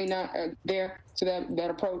differently there to that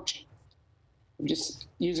approach? Just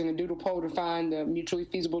using a doodle poll to find the mutually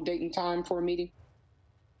feasible date and time for a meeting.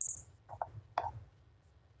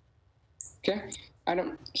 Okay, I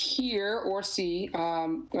don't hear or see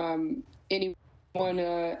anyone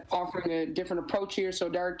offering a different approach here. So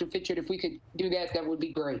Director Fitchard, if we could do that, that would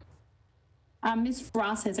be great. Ms.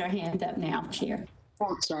 Ross has her hand up now, Chair.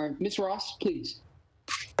 Oh, sorry, Ms. Ross, please.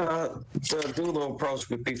 The doodle approach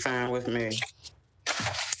would be fine with me.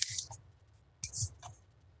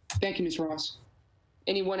 Thank you, Ms. Ross.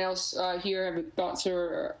 Anyone else here have thoughts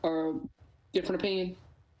or different opinion?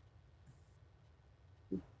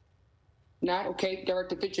 Not? Okay,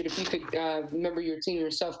 Director Fitchard, if you could remember your team or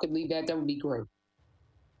yourself could lead that would be great.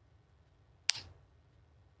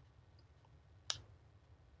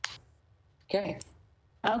 Okay.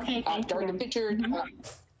 Okay, thank you. Director Fitchard,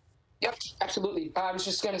 yep, absolutely. I was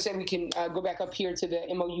just going to say we can go back up here to the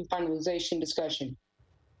MOU finalization discussion.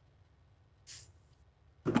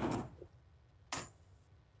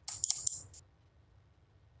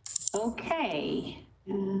 Okay.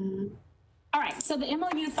 All right, so the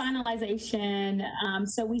MOU finalization,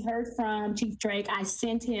 so we heard from Chief Drake. I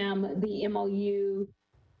sent him the MOU,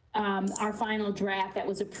 our final draft that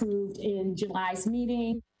was approved in July's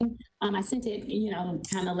meeting. I sent it,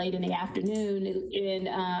 kind of late in the afternoon,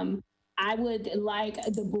 and I would like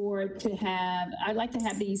the board to I'd like to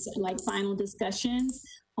have these final discussions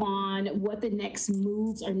on what the next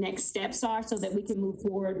moves or next steps are so that we can move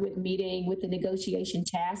forward with meeting with the negotiation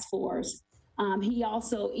task force. He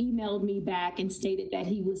also emailed me back and stated that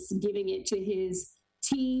he was giving it to his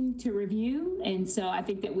team to review. And so I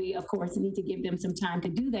think that we, of course, need to give them some time to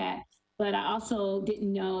do that. But I also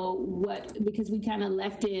didn't know because we kind of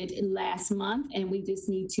left it last month and we just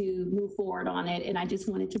need to move forward on it. And I just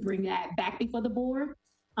wanted to bring that back before the board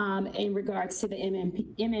in regards to the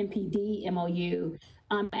MMPD MOU.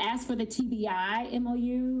 As for the TBI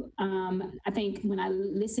MOU, I think when I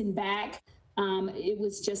listened back, it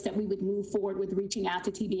was just that we would move forward with reaching out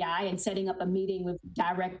to TBI and setting up a meeting with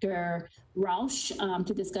Director Rausch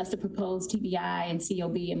to discuss the proposed TBI and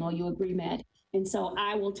COB MOU agreement. And so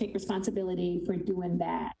I will take responsibility for doing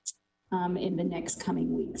that in the next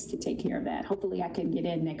coming weeks to take care of that. Hopefully I can get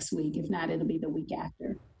in next week. If not, it'll be the week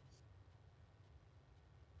after.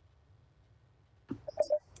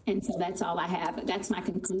 And so that's all I have. That's my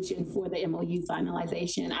conclusion for the MOU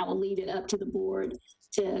finalization. I will leave it up to the board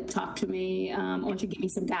to talk to me or to give me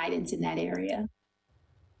some guidance in that area.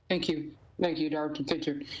 Thank you. Thank you, Dr.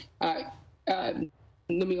 Fitchard.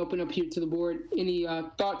 Let me open up here to the board. Any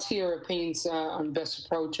thoughts here or opinions on best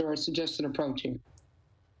approach or suggested approach here?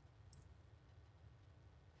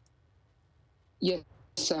 Yes,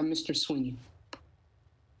 Mr. Sweeney.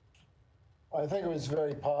 I think it was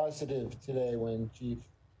very positive today when Chief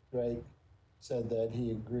Drake said that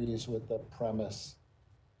he agrees with the premise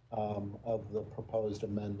of the proposed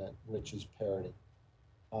amendment, which is parity,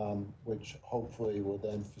 which hopefully will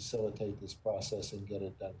then facilitate this process and get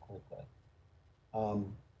it done quickly.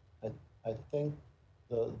 I think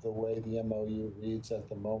the way the MOU reads at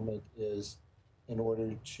the moment is in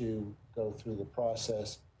order to go through the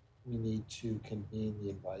process, we need to convene the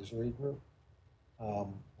advisory group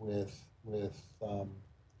with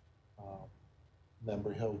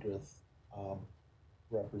Member Hildreth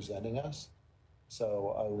representing us.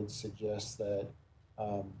 So I would suggest that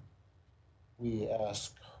we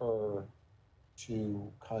ask her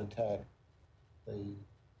to contact the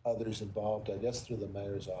others involved, I guess through the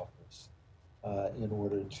mayor's office, in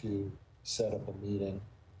order to set up a meeting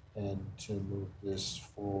and to move this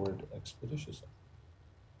forward expeditiously.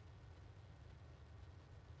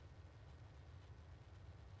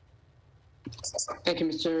 Thank you,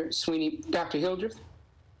 Mr. Sweeney. Dr. Hildreth?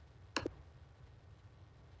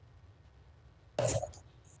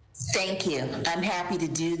 Thank you. I'm happy to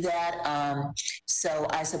do that. So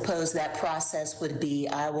I suppose that process would be,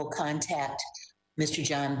 I will contact Mr.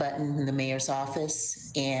 John Button in the mayor's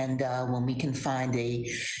office, and when we can find a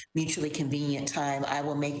mutually convenient time, I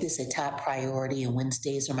will make this a top priority, and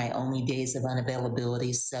Wednesdays are my only days of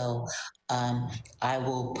unavailability. So I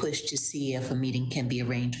will push to see if a meeting can be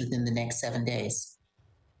arranged within the next 7 days,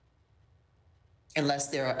 unless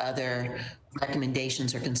there are other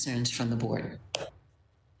recommendations or concerns from the board.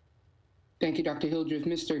 Thank you, Dr. Hildreth.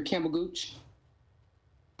 Mr. Campbell-Gooch.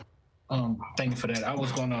 Thank you for that. I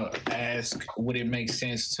was going to ask, would it make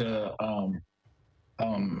sense to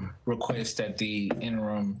request that the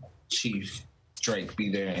interim Chief Drake be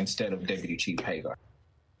there instead of Deputy Chief Hagar?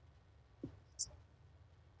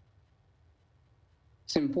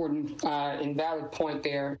 It's an important and valid point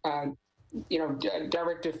there. You know,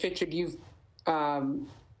 Director Fitchard, you've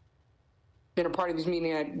been a part of this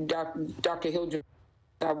meeting. Dr. Hildreth,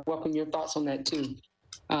 I welcome your thoughts on that too.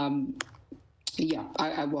 Yeah,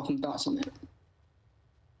 I welcome thoughts on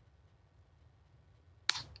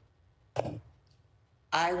that.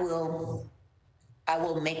 I will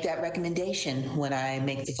make that recommendation when I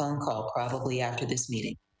make the phone call, probably after this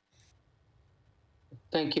meeting.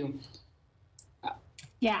 Thank you.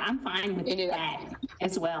 Yeah, I'm fine with that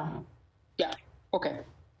as well. Yeah, okay,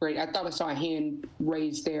 great. I thought I saw a hand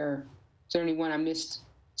raised there. Is there anyone I missed?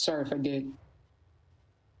 Sorry if I did.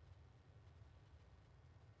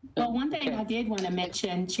 Well, one thing I did want to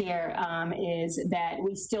mention, Chair, is that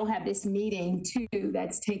we still have this meeting too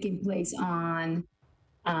that's taking place on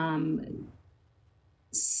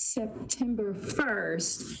September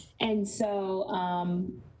 1st. And so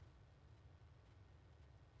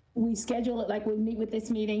we schedule it like we meet with this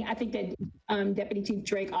meeting. I think that Deputy Chief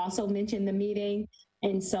Drake also mentioned the meeting.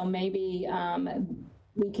 And so maybe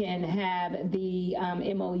we can have the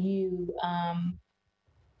MOU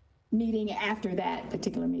meeting after that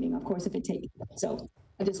particular meeting, of course, if it takes. So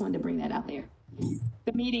I just wanted to bring that out there.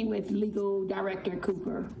 The meeting with Legal Director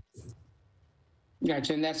Cooper.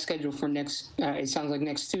 Gotcha, and that's scheduled for next, it sounds like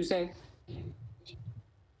next Tuesday?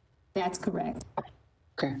 That's correct.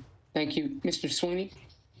 Okay, thank you. Mr. Sweeney?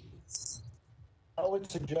 I would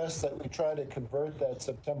suggest that we try to convert that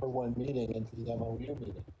September 1 meeting into the MOU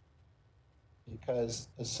meeting. Because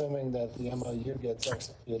assuming that the MOU gets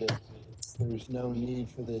executed, there's no need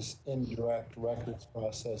for this indirect records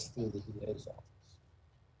process through the DA's office.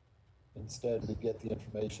 Instead, we get the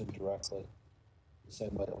information directly the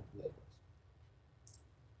same way OPA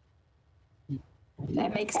does.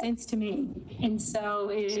 That makes sense to me. And so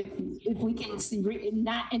if we can,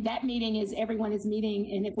 and that meeting is, everyone is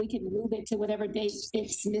meeting, and if we can move it to whatever date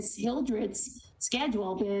fits Ms. Hildreth's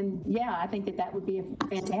schedule, then yeah, I think that would be a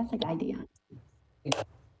fantastic idea.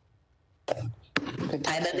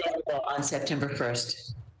 I'm available on September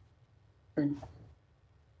 1st.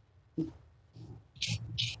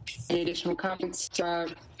 Any additional comments,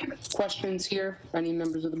 questions here, any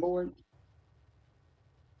members of the board?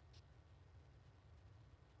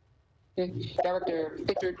 Okay. Director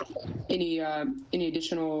Fitchard, any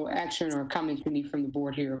additional action or comments we need from the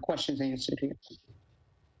board here, or questions answered here?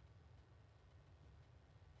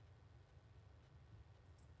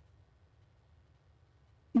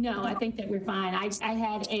 No, I think that we're fine. I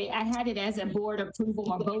had it as a board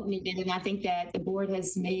approval or vote needed, and I think that the board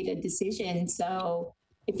has made a decision. So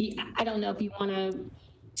I don't know if you want to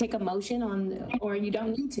take a motion on, or you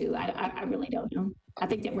don't need to. I really don't know. I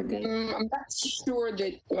think that we're good. I'm not sure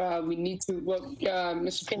that we need to. Well,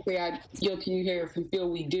 Mr. Pinkley, I yield to you here if you feel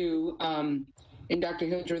we do. And Dr.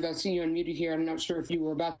 Hildreth, I see you unmuted here. I'm not sure if you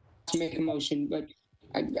were about to make a motion, but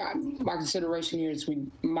my consideration here is we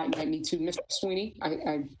might need to. Mr. Sweeney,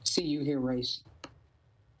 I see you here raised.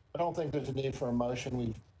 I don't think there's a need for a motion.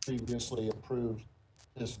 We've previously approved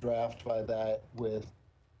this draft by that with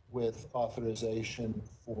authorization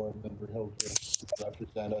for Member Hildreth to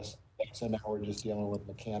represent us. So now we're just dealing with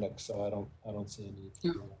mechanics. So I don't see a need for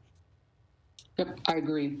a motion. Yep, I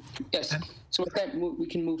agree. Yes. So with that, we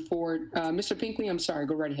can move forward. Mr. Pinkley, I'm sorry.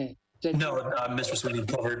 Go right ahead. No, Mr. Sweeney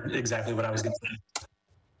covered exactly what I was going to say.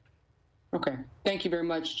 Okay, thank you very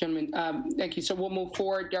much, gentlemen. Thank you. So we'll move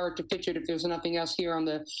forward. Director Fitchard, if there's nothing else here on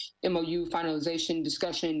the MOU finalization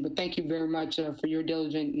discussion, but thank you very much for your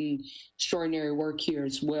diligent and extraordinary work here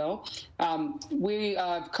as well. We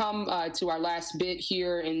have come to our last bit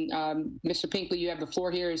here, and Mr. Pinkley, you have the floor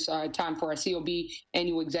here. It's time for our COB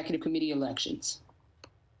Annual Executive Committee elections.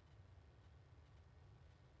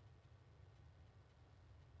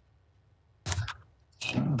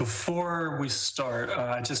 Before we start,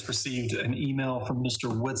 I just received an email from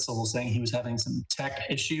Mr. Witzel saying he was having some tech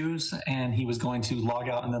issues and he was going to log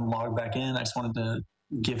out and then log back in. I just wanted to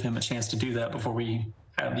give him a chance to do that before we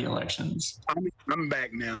have the elections. I'm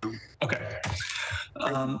back now. Okay.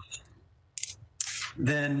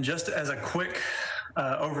 Then just as a quick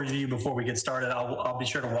overview before we get started, I'll be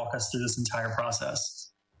sure to walk us through this entire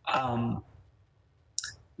process.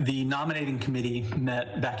 The nominating committee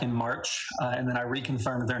met back in March, and then I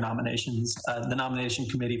reconfirmed their nominations. The nomination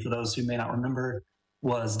committee, for those who may not remember,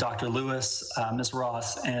 was Dr. Lewis, Ms.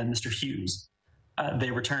 Ross, and Mr. Hughes.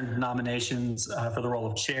 They returned nominations for the role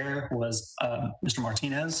of chair was Mr.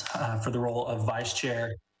 Martinez. For the role of vice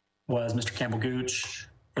chair was Mr. Campbell Gooch.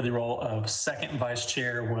 For the role of second vice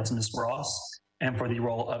chair was Ms. Ross. And for the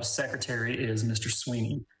role of secretary is Mr.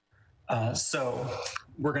 Sweeney. So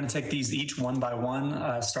we're going to take these each one by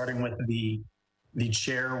one, starting with the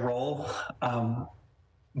chair role.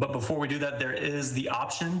 But before we do that, there is the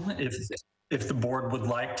option, if the board would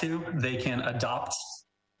like to, they can adopt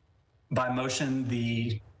by motion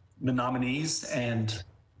the nominees and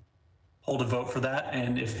hold a vote for that.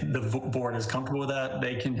 And if the board is comfortable with that,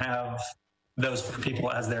 they can have those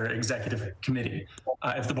people as their executive committee.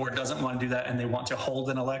 If the board doesn't want to do that and they want to hold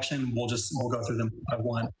an election, we'll go through them by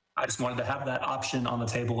one. I just wanted to have that option on the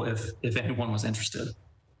table if anyone was interested.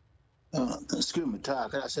 Excuse me,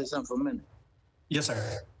 Todd, can I say something for a minute? Yes,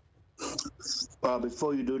 sir.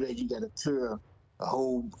 Before you do that, you got to clear a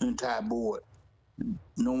whole entire board.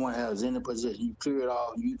 No one has any position. You clear it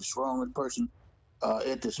all. You're the strongest person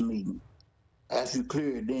at this meeting. After you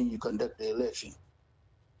clear it, then you conduct the election.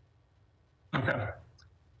 Okay.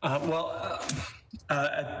 At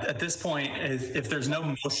this point, if there's no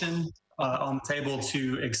motion on the table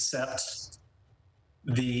to accept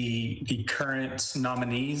the current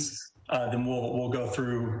nominees, then we'll go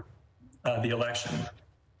through the election.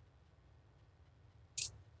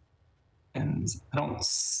 And I don't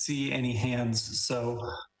see any hands, so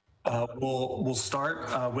we'll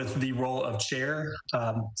start with the role of chair.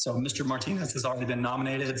 So Mr. Martinez has already been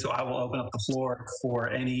nominated, so I will open up the floor for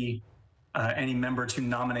any member to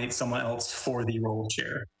nominate someone else for the role of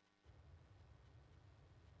chair.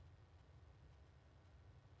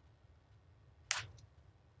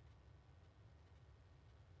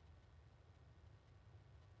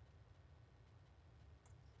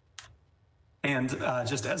 And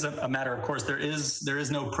just as a matter of course, there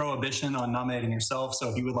is no prohibition on nominating yourself. So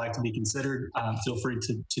if you would like to be considered, feel free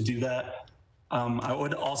to do that. I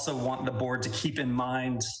would also want the board to keep in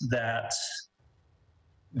mind that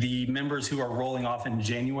the members who are rolling off in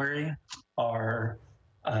January are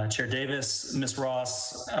Chair Davis, Ms.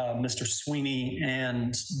 Ross, Mr. Sweeney,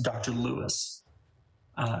 and Dr. Lewis.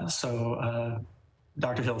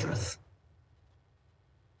 Dr. Hildreth.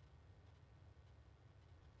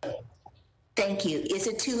 Thank you. Is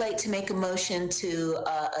it too late to make a motion to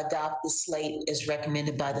adopt the slate as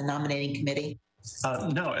recommended by the nominating committee?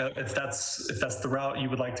 No, if that's the route you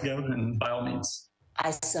would like to go, then by all means.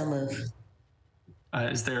 I so move.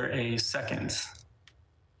 Is there a second?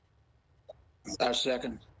 I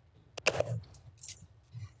second.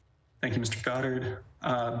 Thank you, Mr. Goddard.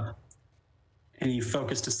 Any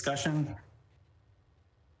focused discussion?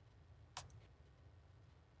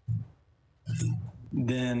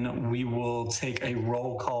 Then we will take a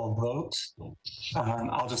roll call vote.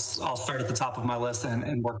 I'll start at the top of my list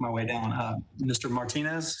and work my way down. Mr.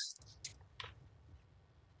 Martinez?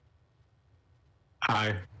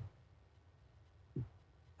 Aye.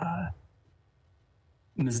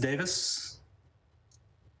 Ms. Davis?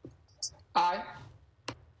 Aye.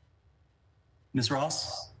 Ms.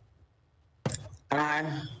 Ross?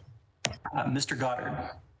 Aye. Mr.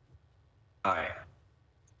 Goddard? Aye.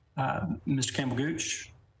 Mr. Campbell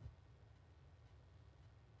Gooch?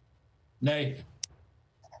 Nay.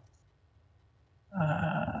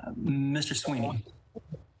 Mr. Sweeney?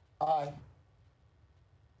 Aye.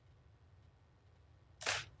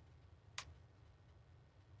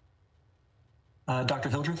 Dr.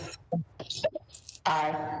 Hildreth?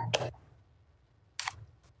 Aye.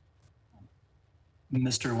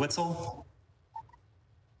 Mr. Witzel?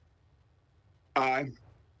 Aye.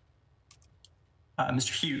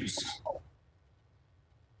 Mr. Hughes?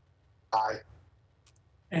 Aye.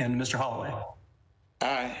 And Mr. Holloway?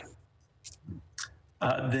 Aye.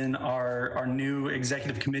 Then our new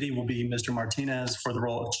executive committee will be Mr. Martinez for the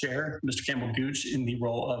role of chair, Mr. Campbell Gooch in the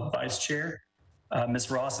role of vice chair,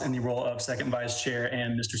 Ms. Ross in the role of second vice chair,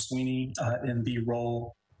 and Mr. Sweeney in the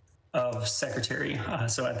role of secretary.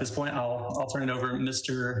 So at this point, I'll turn it over to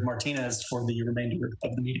Mr. Martinez for the remainder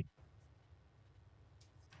of the meeting.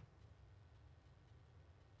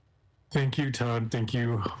 Thank you, Todd. Thank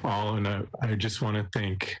you all. And I just want to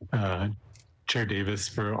thank Chair Davis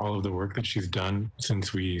for all of the work that she's done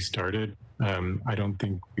since we started. I don't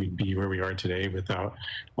think we'd be where we are today without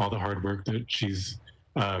all the hard work that she's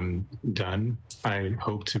done. I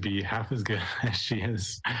hope to be half as good as she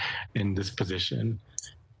is in this position.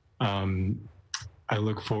 I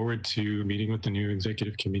look forward to meeting with the new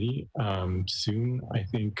executive committee soon. I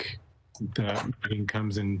think that meeting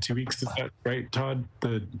comes in 2 weeks. Is that right, Todd?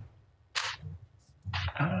 The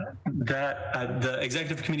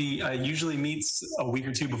executive committee usually meets a week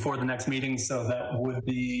or two before the next meeting, so that would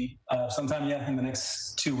be sometime, in the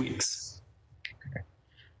next 2 weeks. Okay.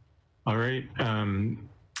 All right.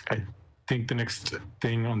 I think the next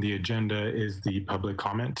thing on the agenda is the public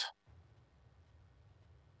comment.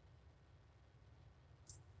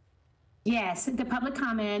 Yes, the public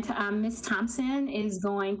comment. Ms. Thompson is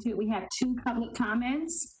going to, we have 2 public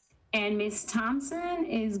comments, and Ms. Thompson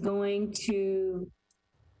is going to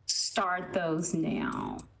start those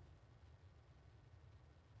now.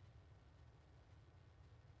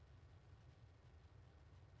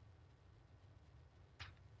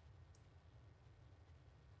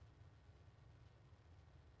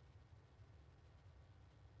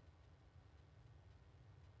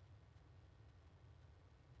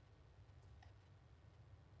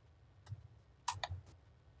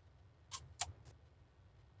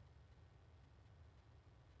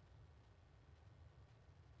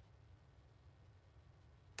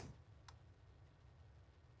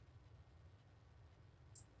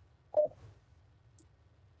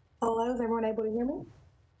 Hello, is everyone able to hear me?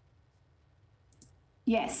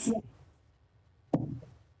 Yes.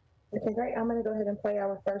 Okay, great. I'm going to go ahead and play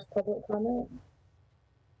our first public comment.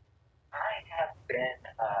 I have been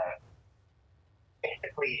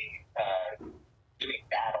basically doing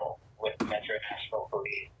battle with the Metro Nashville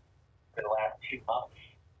Police for the last 2 months.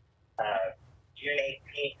 June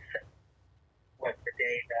 18th was the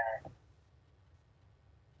day that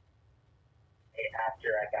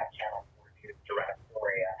after I got Channel 4 News to run a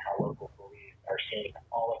story on how local police are seen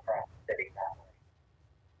all across the city that way.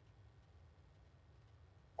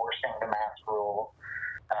 Forcing the mask rule,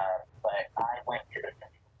 but I went to the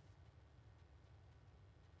central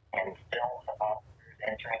and filmed officers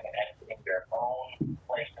entering and exiting their own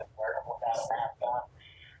place of work without a mask on.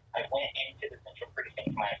 I went into the central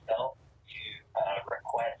precinct myself to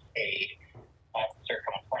request a officer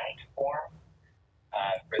complaint form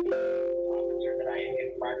for the officer that I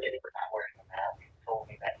confronted for not wearing a mask. He told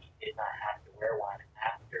me that he did not have to wear one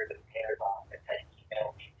after the mayor's office had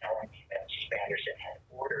emailed me telling me that Chief Anderson had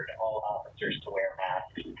ordered all officers to wear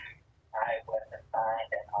masks. I was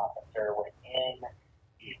assigned an officer within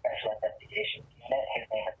the Special Investigations Unit. His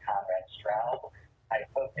name is Conrad Stroud. I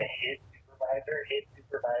spoke to his supervisor. His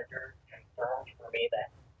supervisor confirmed for me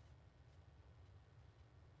that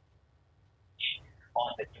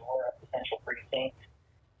on the door of the central precinct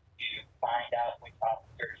to find out which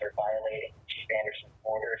officers are violating Chief Anderson's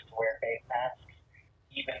orders to wear face masks,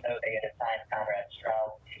 even though they had assigned Conrad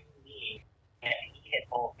Stroud to me, and he had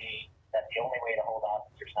told me that the only way to hold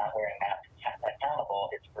officers not wearing masks accountable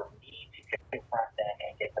is for me to confront them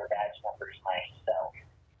and get their badge numbers myself.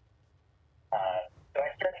 So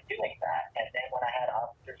I started doing that, and then when I had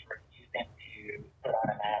officers refusing to put on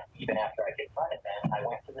a mask even after I confronted them, I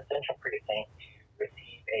went to the central precinct to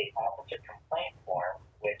receive a officer complaint form,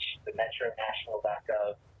 which the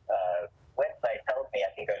metronashville.gov website tells me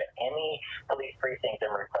I can go to any police precinct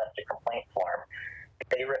and request a complaint form.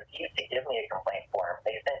 They refused to give me a complaint form.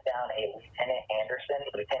 They sent down a Lieutenant Anderson.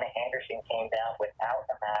 Lieutenant Anderson came down without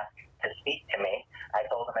a mask to speak to me. I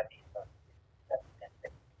told him if he spoke to me,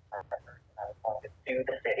 I was going to sue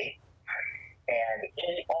the city. And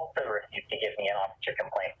he also refused to give me an officer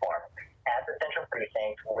complaint form. At the central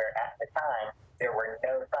precinct, where at the time there were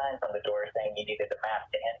no signs on the door saying you needed a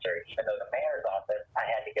mask to enter, even though the mayor's office, I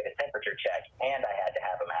had to get a temperature check and I had to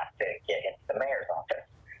have a mask to get into the mayor's office.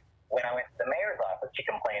 When I went to the mayor's office to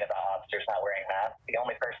complain about officers not wearing masks, the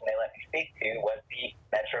only person they let me speak to was the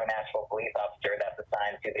Metro Nashville police officer that's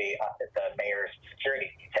assigned to the mayor's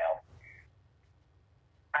security detail.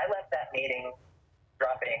 I left that meeting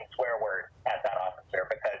dropping swear words at that officer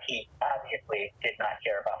because he obviously did not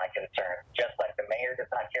care about my concerns, just like the mayor does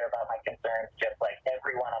not care about my concerns, just like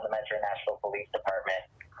everyone on the Metro Nashville Police Department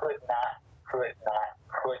could not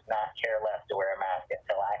care less to wear a mask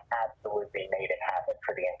until I absolutely made it happen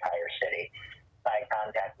for the entire city by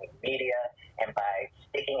contacting media and by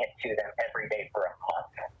sticking it to them every day for a month.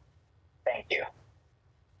 Thank you.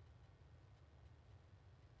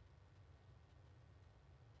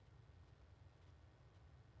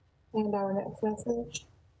 And our next message.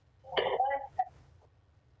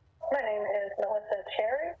 My name is Melissa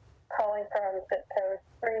Cherry, calling from zip code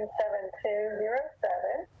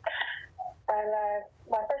 37207. And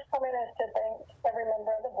my first comment is to thank every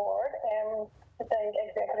member of the board and to thank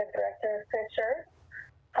Executive Director Pritchard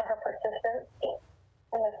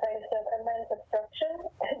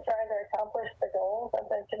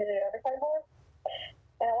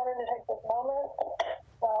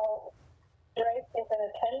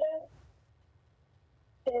attendance.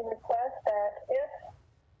 He requests that if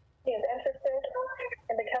he is interested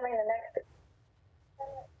in becoming the next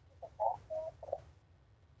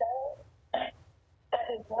that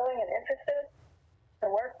he's willing and interested to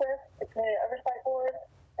work with the Community Oversight Board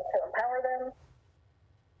and to empower them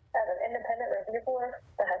as an independent review board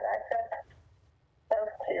that has access both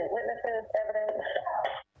to witnesses, evidence,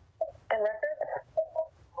 and records.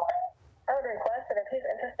 I would request that if he's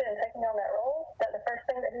interested in taking on that role, that the first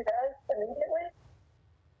thing that he does immediately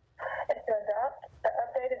is to adopt the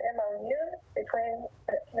updated MOU between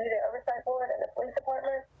the Community Oversight Board and the Police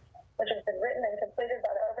Department, which has been written and completed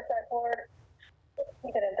by the Oversight Board.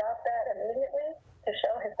 He can adopt that immediately to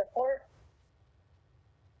show his support.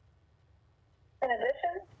 In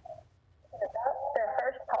addition, he can adopt their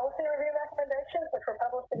first policy review recommendations, which were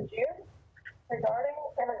published in June, regarding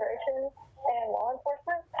immigration and law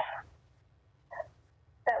enforcement.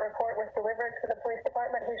 That report was delivered to the police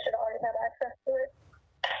department, who should already have access to it,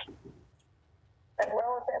 as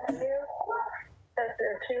well as the MOU. Those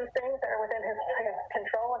are two things that are within his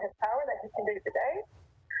control and his power that he can do today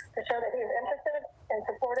to show that he is interested in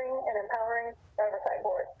supporting and empowering the Oversight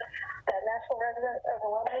Board that Nashville residents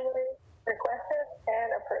overwhelmingly requested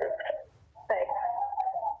and approved. Thanks.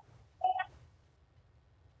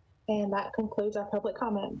 And that concludes our public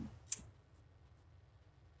comment.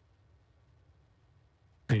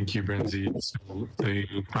 Thank you, Brinzy. So the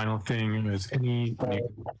final thing is any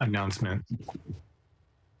announcement.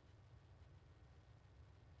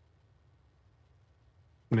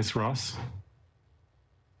 Ms. Ross?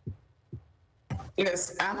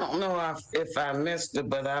 Yes, I don't know if I missed it,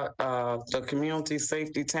 but the community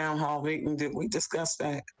safety town hall meeting, did we discuss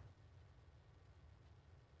that?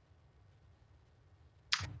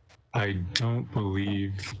 I don't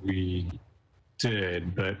believe we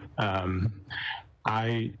did, but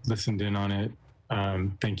I listened in on it.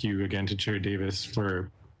 Thank you again to Chair Davis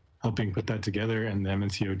for helping put that together and the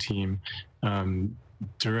MNCO team.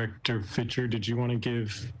 Director Fitcher, did you want to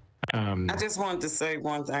give? I just wanted to say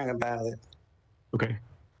one thing about it. Okay.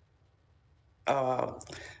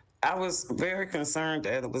 I was very concerned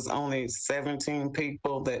that it was only 17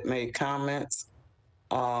 people that made comments.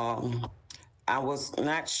 I was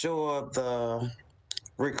not sure the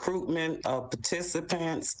recruitment of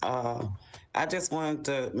participants. I just wanted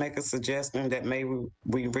to make a suggestion that maybe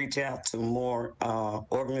we reach out to more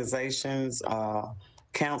organizations,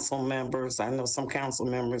 council members. I know some council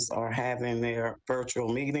members are having their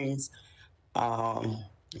virtual meetings,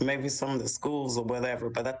 maybe some of the schools or whatever,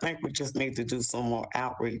 but I think we just need to do some more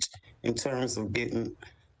outreach in terms of getting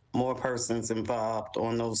more persons involved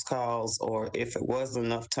on those calls, or if it was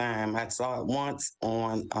enough time. I saw it once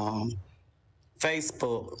on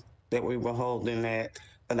Facebook that we were holding that,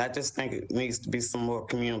 but I just think it needs to be some more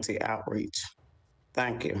community outreach.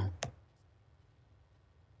 Thank you.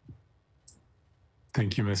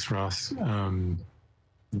 Thank you, Ms. Ross.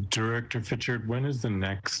 Director Fitchard, when is the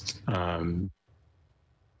next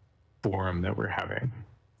forum that we're having?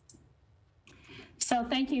 So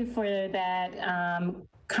thank you for that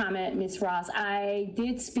comment, Ms. Ross. I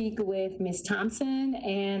did speak with Ms. Thompson,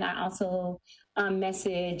 and I also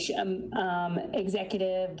messaged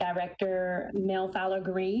Executive Director Mel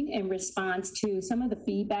Fowler-Green in response to some of the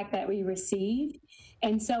feedback that we received.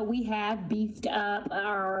 And so we have beefed up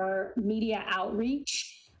our media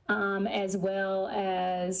outreach, as well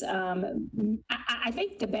as, I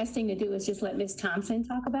think the best thing to do is just let Ms. Thompson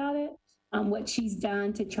talk about it, what she's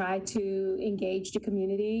done to try to engage the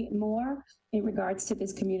community more in regards to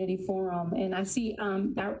this community forum. And I see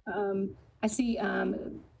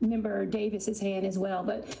Member Davis's hand as well,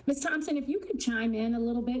 but Ms. Thompson, if you could chime in a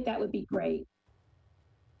little bit, that would be great.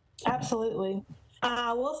 Absolutely.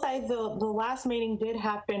 I will say the last meeting did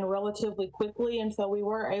happen relatively quickly, and so we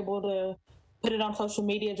were able to put it on social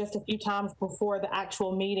media just a few times before the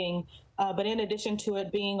actual meeting. But in addition to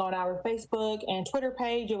it being on our Facebook and Twitter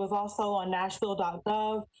page, it was also on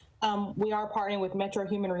Nashville.gov. We are partnering with Metro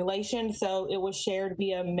Human Relations, so it was shared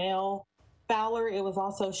via Mel Fowler. It was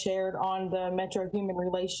also shared on the Metro Human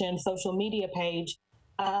Relations social media page.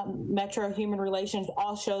 Metro Human Relations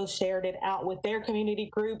also shared it out with their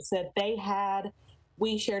community groups that they had.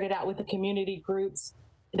 We shared it out with the community groups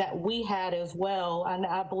that we had as well. And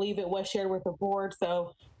I believe it was shared with the board.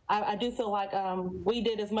 So I do feel like we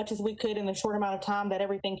did as much as we could in the short amount of time that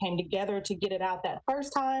everything came together to get it out that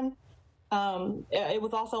first time. It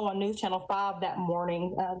was also on News Channel 5 that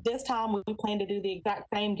morning. This time we plan to do the exact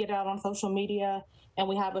same, get it out on social media, and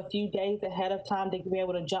we have a few days ahead of time to be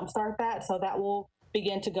able to jumpstart that. So that will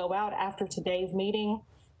begin to go out after today's meeting.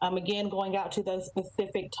 Again, going out to those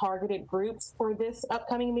specific targeted groups for this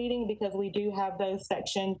upcoming meeting, because we do have those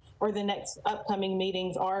sections, or the next upcoming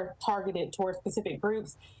meetings are targeted towards specific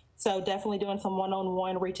groups. So definitely doing some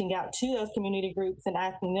one-on-one reaching out to those community groups and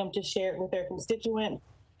asking them to share it with their constituents.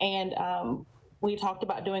 And we talked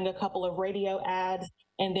about doing a couple of radio ads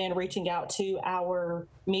and then reaching out to our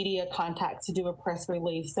media contacts to do a press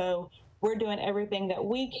release. So we're doing everything that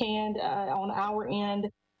we can on our end,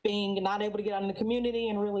 being not able to get out in the community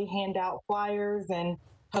and really hand out flyers and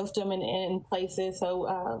post them in places.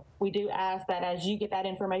 So we do ask that as you get that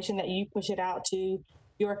information, that you push it out to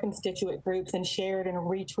your constituent groups and share it and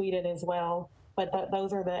retweet it as well. But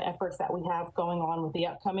those are the efforts that we have going on with the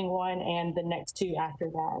upcoming one and the next two after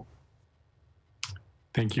that.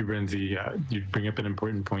 Thank you, Brenzi. You bring up an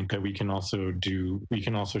important point that we can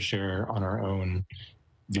also share on our own,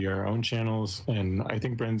 via our own channels. And I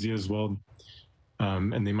think Brenzi as well,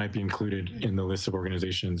 and they might be included in the list of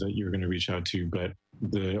organizations that you're going to reach out to, but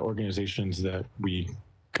the organizations that we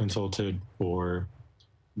consulted for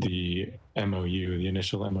the MOU, the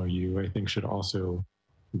initial MOU, I think should also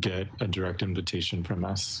get a direct invitation from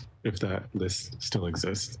us if that list still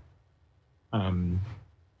exists.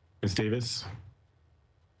 Ms. Davis?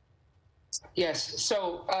 Yes,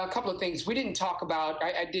 so a couple of things. We didn't talk about,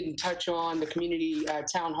 I didn't touch on the community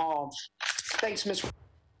town hall. Thanks, Ms.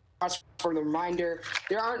 Ross, for the reminder.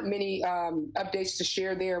 There aren't many updates to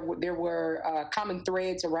share there. There were common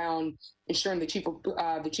threads around ensuring the chief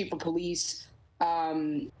of police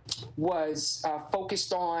was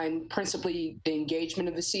focused on principally the engagement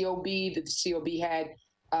of the COB, that the COB had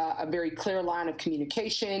a very clear line of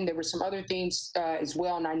communication. There were some other things as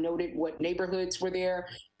well, and I noted what neighborhoods were there,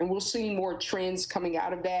 and we'll see more trends coming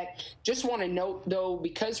out of that. Just want to note, though,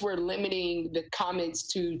 because we're limiting the comments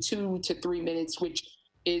to 2 to 3 minutes, which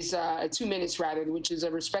is 2 minutes rather, which is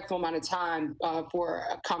a respectful amount of time for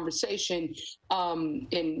a conversation,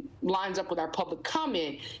 and lines up with our public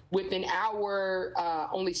comment. With an hour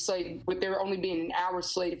only slated, with there only being an hour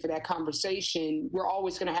slated for that conversation, we're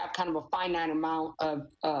always going to have kind of a finite amount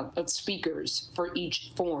of speakers for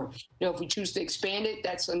each forum. You know, if we choose to expand it,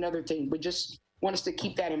 that's another thing. But just want us to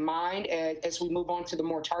keep that in mind as we move on to the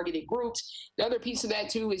more targeted groups. The other piece of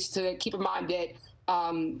that too is to keep in mind that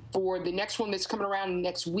for the next one that's coming around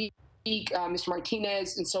next week, Mr.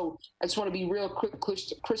 Martinez, and so I just want to be real quick,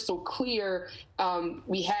 crystal clear.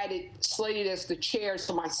 We had it slated as the chair,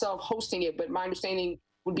 so myself hosting it, but my understanding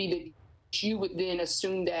would be that you would then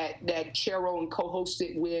assume that chair role and co-host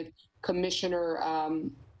it with Commissioner,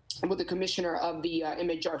 with the Commissioner of the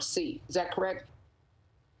MHRC. Is that correct?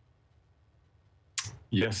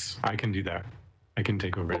 Yes, I can do that. I can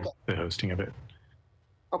take over the hosting of it.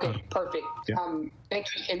 Okay, perfect. Yeah. Thank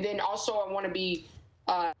you. And then also I want to be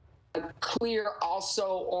clear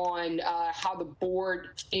also on how the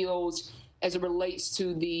board feels as it relates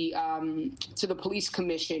to the police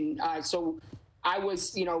commission. So I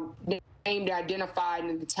was, named, identified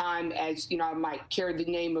at the time as, I might carry the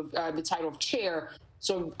name of the title of chair.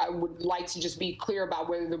 So I would like to just be clear about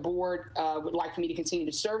whether the board would like for me to continue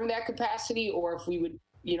to serve in that capacity, or if we would,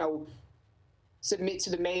 submit to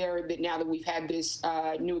the mayor that now that we've had this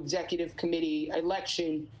new executive committee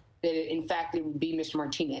election, that in fact it would be Mr.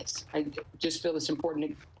 Martinez. I just feel it's important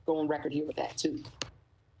to go on record here with that too.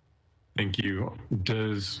 Thank you.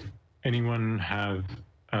 Does anyone have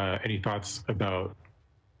any thoughts about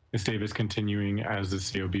Ms. Davis continuing as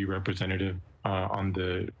the COB representative on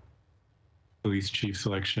the Police Chief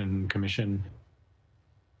Selection Commission?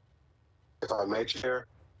 If I may, Chair,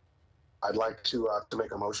 I'd like to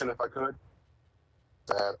make a motion, if I could,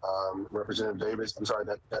 that Representative Davis,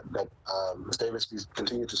 that Ms. Davis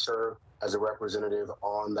continue to serve as a representative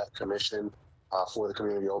on that commission for the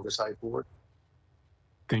Community Oversight Board.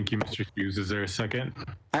 Thank you, Mr. Hughes. Is there a second?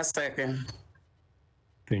 I second.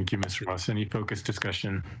 Thank you, Ms. Ross. Any focused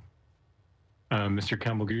discussion? Mr.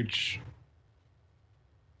 Campbell-Gooch?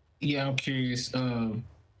 Yeah, I'm curious.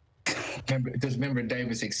 Does Member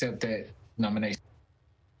Davis accept that nomination?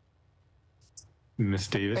 Ms.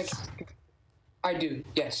 Davis? I do.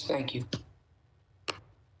 Yes, thank you.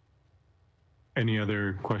 Any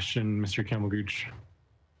other question, Mr. Campbell-Gooch?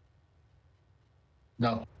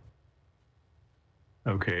 No.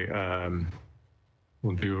 Okay,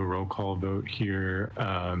 we'll do a roll call vote here.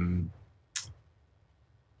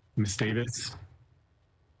 Ms. Davis?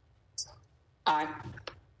 Aye.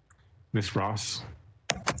 Ms. Ross?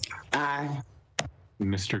 Aye.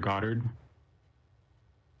 Mr. Goddard?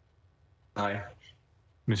 Aye.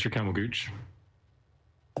 Mr. Campbell-Gooch?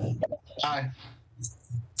 Aye.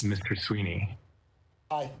 Mr. Sweeney?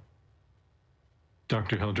 Aye.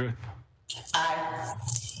 Dr. Hildreth? Aye.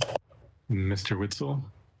 Mr. Witzel?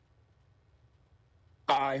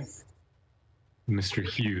 Aye. Mr.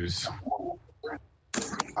 Hughes.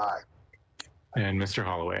 Aye. And Mr.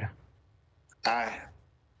 Holloway. Aye.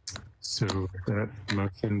 So that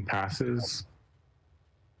motion passes.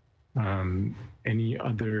 Any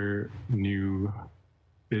other new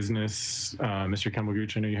business? Mr.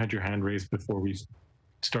 Campbell-Gooch, I know you had your hand raised before we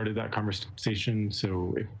started that conversation.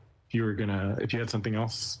 So if you had something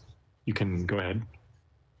else, you can go ahead.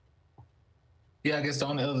 Yeah, I guess the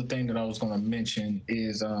only other thing that I was going to mention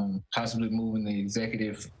is possibly moving the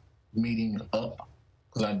executive meeting up,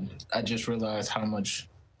 because I just realized how much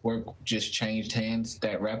work just changed hands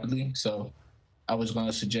that rapidly. So I was going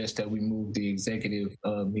to suggest that we move the executive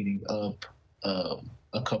meeting up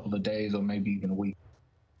a couple of days or maybe even a week.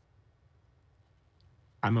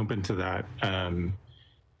 I'm open to that.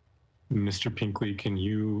 Mr. Pinkley, can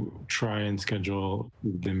you try and schedule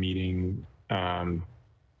the meeting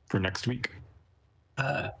for next week?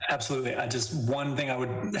 Absolutely. One thing I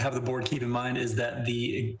would have the board keep in mind is that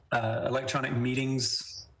the electronic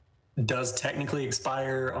meetings does technically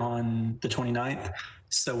expire on the 29th.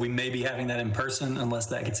 So we may be having that in person unless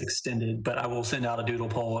that gets extended, but I will send out a doodle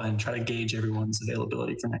poll and try to gauge everyone's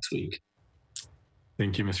availability for next week.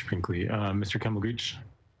 Thank you, Mr. Pinkley. Mr. Campbell-Gooch?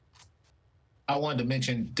 I wanted to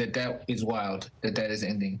mention that is wild, that is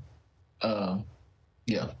ending.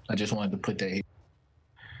 Yeah, I just wanted to put that here.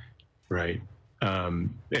 Right.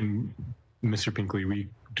 And Mr. Pinkley, we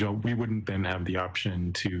wouldn't then have the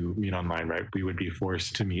option to meet online, right? We would be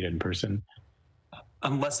forced to meet in person.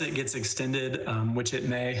 Unless it gets extended, which it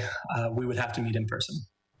may, we would have to meet in person.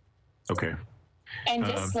 Okay. And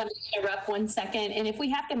just let me interrupt 1 second. And if we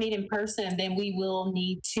have to meet in person, then we will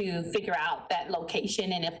need to figure out that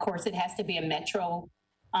location. And of course, it has to be a metro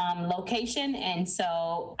location. And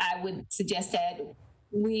so I would suggest that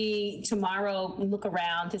we tomorrow look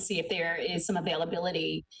around to see if there is some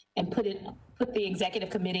availability and put the executive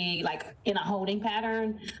committee like in a holding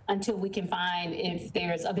pattern until we can find if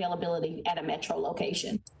there's availability at a metro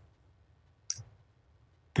location.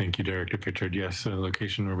 Thank you, Director Pritchard. Yes, a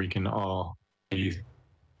location where we can all be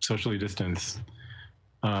socially distanced.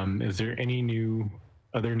 Is there any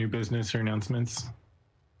other new business or announcements?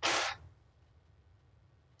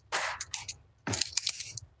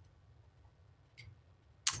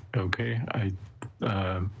 Okay, I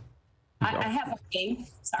have a thing.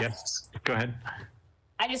 Sorry. Yes, go ahead.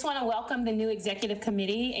 I just want to welcome the new executive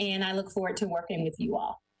committee, and I look forward to working with you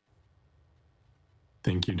all.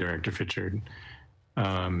 Thank you, Director Pritchard.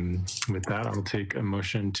 With that, I'll take a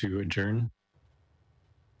motion to adjourn.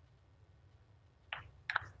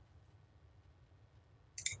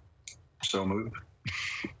 So moved.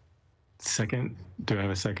 Second. Do I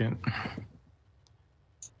have a second?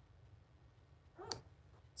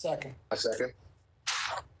 Second. I second.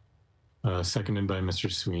 Seconded by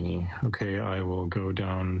Mr. Sweeney. Okay, I will go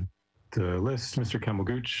down the list. Mr.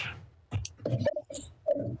 Campbell-Gooch.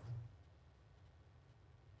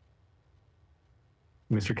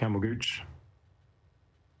 Mr. Campbell-Gooch.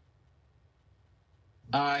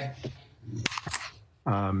 Aye.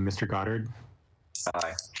 Mr. Goddard.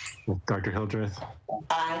 Aye. Dr. Hildreth.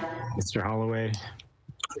 Aye. Mr. Holloway.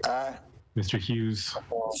 Aye. Mr. Hughes.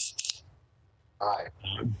 Aye.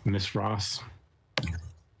 Ms. Ross.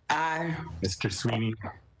 Aye. Mr. Sweeney.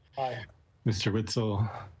 Aye. Mr. Witzel.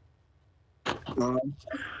 Aye.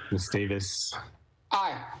 Ms. Davis.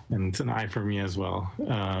 Aye. And it's an aye for me as well.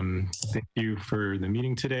 Thank you for the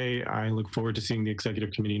meeting today. I look forward to seeing the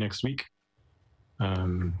executive committee next week.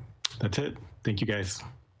 That's it. Thank you, guys.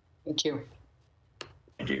 Thank you.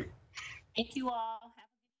 Thank you. Thank you all.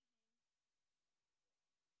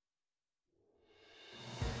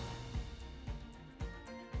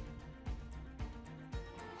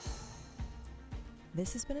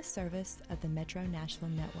 This has been a service of the Metro Nashville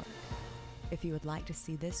Network. If you would like to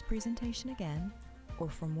see this presentation again, or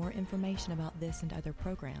for more information about this and other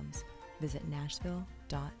programs, visit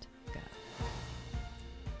nashville.gov.